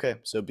 Okay.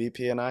 So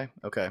BP and I.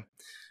 Okay.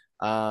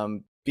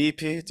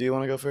 BP, do you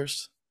want to go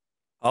first?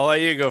 I'll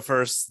let you go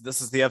first.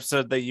 This is the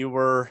episode that you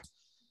were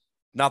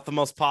not the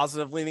most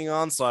positive leaning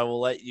on, so I will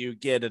let you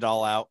get it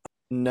all out.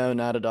 No,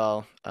 not at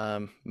all.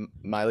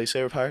 My least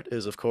favorite part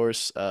is, of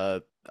course,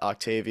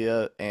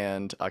 Octavia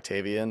and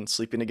Octavian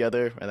sleeping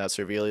together, and that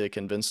Servilia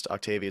convinced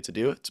Octavia to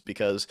do it.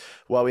 Because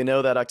while we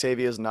know that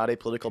Octavia is not a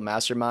political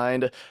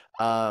mastermind,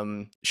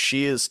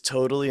 she is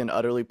totally and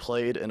utterly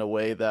played in a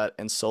way that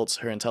insults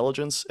her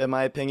intelligence, in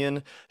my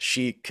opinion.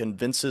 She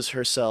convinces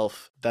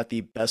herself that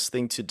the best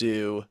thing to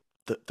do,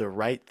 the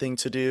right thing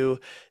to do,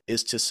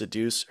 is to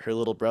seduce her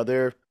little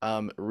brother.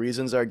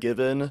 Reasons are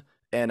given,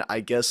 and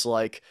I guess,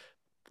 like,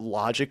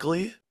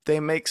 logically they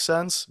make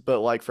sense,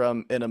 but like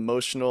from an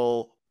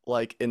emotional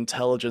like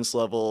intelligence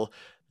level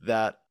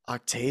that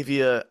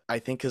Octavia I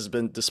think has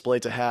been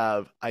displayed to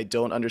have, I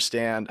don't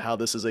understand how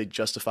this is a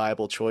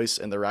justifiable choice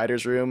in the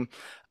writers room.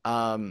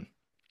 um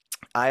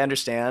I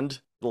understand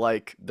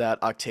like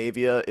that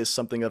Octavia is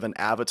something of an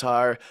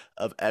avatar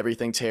of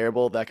everything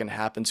terrible that can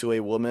happen to a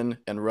woman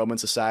in Roman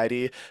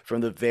society.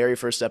 From the very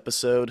first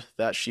episode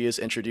that she is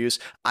introduced,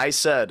 I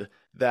said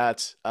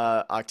that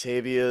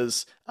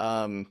Octavia's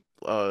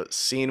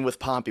scene with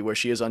Pompey where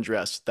she is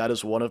undressed, that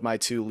is one of my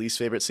two least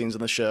favorite scenes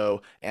in the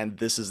show, and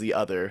this is the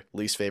other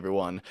least favorite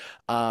one.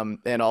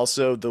 And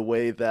also the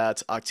way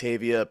that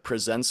Octavia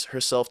presents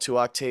herself to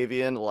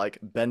Octavian, like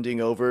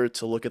bending over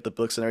to look at the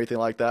books and everything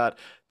like that.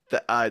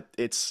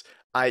 It's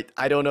I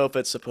don't know if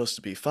it's supposed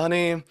to be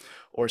funny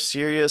or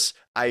serious.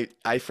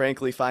 I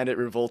frankly find it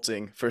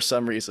revolting for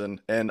some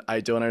reason, and I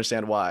don't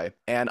understand why.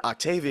 And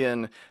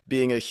Octavian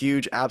being a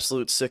huge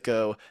absolute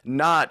sicko,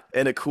 not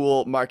in a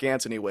cool Mark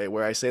Antony way,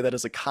 where I say that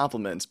as a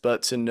compliment,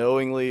 but to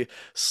knowingly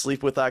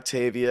sleep with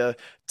Octavia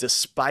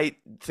despite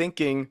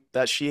thinking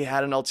that she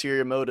had an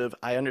ulterior motive.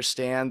 I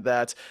understand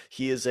that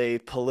he is a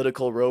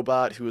political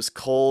robot who is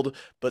cold,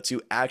 but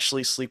to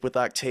actually sleep with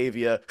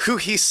Octavia, who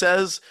he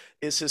says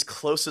is his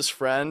closest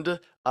friend,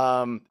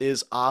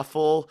 is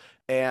awful.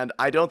 And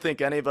I don't think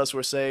any of us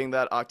were saying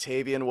that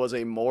Octavian was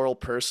a moral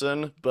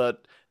person,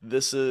 but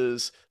this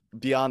is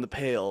beyond the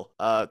pale,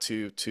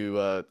 to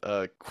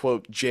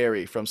quote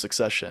Jerry from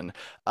Succession.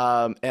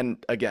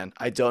 And again,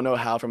 I don't know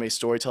how, from a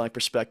storytelling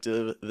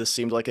perspective, this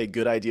seemed like a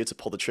good idea to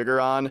pull the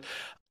trigger on.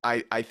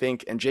 I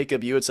think, and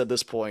Jacob, you had said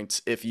this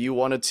point, if you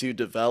wanted to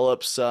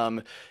develop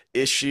some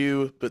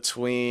issue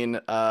between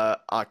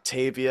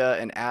Octavia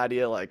and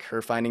Adia, like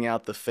her finding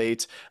out the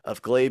fate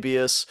of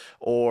Glabius,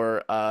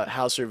 or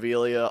how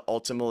Servilia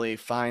ultimately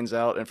finds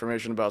out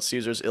information about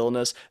Caesar's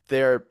illness,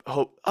 there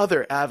are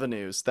other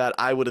avenues that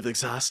I would have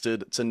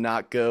exhausted to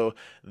not go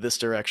this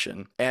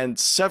direction. And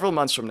several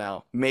months from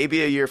now,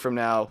 maybe a year from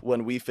now,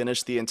 when we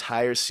finish the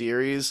entire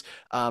series,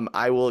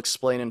 I will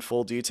explain in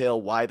full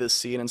detail why this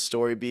scene and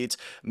story beat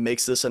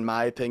makes this, in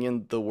my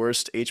opinion, the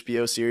worst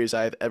HBO series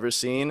I've ever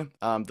seen.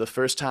 The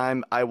first time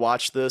I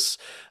watched this,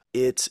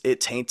 it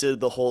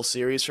tainted the whole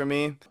series for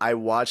me. I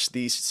watched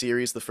the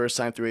series the first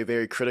time through a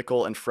very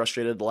critical and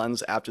frustrated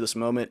lens. After this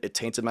moment, it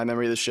tainted my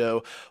memory of the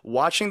show.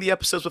 Watching the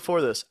episodes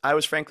before this, I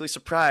was frankly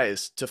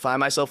surprised to find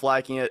myself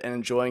liking it and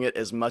enjoying it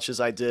as much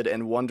as I did,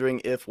 and wondering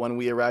if, when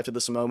we arrived at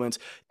this moment,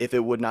 if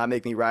it would not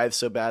make me writhe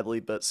so badly.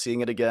 But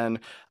seeing it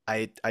again,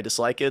 I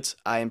dislike it.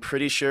 I am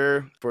pretty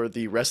sure for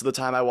the rest of the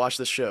time I watch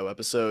this show,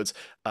 episodes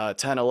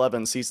 10,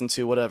 11, season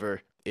 2,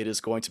 whatever, it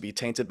is going to be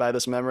tainted by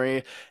this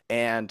memory.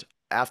 And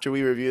after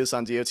we review this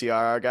on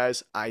DOTRR,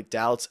 guys, I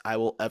doubt I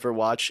will ever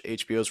watch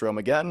HBO's Rome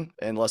again,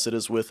 unless it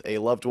is with a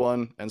loved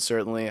one, and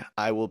certainly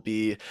I will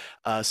be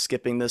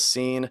skipping this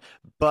scene.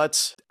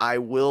 But I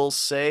will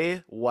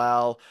say,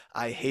 while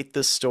I hate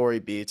this story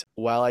beat,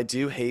 while I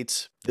do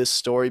hate this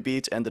story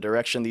beat and the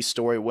direction the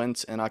story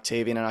went in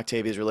Octavian and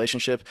Octavia's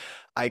relationship,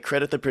 I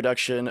credit the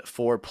production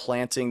for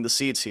planting the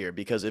seeds here,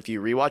 because if you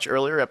rewatch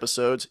earlier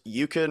episodes,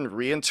 you can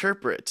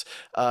reinterpret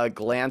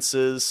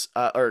glances,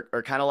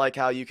 or kind of like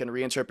how you can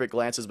reinterpret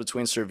glances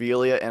between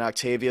Servilia and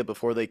Octavia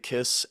before they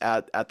kiss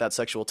at that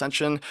sexual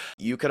tension.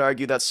 You could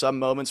argue that some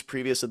moments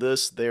previous to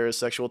this, there is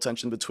sexual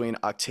tension between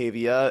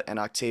Octavia and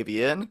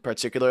Octavian,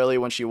 particularly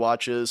when she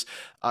watches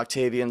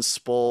Octavian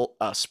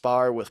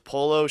spar with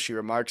Polo. She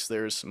remarks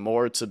there's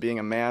more to being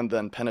a man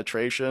than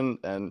penetration,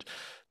 and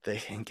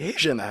they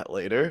engage in that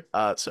later.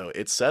 So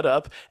it's set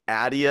up.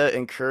 Adia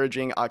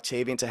encouraging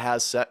Octavian to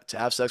have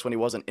sex when he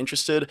wasn't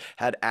interested.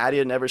 Had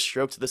Adia never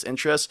stroked this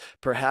interest,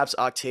 perhaps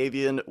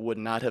Octavian would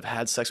not have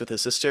had sex with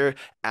his sister.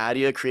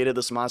 Adia created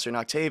this monster in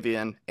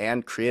Octavian,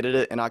 and created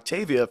it in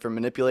Octavia for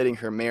manipulating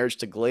her marriage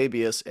to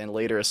Glabius and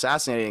later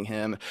assassinating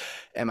him.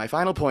 And my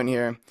final point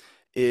here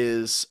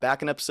is,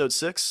 back in episode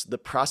 6, the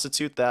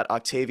prostitute that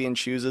Octavian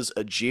chooses,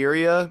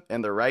 Egeria,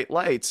 in the right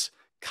light,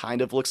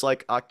 kind of looks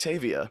like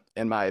Octavia,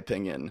 in my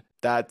opinion.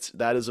 That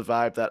is a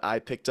vibe that I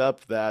picked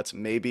up, that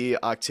maybe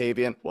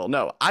Octavian, well,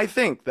 no, I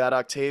think that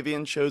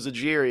Octavian chose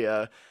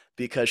Egeria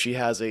because she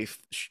has a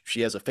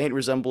faint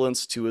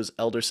resemblance to his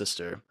elder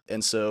sister.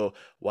 And so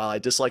while I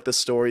dislike the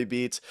story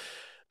beat,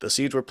 the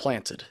seeds were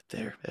planted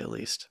there at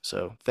least.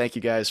 So thank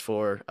you guys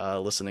for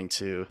listening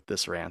to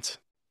this rant.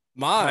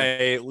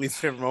 My least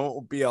favorite moment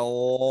will be a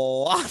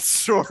lot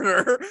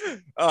shorter.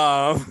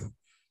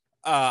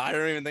 I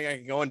don't even think I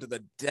can go into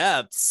the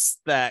depths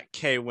that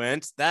Kay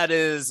went. That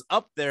is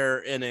up there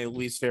in a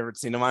least favorite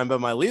scene of mine, but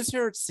my least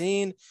favorite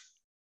scene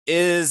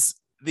is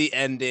the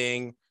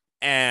ending,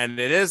 and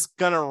it is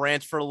gonna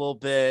rant for a little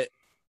bit.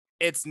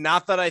 It's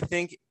not that I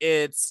think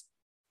it's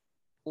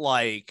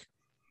like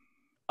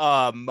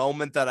a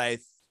moment that I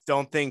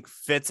don't think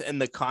fits in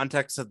the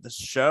context of the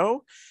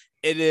show.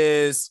 It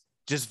is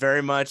just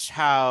very much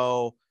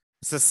how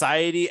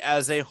society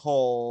as a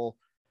whole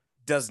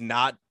does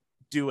not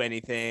do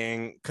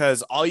anything,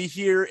 because all you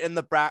hear in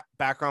the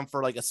background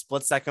for like a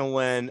split second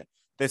when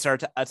they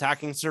start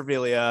attacking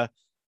Servilia,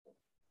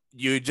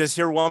 you just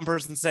hear one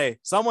person say,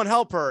 "Someone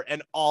help her,"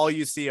 and all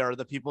you see are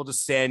the people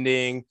just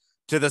standing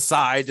to the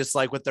side, just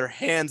like with their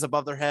hands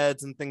above their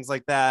heads and things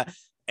like that,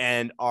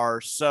 and are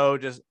so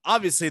just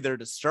obviously they're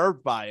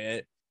disturbed by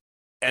it,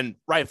 and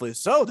rightfully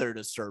so, they're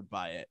disturbed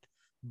by it.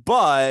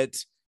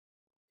 But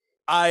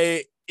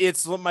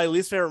it's my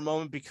least favorite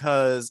moment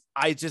because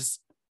I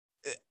just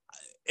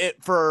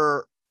it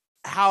for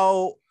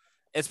how,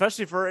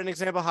 especially for an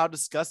example, how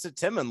disgusted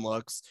Timon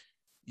looks,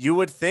 you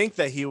would think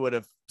that he would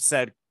have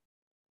said,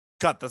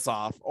 cut this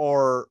off,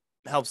 or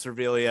help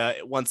Servilia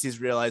once he's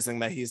realizing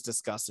that he's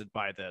disgusted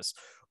by this,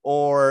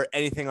 or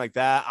anything like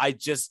that. I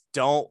just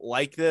don't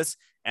like this.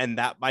 And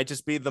that might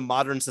just be the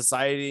modern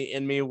society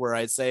in me where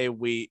I say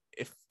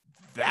if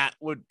that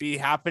would be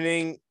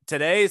happening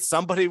today,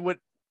 somebody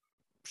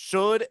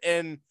should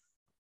and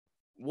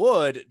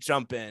would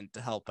jump in to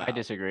help out. I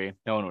disagree.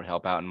 No one would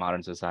help out in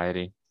modern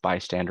society.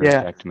 Bystander Yeah.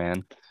 effect,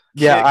 man.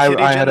 Yeah,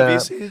 Kitty I had a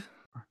Genovese?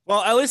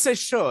 Well, at least they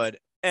should.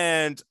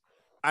 And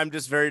I'm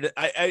just very,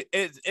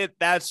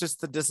 that's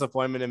just the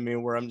disappointment in me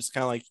where I'm just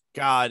kind of like,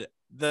 God,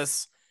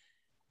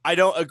 I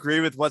don't agree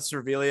with what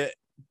Servilia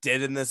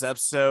did in this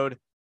episode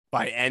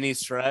by any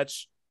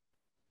stretch,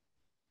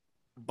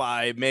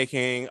 by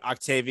making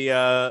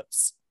Octavia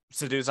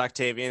seduce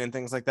Octavian and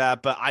things like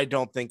that. But I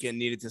don't think it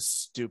needed to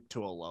stoop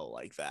to a low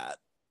like that.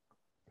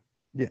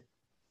 Yeah,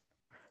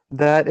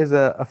 that is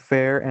a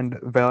fair and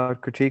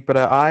valid critique, but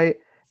I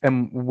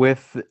am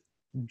with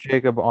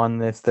Jacob on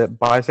this, that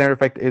bystander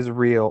effect is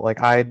real.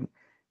 Like, I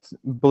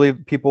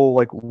believe people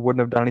like wouldn't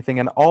have done anything,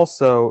 and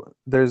also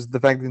there's the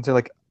fact that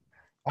like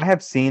I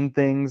have seen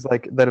things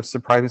like that have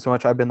surprised me so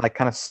much. I've been like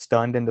kind of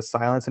stunned into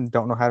silence and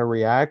don't know how to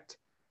react.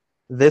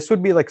 This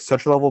would be like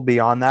such a level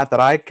beyond that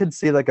I could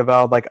see like a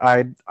valid like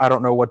I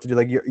don't know what to do.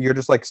 Like you're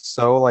just like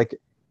so like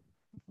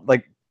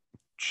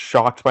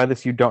shocked by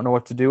this, you don't know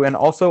what to do. And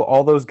also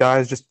all those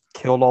guys just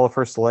killed all of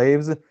her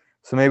slaves.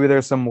 So maybe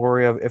there's some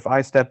worry of, if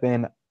I step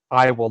in,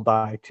 I will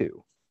die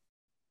too.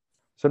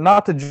 So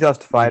not to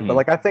justify it, but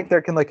like I think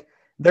there can like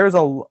there's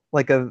a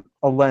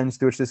lens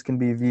through which this can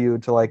be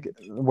viewed to like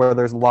where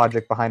there's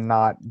logic behind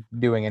not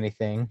doing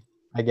anything,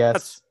 I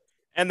guess.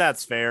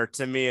 That's fair.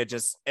 To me,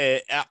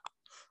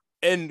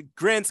 in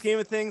grand scheme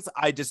of things,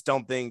 I just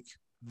don't think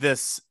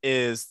this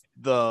is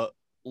the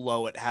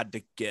low it had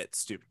to get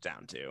stooped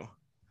down to.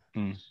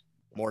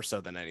 More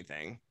so than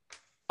anything.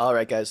 All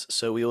right, guys.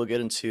 So we will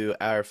get into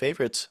our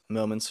favorite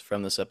moments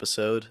from this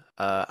episode.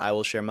 I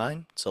will share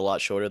mine. It's a lot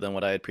shorter than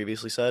what I had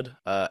previously said.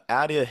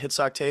 Adia hits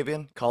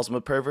Octavian, calls him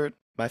a pervert.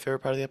 My favorite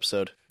part of the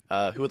episode.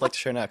 Who would like to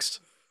share next?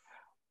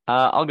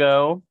 I'll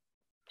go.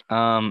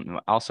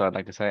 Also, I'd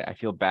like to say I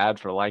feel bad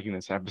for liking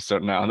this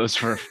episode now. Those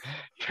were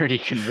pretty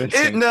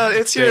convincing.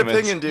 It's your statements.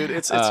 opinion, dude.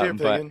 It's your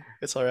opinion.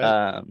 It's all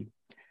right.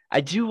 I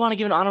do want to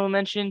give an honorable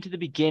mention to the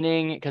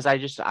beginning because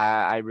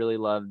I really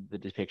love the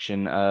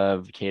depiction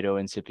of Cato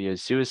and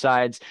Scipio's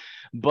suicides,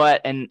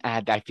 and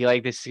I feel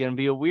like this is going to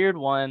be a weird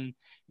one.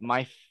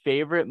 My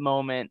favorite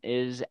moment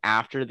is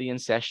after the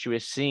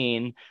incestuous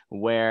scene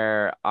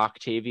where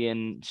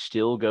Octavian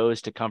still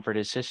goes to comfort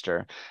his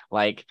sister.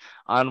 Like,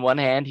 on one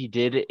hand, he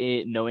did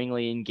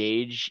knowingly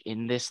engage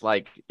in this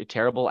like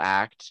terrible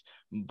act,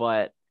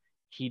 but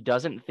he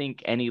doesn't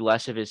think any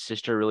less of his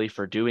sister really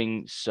for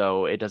doing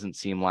so. It doesn't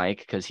seem like,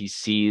 because he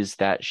sees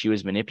that she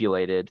was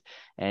manipulated,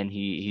 and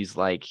he's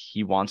like,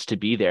 he wants to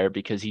be there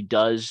because he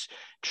does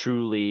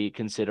truly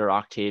consider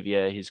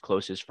Octavia his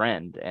closest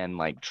friend and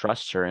like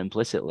trusts her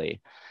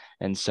implicitly.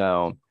 And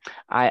so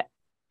I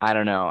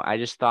don't know. I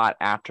just thought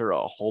after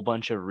a whole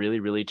bunch of really,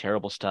 really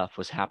terrible stuff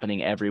was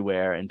happening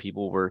everywhere and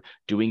people were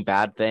doing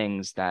bad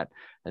things that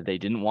they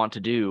didn't want to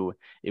do,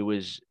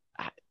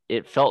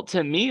 it felt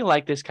to me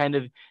like this kind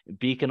of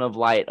beacon of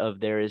light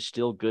of there is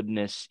still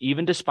goodness,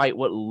 even despite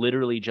what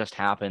literally just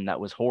happened that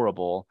was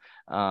horrible.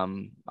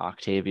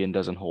 Octavian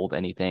doesn't hold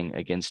anything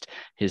against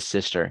his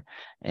sister,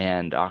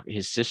 and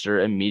his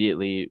sister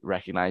immediately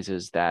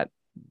recognizes that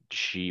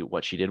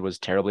what she did was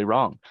terribly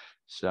wrong.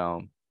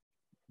 So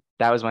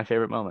That was my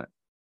favorite moment.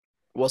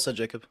 Well said,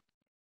 Jacob.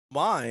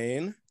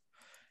 Mine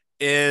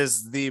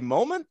is the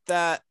moment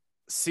that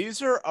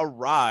Caesar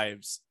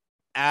arrives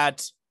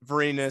at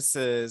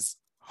Varenus's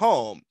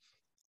home,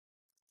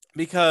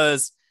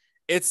 because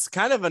it's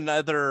kind of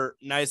another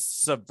nice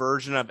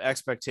subversion of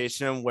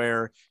expectation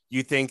where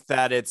you think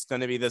that it's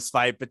going to be this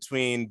fight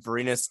between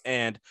Varenus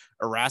and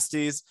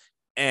Erastes,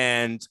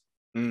 and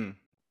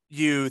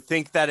you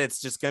think that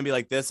it's just going to be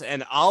like this.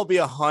 And I'll be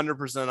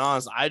 100%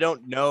 honest, I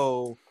don't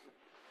know.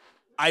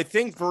 I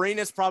think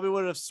Varenus probably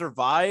would have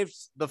survived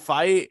the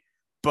fight,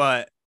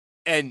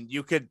 and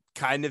you could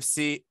kind of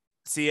see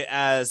it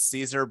as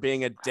Caesar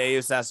being a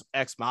Deus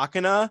ex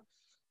machina,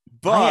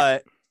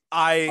 but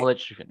I'll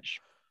let you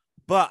finish.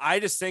 But I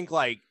just think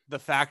like the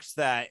fact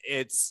that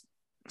it's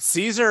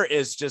Caesar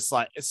is just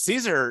like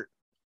Caesar,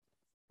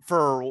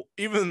 for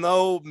even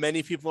though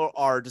many people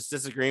are just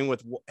disagreeing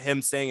with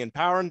him staying in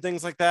power and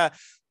things like that,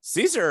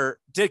 Caesar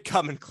did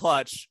come in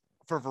clutch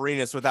for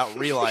Varenus without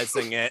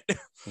realizing it.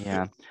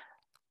 Yeah.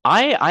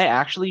 I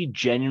actually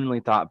genuinely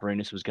thought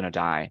Varenus was going to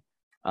die.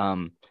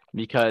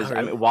 Because Oh,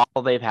 really? I mean,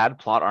 while they've had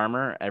plot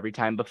armor every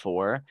time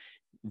before,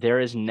 there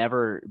has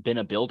never been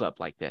a buildup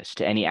like this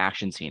to any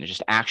action scene. It's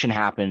just action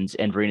happens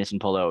and Varenus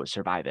and Polo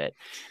survive it.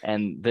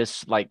 And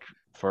this, like,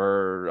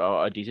 for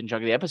a decent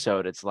chunk of the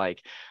episode, it's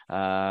like,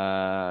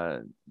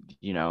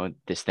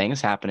 this thing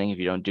is happening. If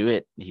you don't do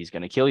it, he's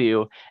going to kill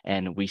you.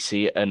 And we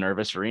see a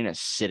nervous Varenus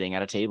sitting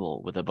at a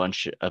table with a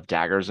bunch of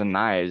daggers and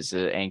knives,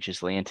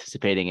 anxiously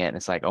anticipating it. And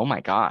it's like, oh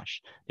my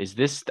gosh, is he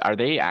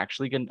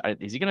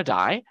going to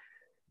die?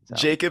 So.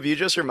 Jacob, you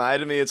just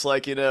reminded me, it's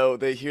like,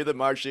 they hear the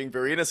marching,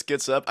 Varenus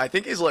gets up, I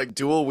think he's like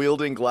dual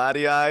wielding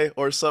Gladii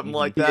or something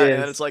like that,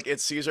 and it's like,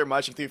 it's Caesar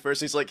marching through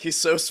first, he's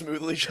so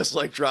smoothly just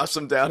like drops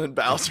him down and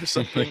bows or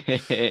something.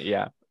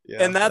 Yeah.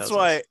 And that's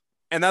why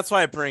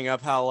I bring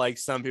up how like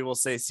some people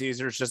say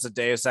Caesar's just a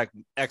Deus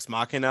ex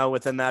machina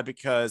within that,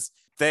 because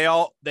they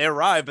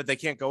arrive, but they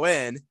can't go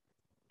in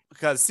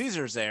because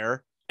Caesar's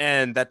there,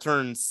 and that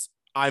turns,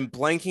 I'm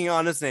blanking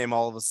on his name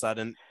all of a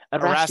sudden.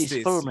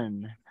 Erastes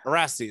Thurman.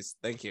 Erastes,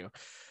 thank you.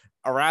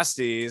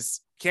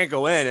 Erastes can't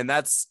go in, and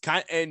that's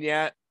and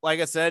yet, like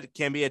I said,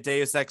 can be a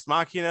Deus ex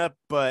machina,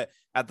 but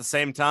at the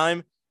same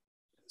time,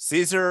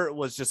 Caesar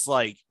was just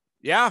like,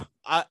 yeah,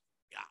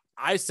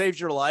 I saved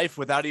your life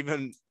without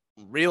even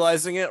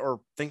realizing it or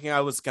thinking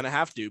I was gonna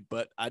have to,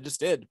 but I just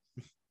did.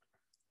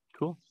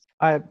 Cool.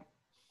 I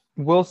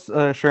will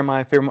share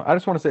my favorite. I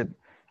just want to say,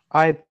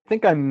 I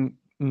think I'm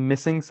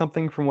missing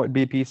something from what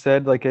BP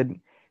said. Like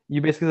you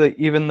basically, like,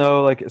 even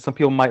though like some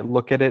people might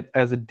look at it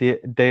as a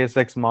Deus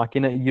ex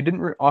machina, you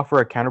didn't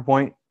offer a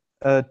counterpoint.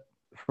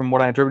 From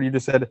what I interpreted, you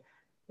just said,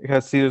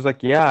 because Caesar's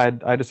like, yeah,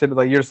 I just said,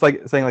 like, you're just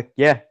like saying like,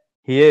 yeah,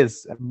 he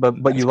is,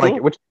 but you like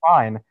it, which is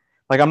fine.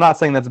 Like, I'm not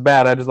saying that's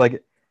bad. I just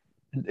like,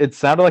 it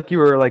sounded like you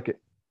were like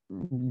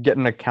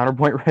getting a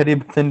counterpoint ready,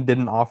 but then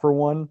didn't offer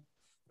one.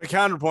 The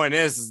counterpoint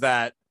is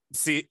that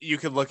you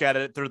could look at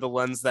it through the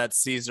lens that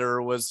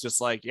Caesar was just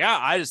like, yeah,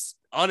 I just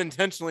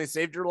unintentionally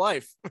saved your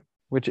life.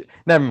 Which,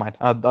 never mind.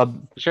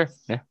 Sure.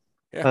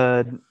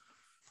 Yeah.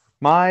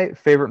 My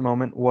favorite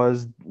moment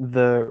was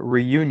the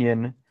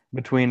reunion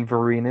between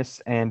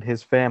Varenus and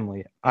his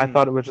family. I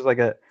thought it was just like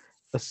a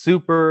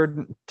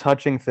super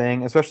touching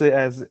thing, especially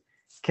as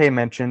Kay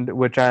mentioned,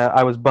 which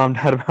I was bummed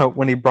out about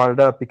when he brought it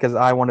up, because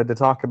I wanted to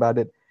talk about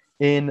it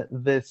in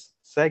this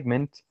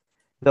segment.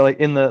 That, like,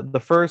 in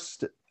the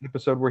first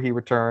episode where he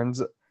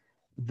returns,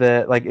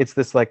 that like it's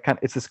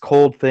this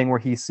cold thing where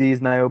he sees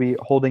Niobe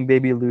holding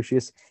baby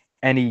Lucius,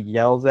 and he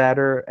yells at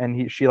her,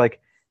 and she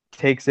like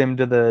takes him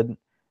to the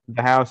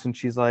house, and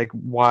she's like,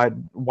 why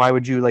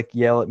would you like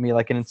yell at me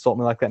like and insult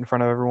me like that in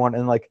front of everyone?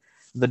 And like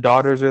the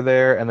daughters are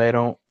there, and they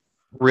don't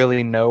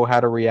really know how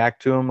to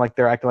react to him. Like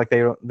they're acting like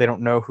they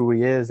don't know who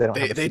he is. They don't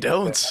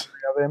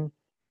of him.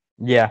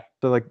 Yeah,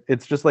 so like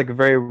it's just like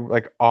very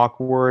like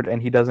awkward,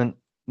 and he doesn't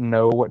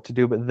know what to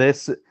do. But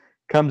this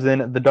comes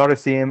in, the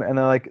daughters see him, and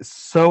they're like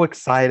so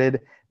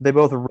excited. They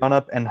both run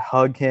up and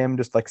hug him,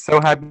 just like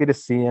so happy to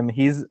see him.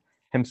 He's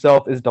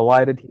himself is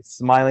delighted. He's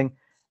smiling.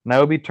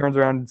 Niobe turns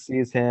around and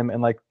sees him,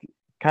 and like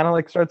kind of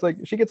like starts like,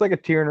 she gets like a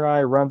tear in her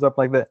eye, runs up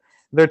like that.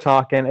 They're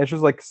talking. It's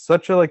just like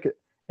such a like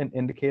an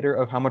indicator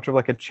of how much of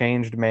like a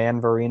changed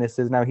man Varenus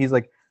is now. He's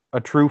like a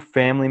true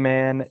family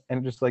man,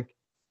 and just like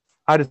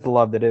I just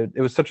loved it.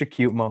 It was such a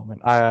cute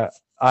moment. I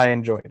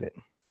enjoyed it.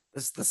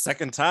 This is the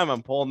second time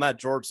I'm pulling that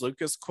George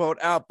Lucas quote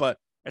out, but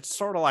it's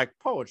sort of like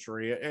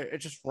poetry. It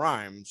just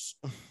rhymes.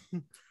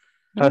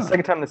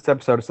 Second time this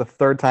episode. It's the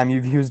third time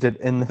you've used it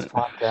in this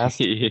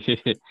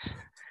podcast.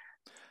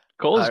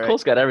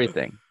 Cole's got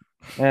everything.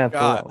 Yeah,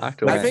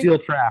 steel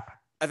trap.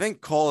 I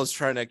think Cole is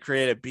trying to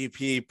create a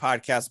BP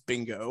podcast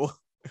bingo.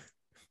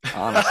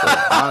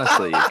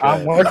 Honestly,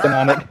 I'm working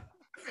on it.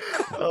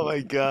 Oh my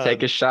god!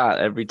 Take a shot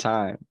every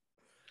time.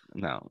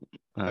 No.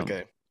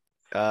 Okay.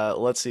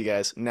 Let's see,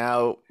 guys.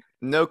 Now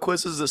No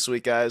quizzes this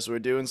week, guys. We're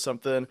doing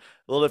something a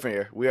little different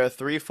here. We are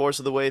 3/4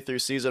 of the way through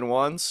season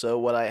one, so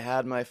what I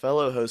had my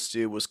fellow hosts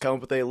do was come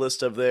up with a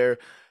list of their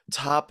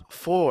top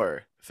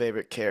four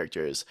favorite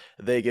characters.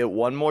 They get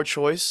one more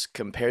choice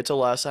compared to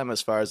last time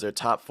as far as their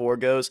top four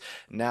goes.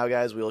 Now,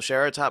 guys, we will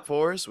share our top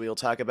fours. We will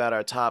talk about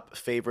our top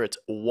favorite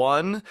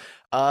one.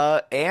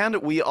 And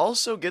we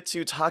also get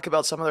to talk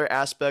about some other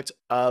aspect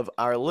of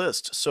our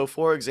list. So,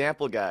 for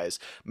example, guys,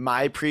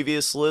 my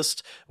previous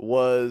list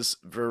was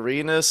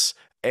Varinus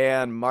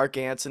and Mark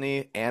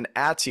Antony and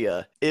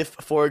Atia. If,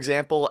 for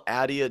example,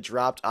 Atia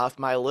dropped off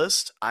my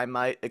list, I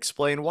might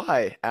explain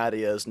why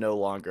Atia is no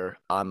longer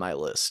on my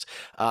list.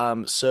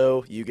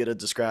 So you get to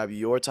describe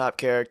your top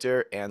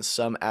character and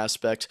some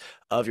aspect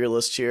of your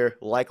list here.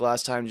 Like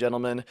last time,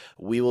 gentlemen,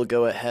 we will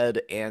go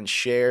ahead and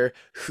share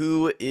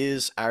who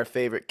is our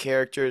favorite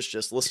characters.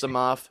 Just list them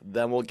off.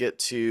 Then we'll get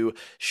to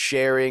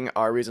sharing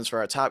our reasons for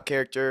our top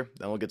character.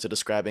 Then we'll get to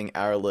describing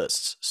our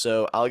lists.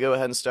 So I'll go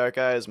ahead and start,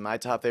 guys. My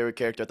top favorite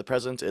character at the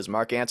present is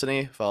Mark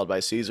Antony, followed by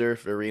Caesar,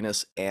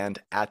 Varinus, and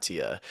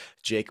Atia.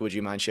 Jake, would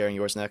you mind sharing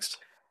yours next?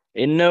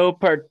 In no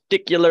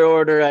particular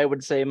order, I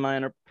would say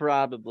mine are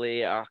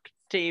probably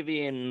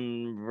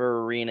Octavian,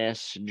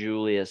 Varinus,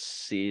 Julius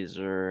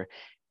Caesar,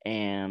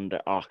 and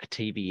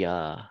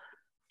Octavia.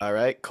 All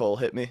right, Cole,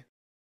 hit me.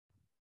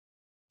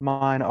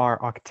 Mine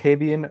are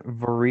Octavian,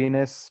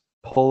 Varinus,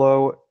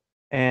 Pullo,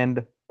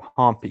 and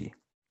Pompey.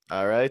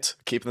 All right,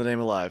 keeping the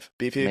name alive.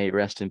 BP? May he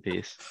rest in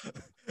peace.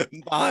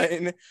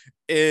 Mine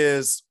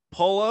is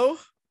Polo,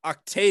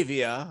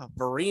 Octavia,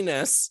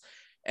 Varinus,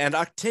 and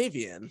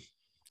Octavian.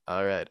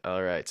 All right,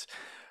 all right.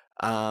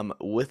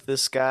 With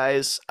this,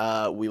 guys,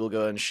 we will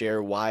go and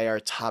share why our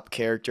top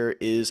character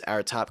is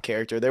our top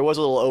character. There was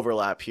a little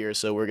overlap here,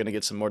 so we're going to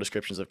get some more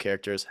descriptions of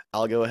characters.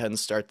 I'll go ahead and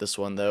start this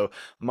one, though.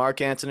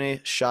 Mark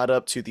Antony shot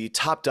up to the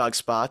top dog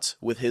spot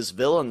with his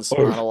villain's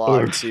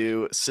monologue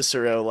to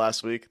Cicero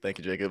last week. Thank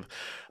you, Jacob.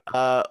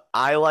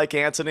 I like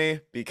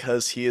Antony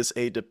because he is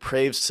a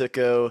depraved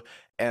sicko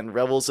and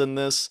revels in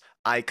this.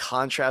 I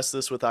contrast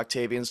this with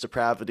Octavian's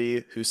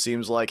depravity, who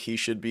seems like he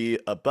should be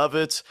above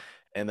it,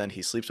 and then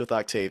he sleeps with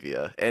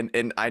Octavia.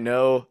 And I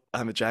know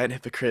I'm a giant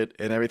hypocrite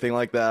and everything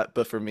like that,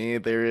 but for me,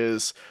 there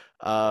is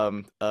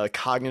a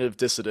cognitive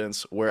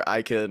dissonance where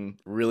I can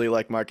really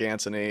like Mark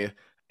Antony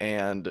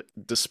and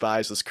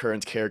despise this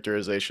current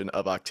characterization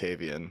of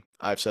Octavian.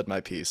 I've said my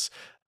piece.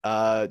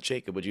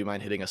 Jacob, would you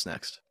mind hitting us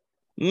next?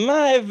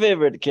 My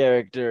favorite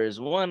character is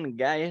one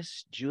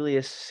Gaius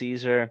Julius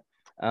Caesar.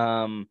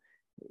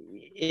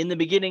 In the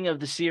beginning of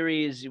the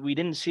series, we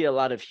didn't see a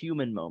lot of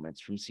human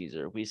moments from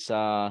Caesar. We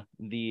saw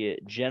the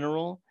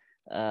general,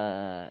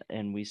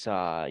 and we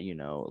saw,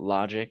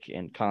 logic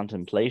and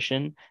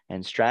contemplation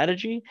and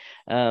strategy.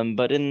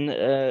 But in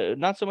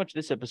not so much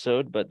this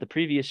episode, but the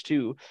previous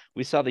two,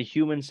 we saw the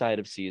human side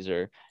of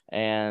Caesar,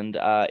 and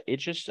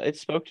it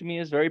spoke to me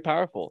as very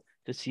powerful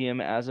to see him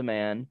as a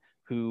man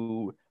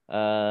who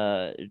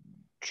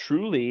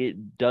truly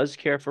does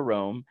care for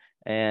Rome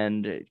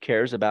and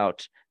cares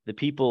about the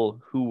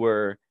people who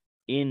were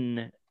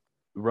in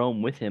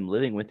Rome with him,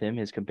 living with him,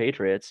 his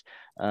compatriots,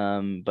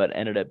 but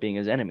ended up being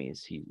his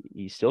enemies.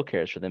 He still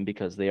cares for them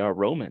because they are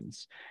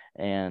Romans,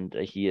 and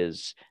he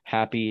is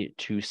happy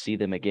to see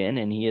them again,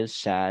 and he is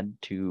sad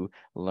to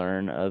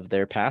learn of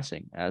their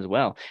passing as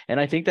well. And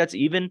I think that's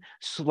even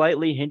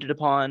slightly hinted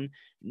upon.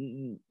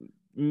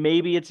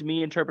 Maybe it's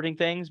me interpreting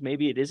things,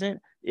 maybe it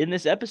isn't. In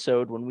this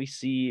episode, when we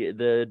see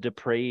the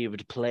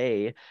depraved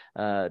play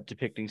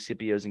depicting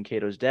Scipio's and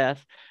Cato's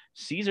death,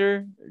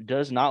 Caesar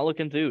does not look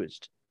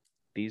enthused.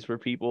 These were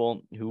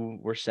people who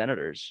were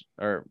senators,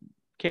 or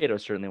Cato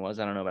certainly was.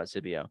 I don't know about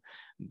Scipio,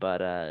 but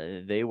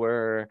they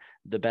were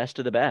the best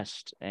of the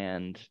best,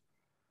 and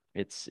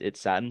it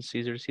saddens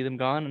Caesar to see them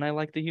gone. And I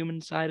like the human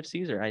side of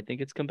Caesar. I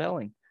think it's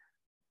compelling.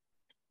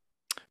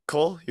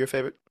 Cole, your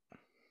favorite?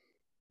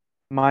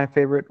 My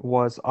favorite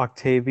was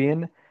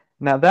Octavian.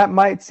 Now, that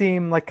might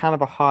seem like kind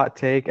of a hot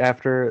take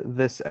after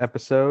this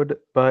episode,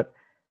 but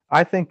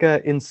I think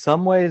in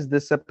some ways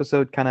this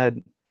episode kind of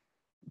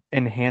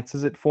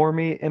enhances it for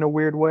me in a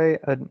weird way.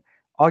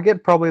 I'll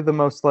get probably the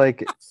most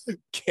like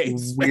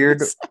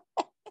weird,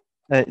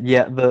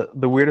 the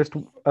weirdest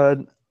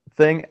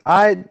thing.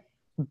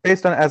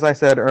 Based on, as I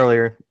said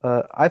earlier,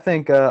 I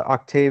think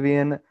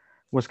Octavian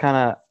was kind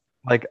of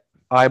like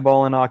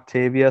eyeballing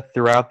Octavia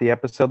throughout the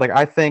episode. Like,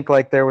 I think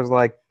like there was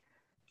like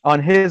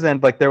on his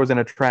end, like there was an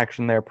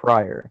attraction there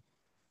prior.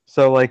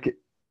 So like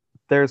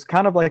there's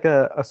kind of like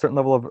a certain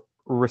level of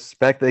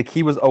respect. Like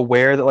he was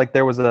aware that like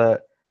there was an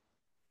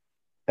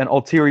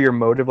ulterior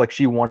motive, like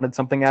she wanted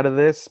something out of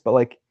this, but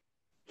like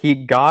he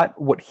got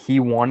what he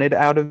wanted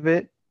out of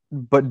it,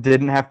 but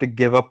didn't have to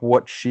give up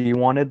what she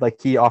wanted. Like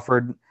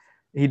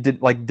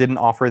didn't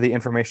offer the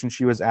information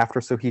she was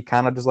after, so he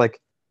kind of just like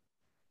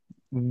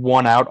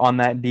won out on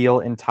that deal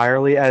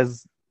entirely.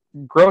 As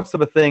gross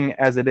of a thing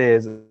as it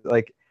is,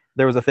 like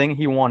there was a thing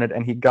he wanted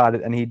and he got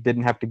it, and he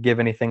didn't have to give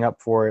anything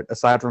up for it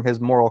aside from his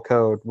moral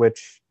code,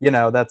 which,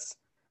 that's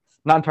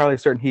not entirely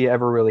certain he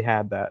ever really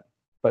had that.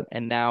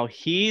 And now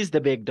he's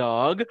the big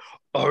dog.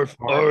 Arf,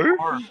 Arf,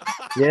 arf.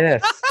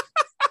 Yes.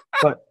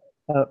 But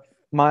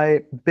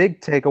my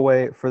big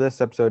takeaway for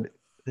this episode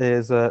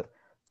is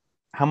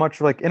how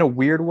much, like, in a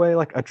weird way,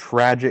 like a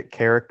tragic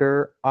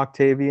character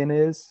Octavian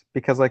is,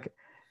 because like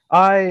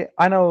I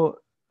know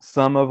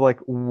some of like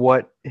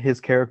what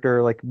his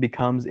character like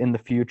becomes in the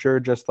future,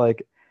 just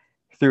like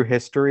through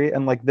history,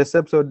 and like this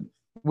episode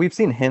we've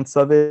seen hints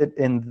of it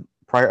in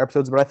prior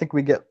episodes, but I think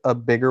we get a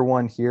bigger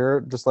one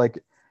here, just like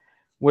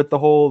with the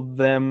whole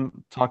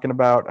them talking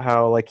about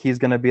how like he's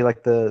gonna be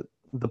like the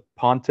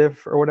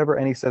pontiff or whatever,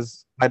 and he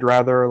says I'd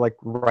rather like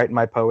write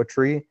my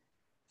poetry.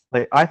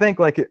 Like I think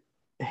like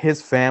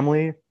his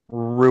family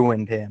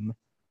ruined him,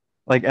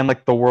 like, and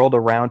like the world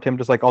around him,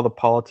 just like all the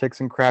politics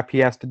and crap he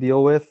has to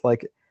deal with.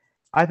 Like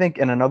I think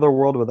in another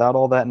world without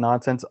all that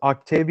nonsense,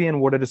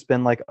 Octavian would have just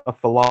been like a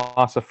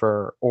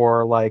philosopher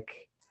or like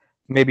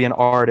maybe an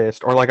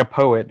artist or like a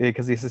poet,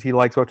 because he says he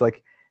likes what,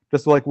 like,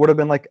 just like would have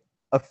been like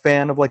a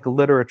fan of like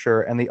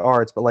literature and the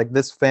arts. But like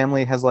this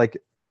family has like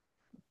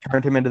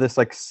turned him into this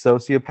like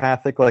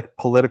sociopathic like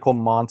political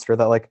monster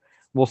that like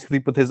will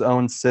sleep with his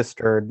own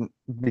sister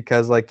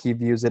because like he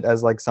views it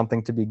as like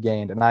something to be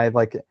gained. And I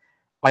like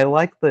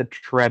the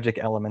tragic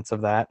elements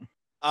of that.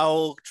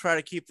 I'll try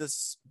to keep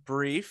this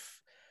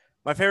brief.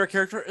 My favorite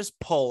character is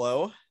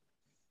Polo.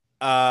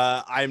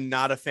 I'm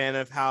not a fan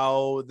of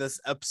how this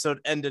episode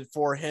ended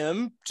for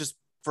him, just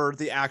for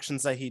the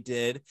actions that he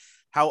did.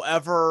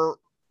 However,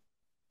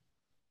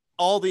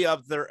 all the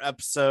other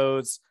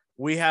episodes,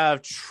 we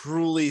have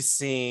truly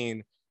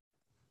seen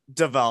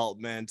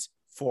development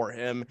for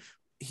him.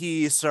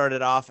 He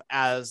started off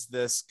as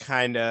this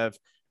kind of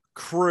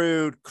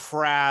crude,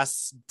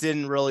 crass,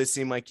 didn't really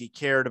seem like he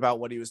cared about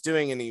what he was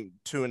doing, and he,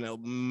 to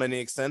many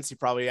extents, he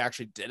probably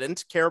actually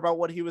didn't care about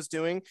what he was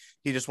doing.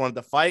 He just wanted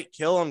to fight,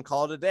 kill, and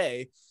call it a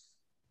day.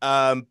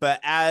 But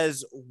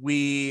as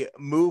we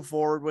move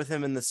forward with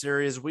him in the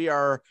series, we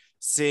are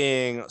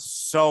seeing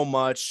so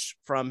much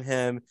from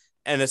him,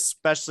 and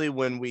especially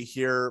when we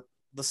hear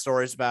the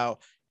stories about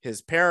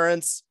his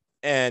parents,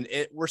 and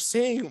we're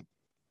seeing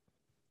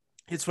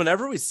it's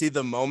whenever we see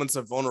the moments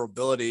of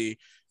vulnerability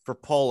for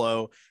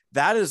Polo,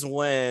 that is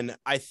when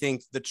I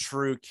think the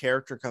true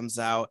character comes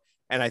out.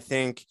 And I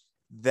think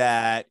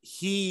that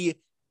he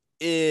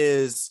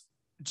is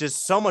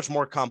just so much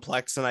more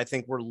complex. And I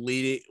think when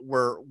we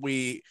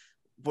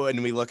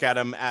look at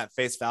him at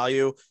face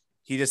value,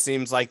 he just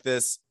seems like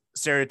this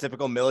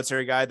stereotypical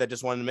military guy that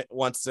just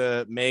wants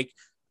to make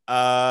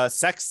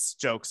sex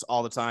jokes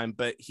all the time.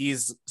 But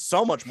he's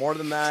so much more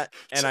than that.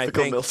 And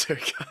Typical I think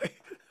military guy.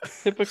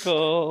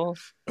 Typical.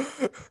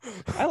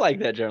 I like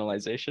that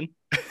generalization.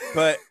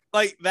 But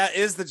like that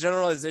is the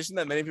generalization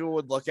that many people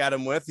would look at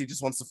him with. He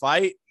just wants to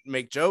fight,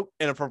 make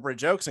inappropriate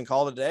jokes, and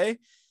call it a day.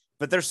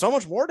 But there's so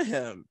much more to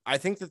him. I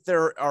think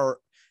that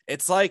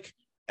it's like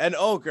an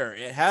ogre.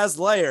 It has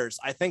layers.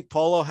 I think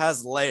Polo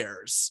has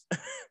layers.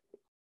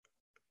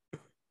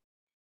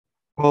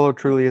 Polo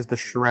truly is the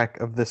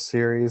Shrek of this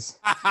series.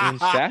 In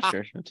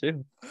stature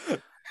too.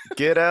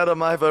 Get out of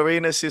my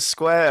Varinus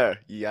square.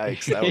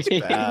 Yikes, that was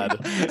bad.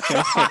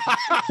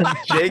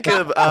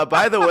 Jacob,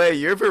 by the way,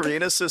 your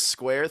Varinus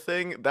square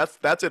thing,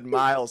 that's in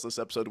Miles this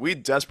episode. We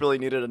desperately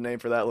needed a name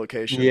for that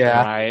location.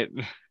 Yeah. Right.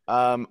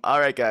 All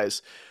right,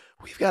 guys.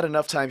 We've got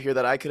enough time here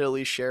that I could at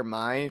least share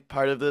my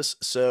part of this.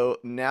 So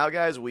now,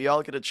 guys, we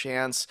all get a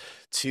chance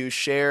to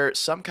share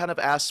some kind of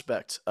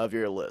aspect of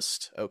your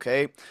list,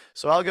 okay?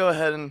 So I'll go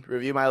ahead and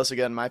review my list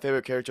again. My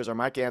favorite characters are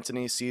Mark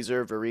Antony,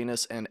 Caesar,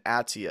 Varinus, and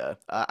Attia.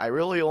 I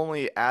really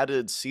only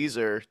added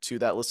Caesar to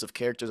that list of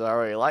characters I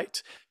already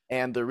liked.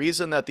 And the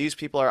reason that these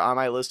people are on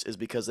my list is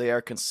because they are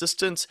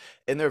consistent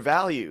in their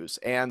values,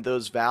 and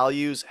those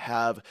values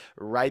have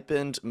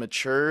ripened,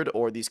 matured,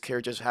 or these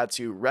characters had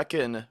to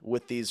reckon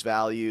with these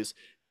values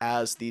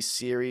as the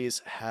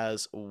series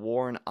has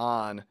worn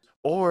on.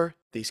 Or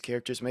these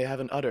characters may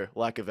have an utter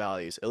lack of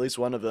values. At least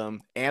one of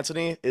them,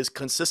 Antony, is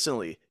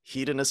consistently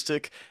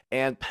hedonistic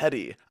and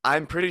petty.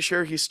 I'm pretty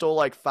sure he stole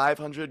like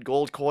 500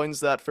 gold coins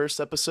that first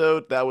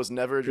episode. That was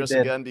never addressed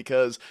did. again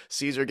because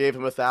Caesar gave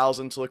him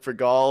 1,000 to look for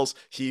Gauls.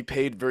 He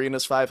paid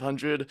Varinus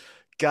 500.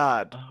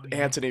 God, Oh, yeah.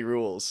 Antony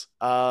rules.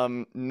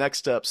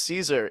 Next up,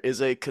 Caesar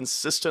is a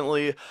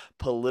consistently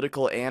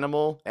political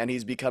animal, and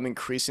he's become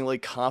increasingly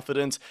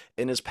confident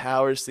in his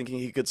powers, thinking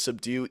he could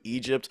subdue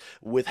Egypt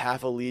with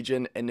half a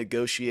legion and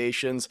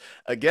negotiations.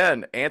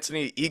 Again,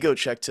 Antony ego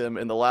checked him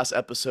in the last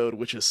episode,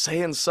 which is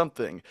saying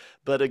something.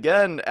 But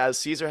again, as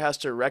Caesar has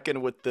to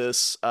reckon with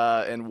this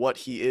and what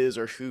he is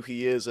or who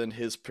he is in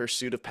his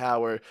pursuit of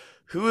power,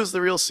 who is the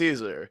real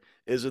Caesar?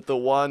 Is it the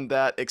one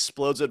that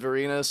explodes at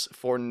Varinus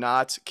for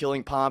not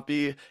killing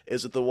Pompey?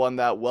 Is it the one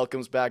that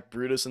welcomes back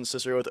Brutus and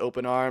Cicero with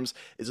open arms?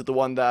 Is it the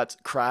one that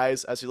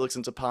cries as he looks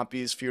into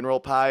Pompey's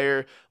funeral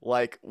pyre?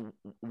 Like,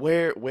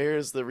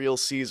 where's the real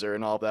Caesar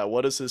and all that?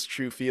 What is his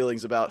true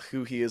feelings about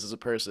who he is as a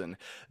person?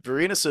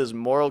 Vorenus's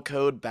moral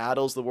code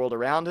battles the world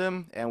around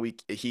him, and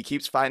he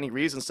keeps finding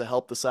reasons to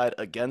help the side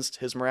against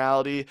his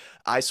morality.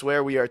 I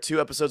swear we are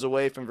 2 episodes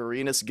away from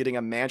Vorenus getting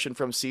a mansion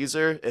from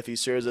Caesar if he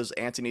serves as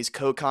Antony's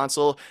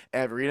co-consul,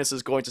 and Vorenus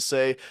is going to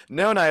say,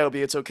 "No, Niobe,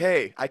 it's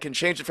okay. I can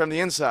change it from the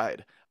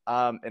inside."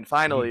 And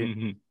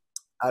finally,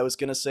 I was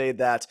going to say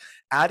that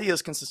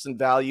Attia's consistent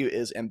value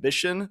is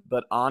ambition,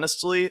 but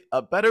honestly, a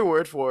better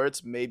word for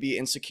it may be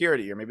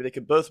insecurity, or maybe they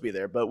could both be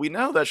there. But we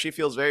know that she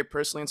feels very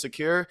personally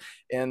insecure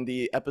in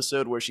the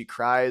episode where she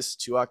cries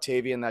to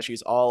Octavian that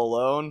she's all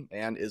alone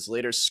and is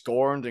later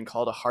scorned and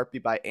called a harpy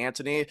by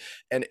Antony.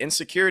 And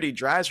insecurity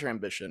drives her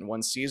ambition.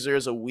 When Caesar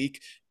is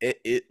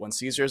when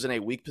Caesar is in a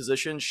weak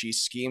position, she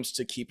schemes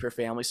to keep her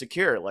family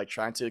secure, like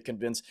trying to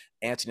convince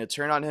Antony to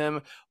turn on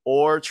him,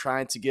 or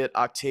trying to get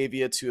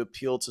Octavia to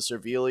appeal to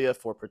Servilia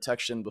for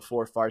protection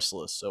before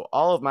Pharsalus. So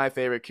all of my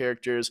favorite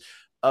characters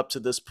up to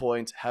this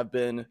point have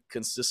been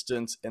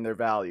consistent in their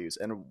values.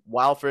 And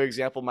while, for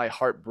example, my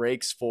heart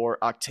breaks for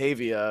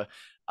Octavia,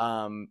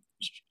 her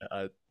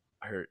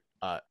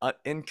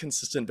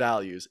inconsistent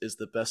values is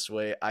the best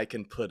way I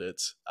can put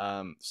it.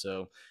 I'll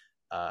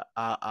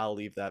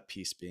leave that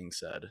piece being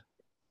said.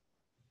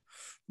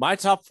 My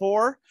top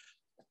 4.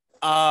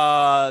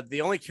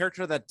 The only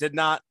character that did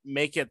not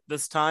make it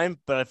this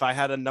time, but if I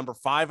had a number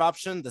 5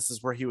 option, this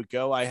is where he would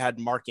go. I had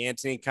Mark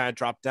Antony kind of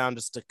drop down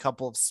just a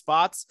couple of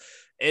spots.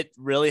 It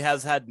really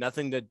has had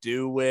nothing to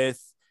do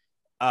with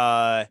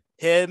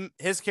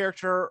his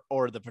character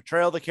or the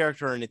portrayal of the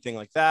character or anything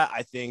like that.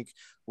 I think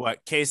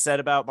what Kay said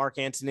about Mark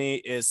Antony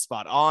is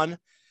spot on.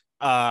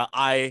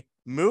 I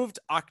moved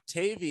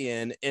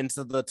Octavian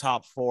into the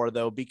top 4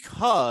 though,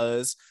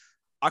 because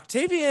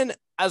Octavian,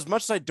 as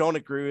much as I don't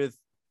agree with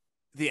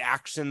the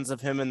actions of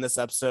him in this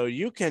episode,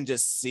 you can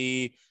just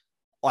see,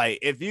 like,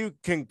 if you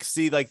can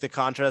see like the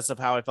contrast of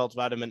how I felt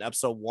about him in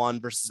episode 1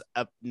 versus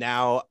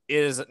now, it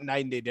is a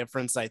 9-day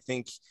difference. I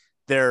think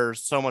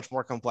there's so much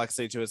more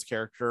complexity to his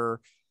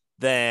character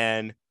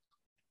than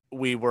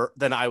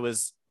I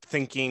was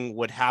thinking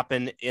would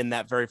happen in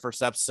that very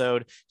first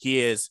episode. He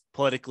is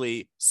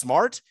politically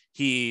smart.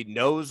 He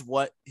knows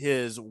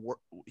his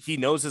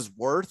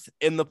worth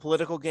in the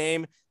political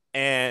game,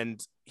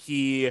 and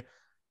he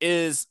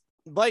is,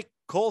 like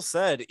Cole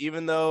said,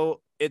 even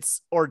though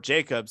or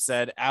Jacob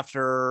said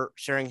after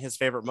sharing his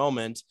favorite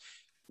moment,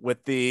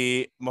 with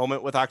the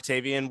moment with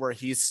Octavian where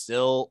he's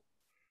still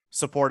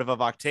supportive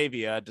of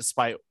Octavia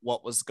despite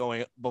what was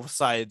going,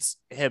 besides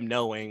him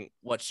knowing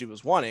what she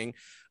was wanting.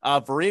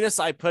 Vorenus,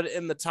 I put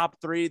in the top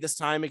 3 this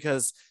time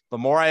because the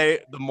more I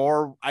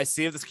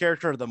see of this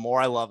character, the more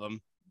I love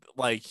him.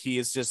 Like,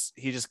 he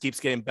just keeps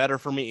getting better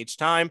for me each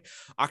time.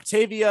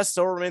 Octavia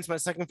still remains my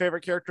second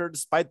favorite character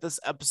despite this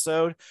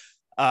episode.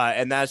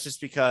 And that's just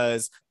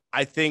because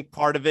I think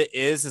part of it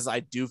is I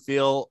do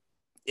feel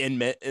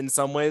in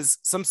some ways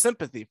some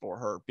sympathy for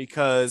her,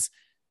 because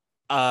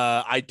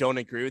I don't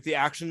agree with the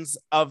actions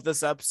of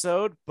this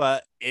episode,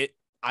 but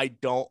I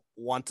don't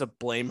want to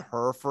blame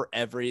her for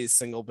every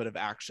single bit of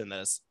action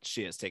that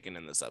she has taken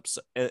in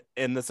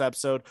this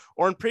episode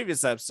or in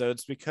previous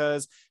episodes,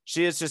 because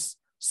she is just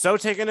so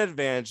taken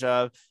advantage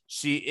of.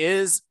 She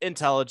is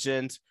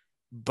intelligent,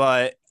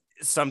 but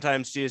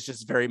sometimes she is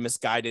just very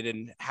misguided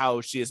in how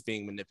she is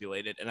being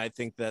manipulated. And I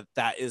think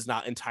that is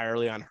not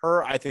entirely on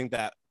her. I think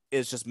that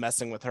is just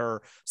messing with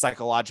her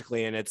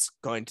psychologically, and it's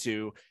going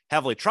to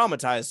heavily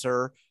traumatize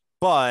her.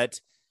 But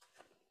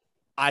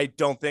I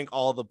don't think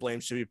all the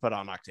blame should be put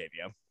on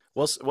Octavia.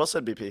 Well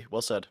said, BP.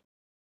 Well said.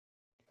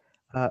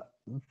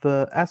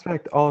 The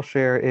aspect I'll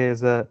share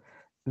is the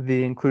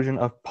inclusion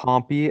of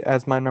Pompey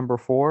as my number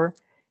 4.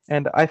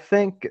 And I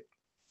think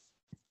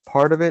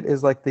part of it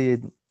is like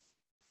the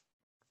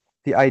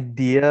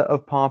idea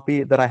of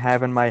Pompey that I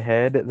have in my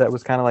head that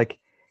was kind of like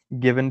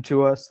given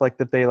to us, like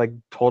that they like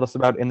told us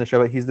about in the show.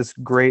 Like, he's this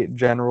great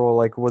general,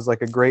 like was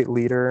like a great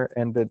leader,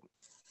 and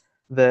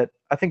that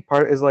I think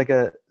part is like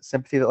a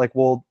sympathy that like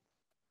we'll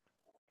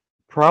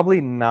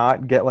probably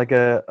not get like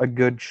a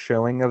good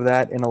showing of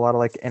that in a lot of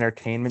like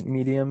entertainment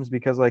mediums,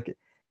 because like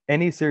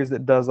any series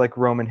that does like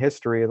Roman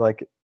history,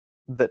 like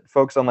that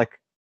focus on like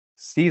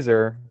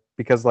Caesar,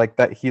 because like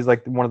that he's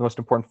like one of the most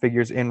important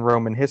figures in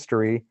Roman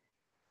history,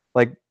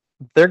 like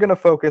they're gonna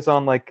focus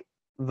on like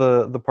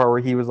the part where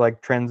he was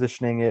like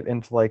transitioning it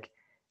into like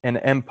an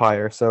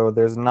empire. So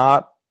there's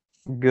not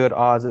good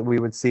odds that we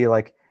would see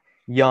like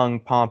young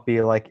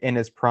Pompey like in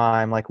his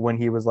prime, like when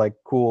he was like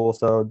cool.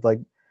 So like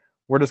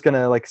we're just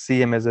gonna like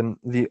see him as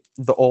the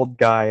old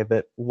guy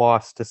that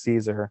lost to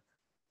Caesar.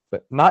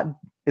 But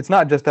it's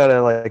not just out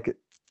of like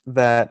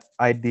that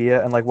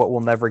idea and like what we'll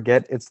never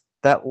get. It's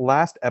that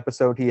last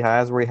episode he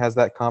has where he has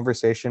that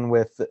conversation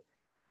with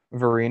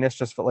Vorenus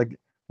just felt like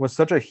was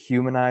such a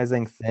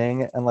humanizing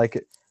thing, and like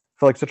it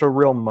felt like such a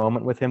real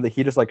moment with him that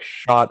he just like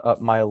shot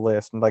up my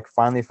list and like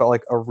finally felt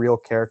like a real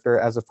character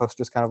as opposed to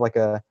just kind of like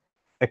a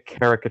a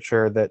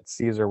caricature that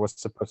Caesar was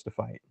supposed to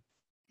fight.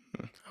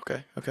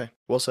 Okay.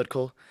 Well said,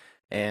 Cole.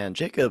 And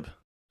Jacob,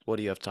 what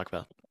do you have to talk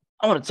about?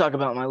 I want to talk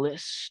about my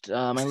list.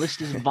 My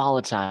list is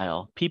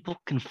volatile. People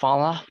can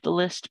fall off the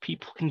list.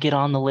 People can get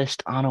on the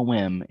list on a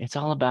whim. It's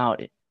all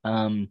about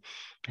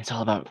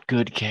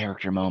good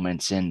character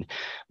moments and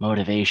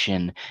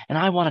motivation. And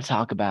I want to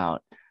talk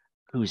about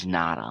who's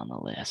not on the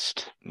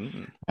list,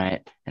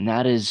 right? And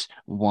that is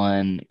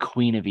one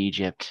Queen of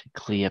Egypt,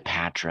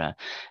 Cleopatra.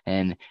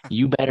 And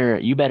you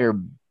better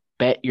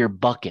bet your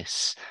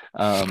buckus.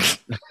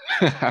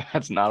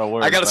 That's not a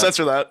word. I gotta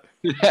censor that.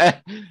 You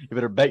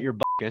better bet your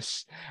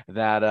buckus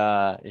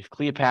that if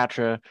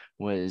Cleopatra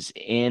was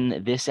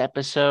in this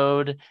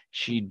episode,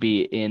 she'd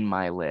be in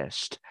my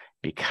list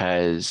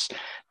because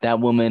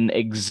that woman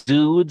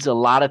exudes a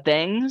lot of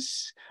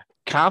things: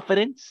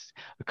 confidence,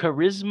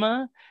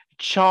 charisma,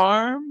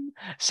 charm,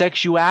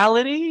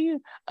 sexuality,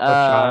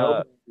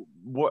 child.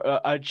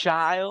 a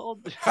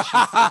child.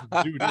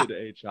 She exuded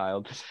a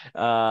child.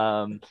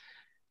 And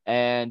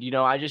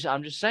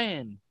I'm just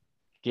saying,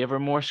 give her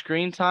more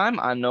screen time.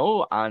 I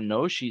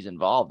know she's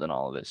involved in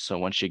all of this. So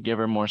once you give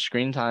her more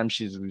screen time,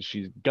 she's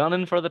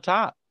gunning for the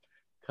top,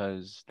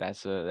 because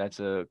that's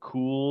a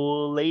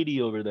cool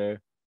lady over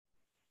there.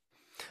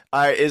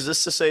 All right, is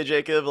this to say,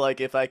 Jacob, like,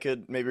 if I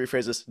could maybe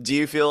rephrase this, do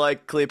you feel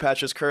like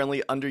Cleopatra is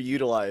currently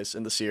underutilized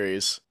in the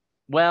series?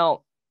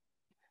 Well,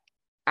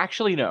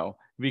 actually, no,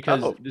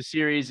 because Oh. the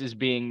series is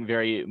being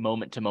very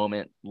moment to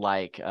moment,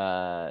 like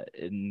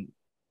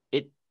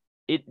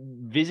it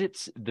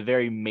visits the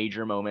very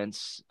major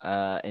moments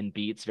and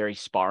beats very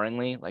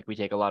sparingly. Like, we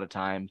take a lot of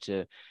time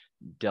to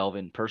delve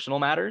in personal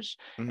matters.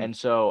 Mhm. And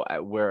so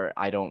where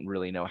I don't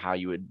really know how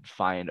you would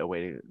find a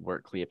way to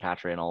work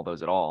Cleopatra and all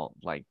those at all,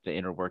 like the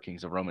inner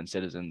workings of Roman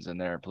citizens and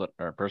their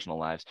personal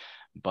lives.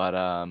 But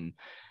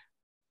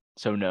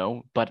so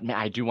no, but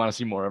I do want to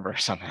see more of her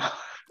somehow.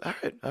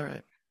 All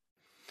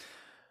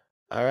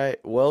right.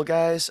 Well,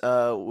 guys,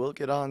 we'll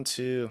get on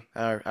to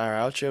our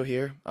outro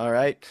here. All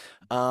right.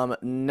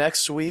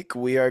 Next week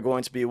we are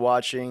going to be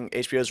watching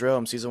HBO's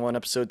Rome season 1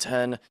 episode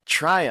 10,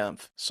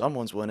 Triumph.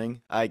 Someone's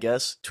winning, I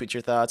guess. Tweet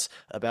your thoughts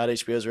about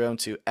HBO's Rome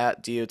to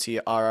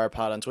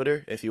 @DOTRRpod on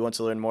Twitter if you want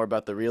to learn more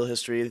about the real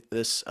history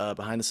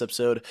behind this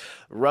episode.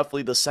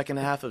 Roughly the second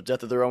half of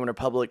Death of the Roman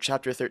Republic,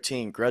 chapter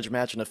 13, Grudge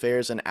Match and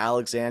Affairs in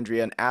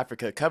Alexandria and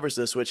Africa covers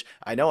this, which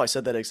I know I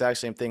said that exact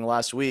same thing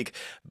last week,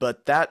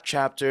 but that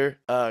chapter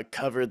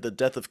covered the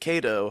death of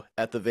Cato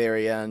at the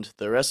very end.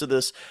 The rest of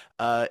this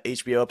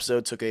HBO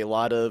episode took a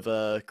lot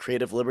of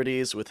creative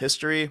liberties with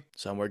history.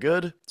 Some were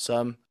good,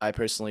 some I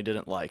personally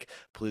didn't like.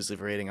 Please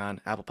leave a rating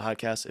on Apple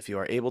Podcasts if you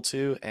are able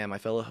to. And my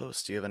fellow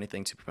hosts, do you have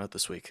anything to promote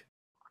this week?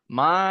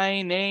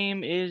 My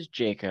name is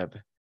Jacob.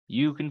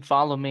 You can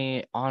follow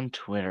me on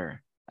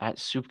Twitter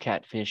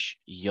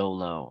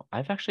 @SoupCatfishYOLO.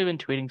 I've actually been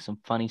tweeting some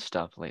funny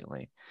stuff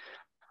lately.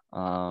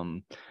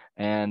 And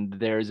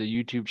there's a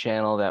YouTube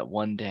channel that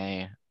one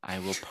day I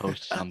will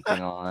post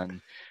something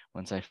on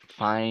once I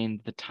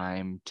find the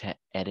time to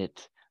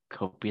edit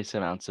copious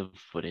amounts of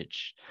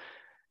footage.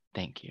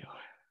 Thank you.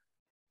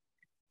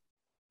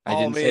 I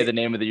didn't say the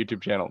name of the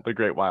YouTube channel, The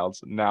Great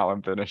Wilds. Now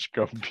I'm finished.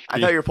 Go. I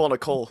thought you were pulling a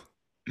Cole.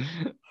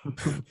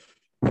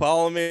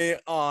 Follow me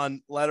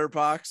on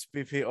Letterboxd,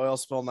 BP Oil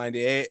Spill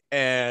 98,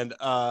 and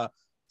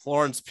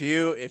Florence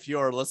Pugh. If you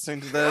are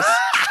listening to this,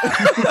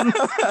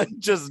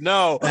 just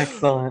know,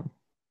 Excellent.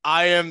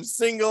 I am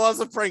single as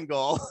a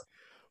Pringle.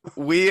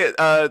 We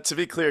to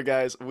be clear,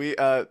 guys, we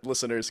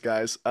listeners,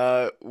 guys,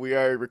 we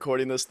are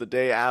recording this the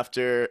day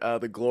after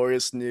the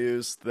glorious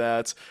news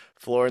that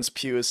Florence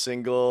Pugh is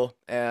single,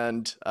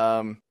 and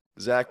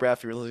Zach Braff,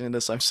 if you're listening to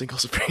this, I'm single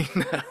supreme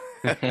now.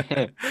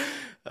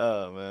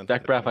 Oh man,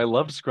 Zach Braff, I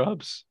love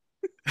Scrubs,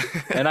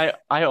 and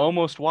I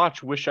almost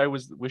watched Wish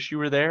You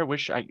Were There.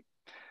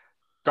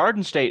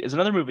 Garden State is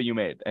another movie you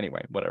made.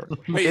 Anyway, whatever.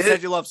 Wait, you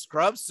said you love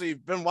Scrubs, so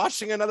you've been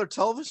watching another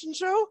television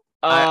show?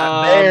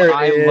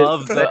 I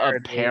love the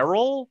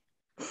apparel.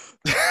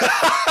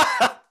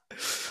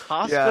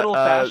 Hospital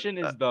fashion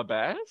is the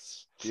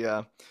best.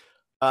 Yeah.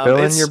 Fill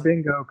in your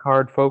bingo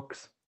card,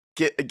 folks.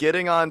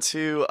 Getting on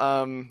to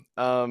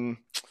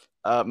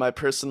my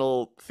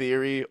personal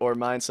theory or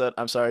mindset.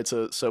 I'm sorry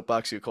to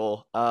soapbox you,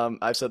 Cole.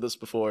 I've said this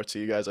before to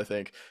you guys, I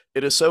think.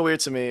 It is so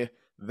weird to me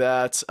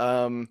that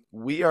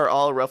we are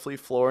all roughly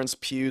Florence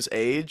Pugh's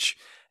age,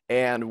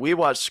 and we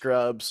watch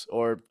Scrubs,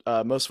 or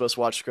most of us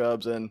watch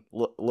Scrubs, and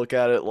look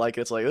at it like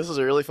it's like, this is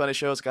a really funny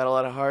show. It's got a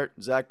lot of heart.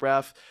 Zach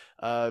Braff,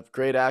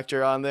 great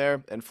actor on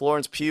there. And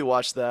Florence Pugh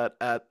watched that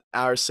at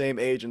our same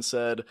age and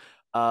said,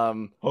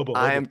 I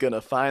am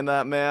gonna find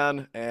that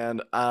man,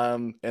 and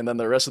then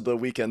the rest of the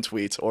weekend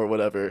tweet or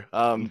whatever.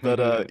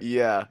 But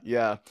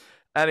yeah.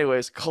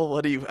 Anyways, Cole,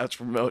 what do you have to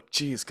promote?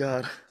 Jeez,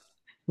 God.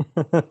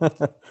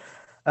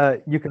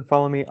 You can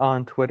follow me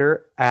on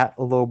Twitter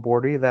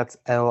 @LilBorty. That's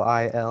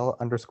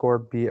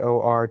LIL_BORTY.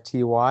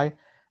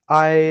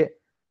 I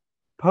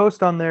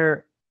post on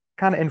there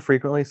kind of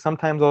infrequently.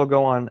 Sometimes I'll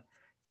go on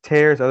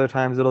tears. Other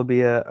times it'll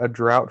be a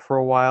drought for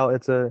a while.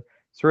 It's a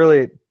It's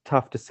really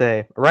tough to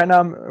say. Right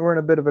now, we're in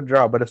a bit of a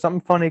drought, but if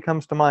something funny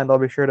comes to mind, I'll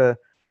be sure to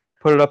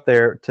put it up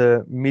there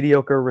to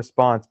mediocre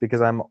response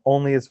because I'm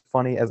only as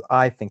funny as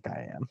I think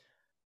I am.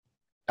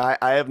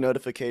 I have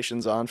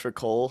notifications on for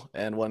Cole,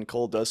 and when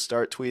Cole does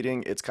start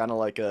tweeting, it's kind of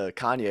like a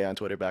Kanye on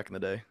Twitter back in the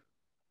day.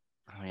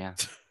 Oh yeah.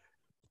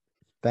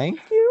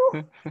 Thank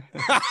you.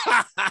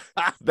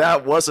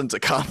 That wasn't a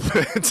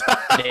compliment.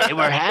 They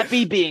were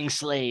happy being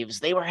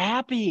slaves. They were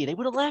happy. They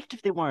would have left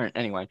if they weren't.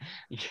 Anyway,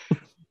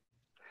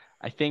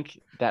 I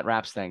think that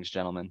wraps things,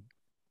 gentlemen.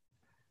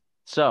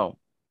 So,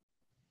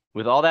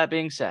 with all that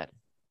being said,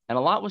 and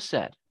a lot was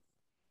said,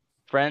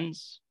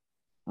 friends,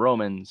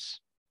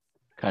 Romans,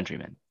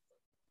 countrymen,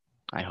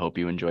 I hope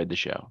you enjoyed the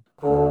show.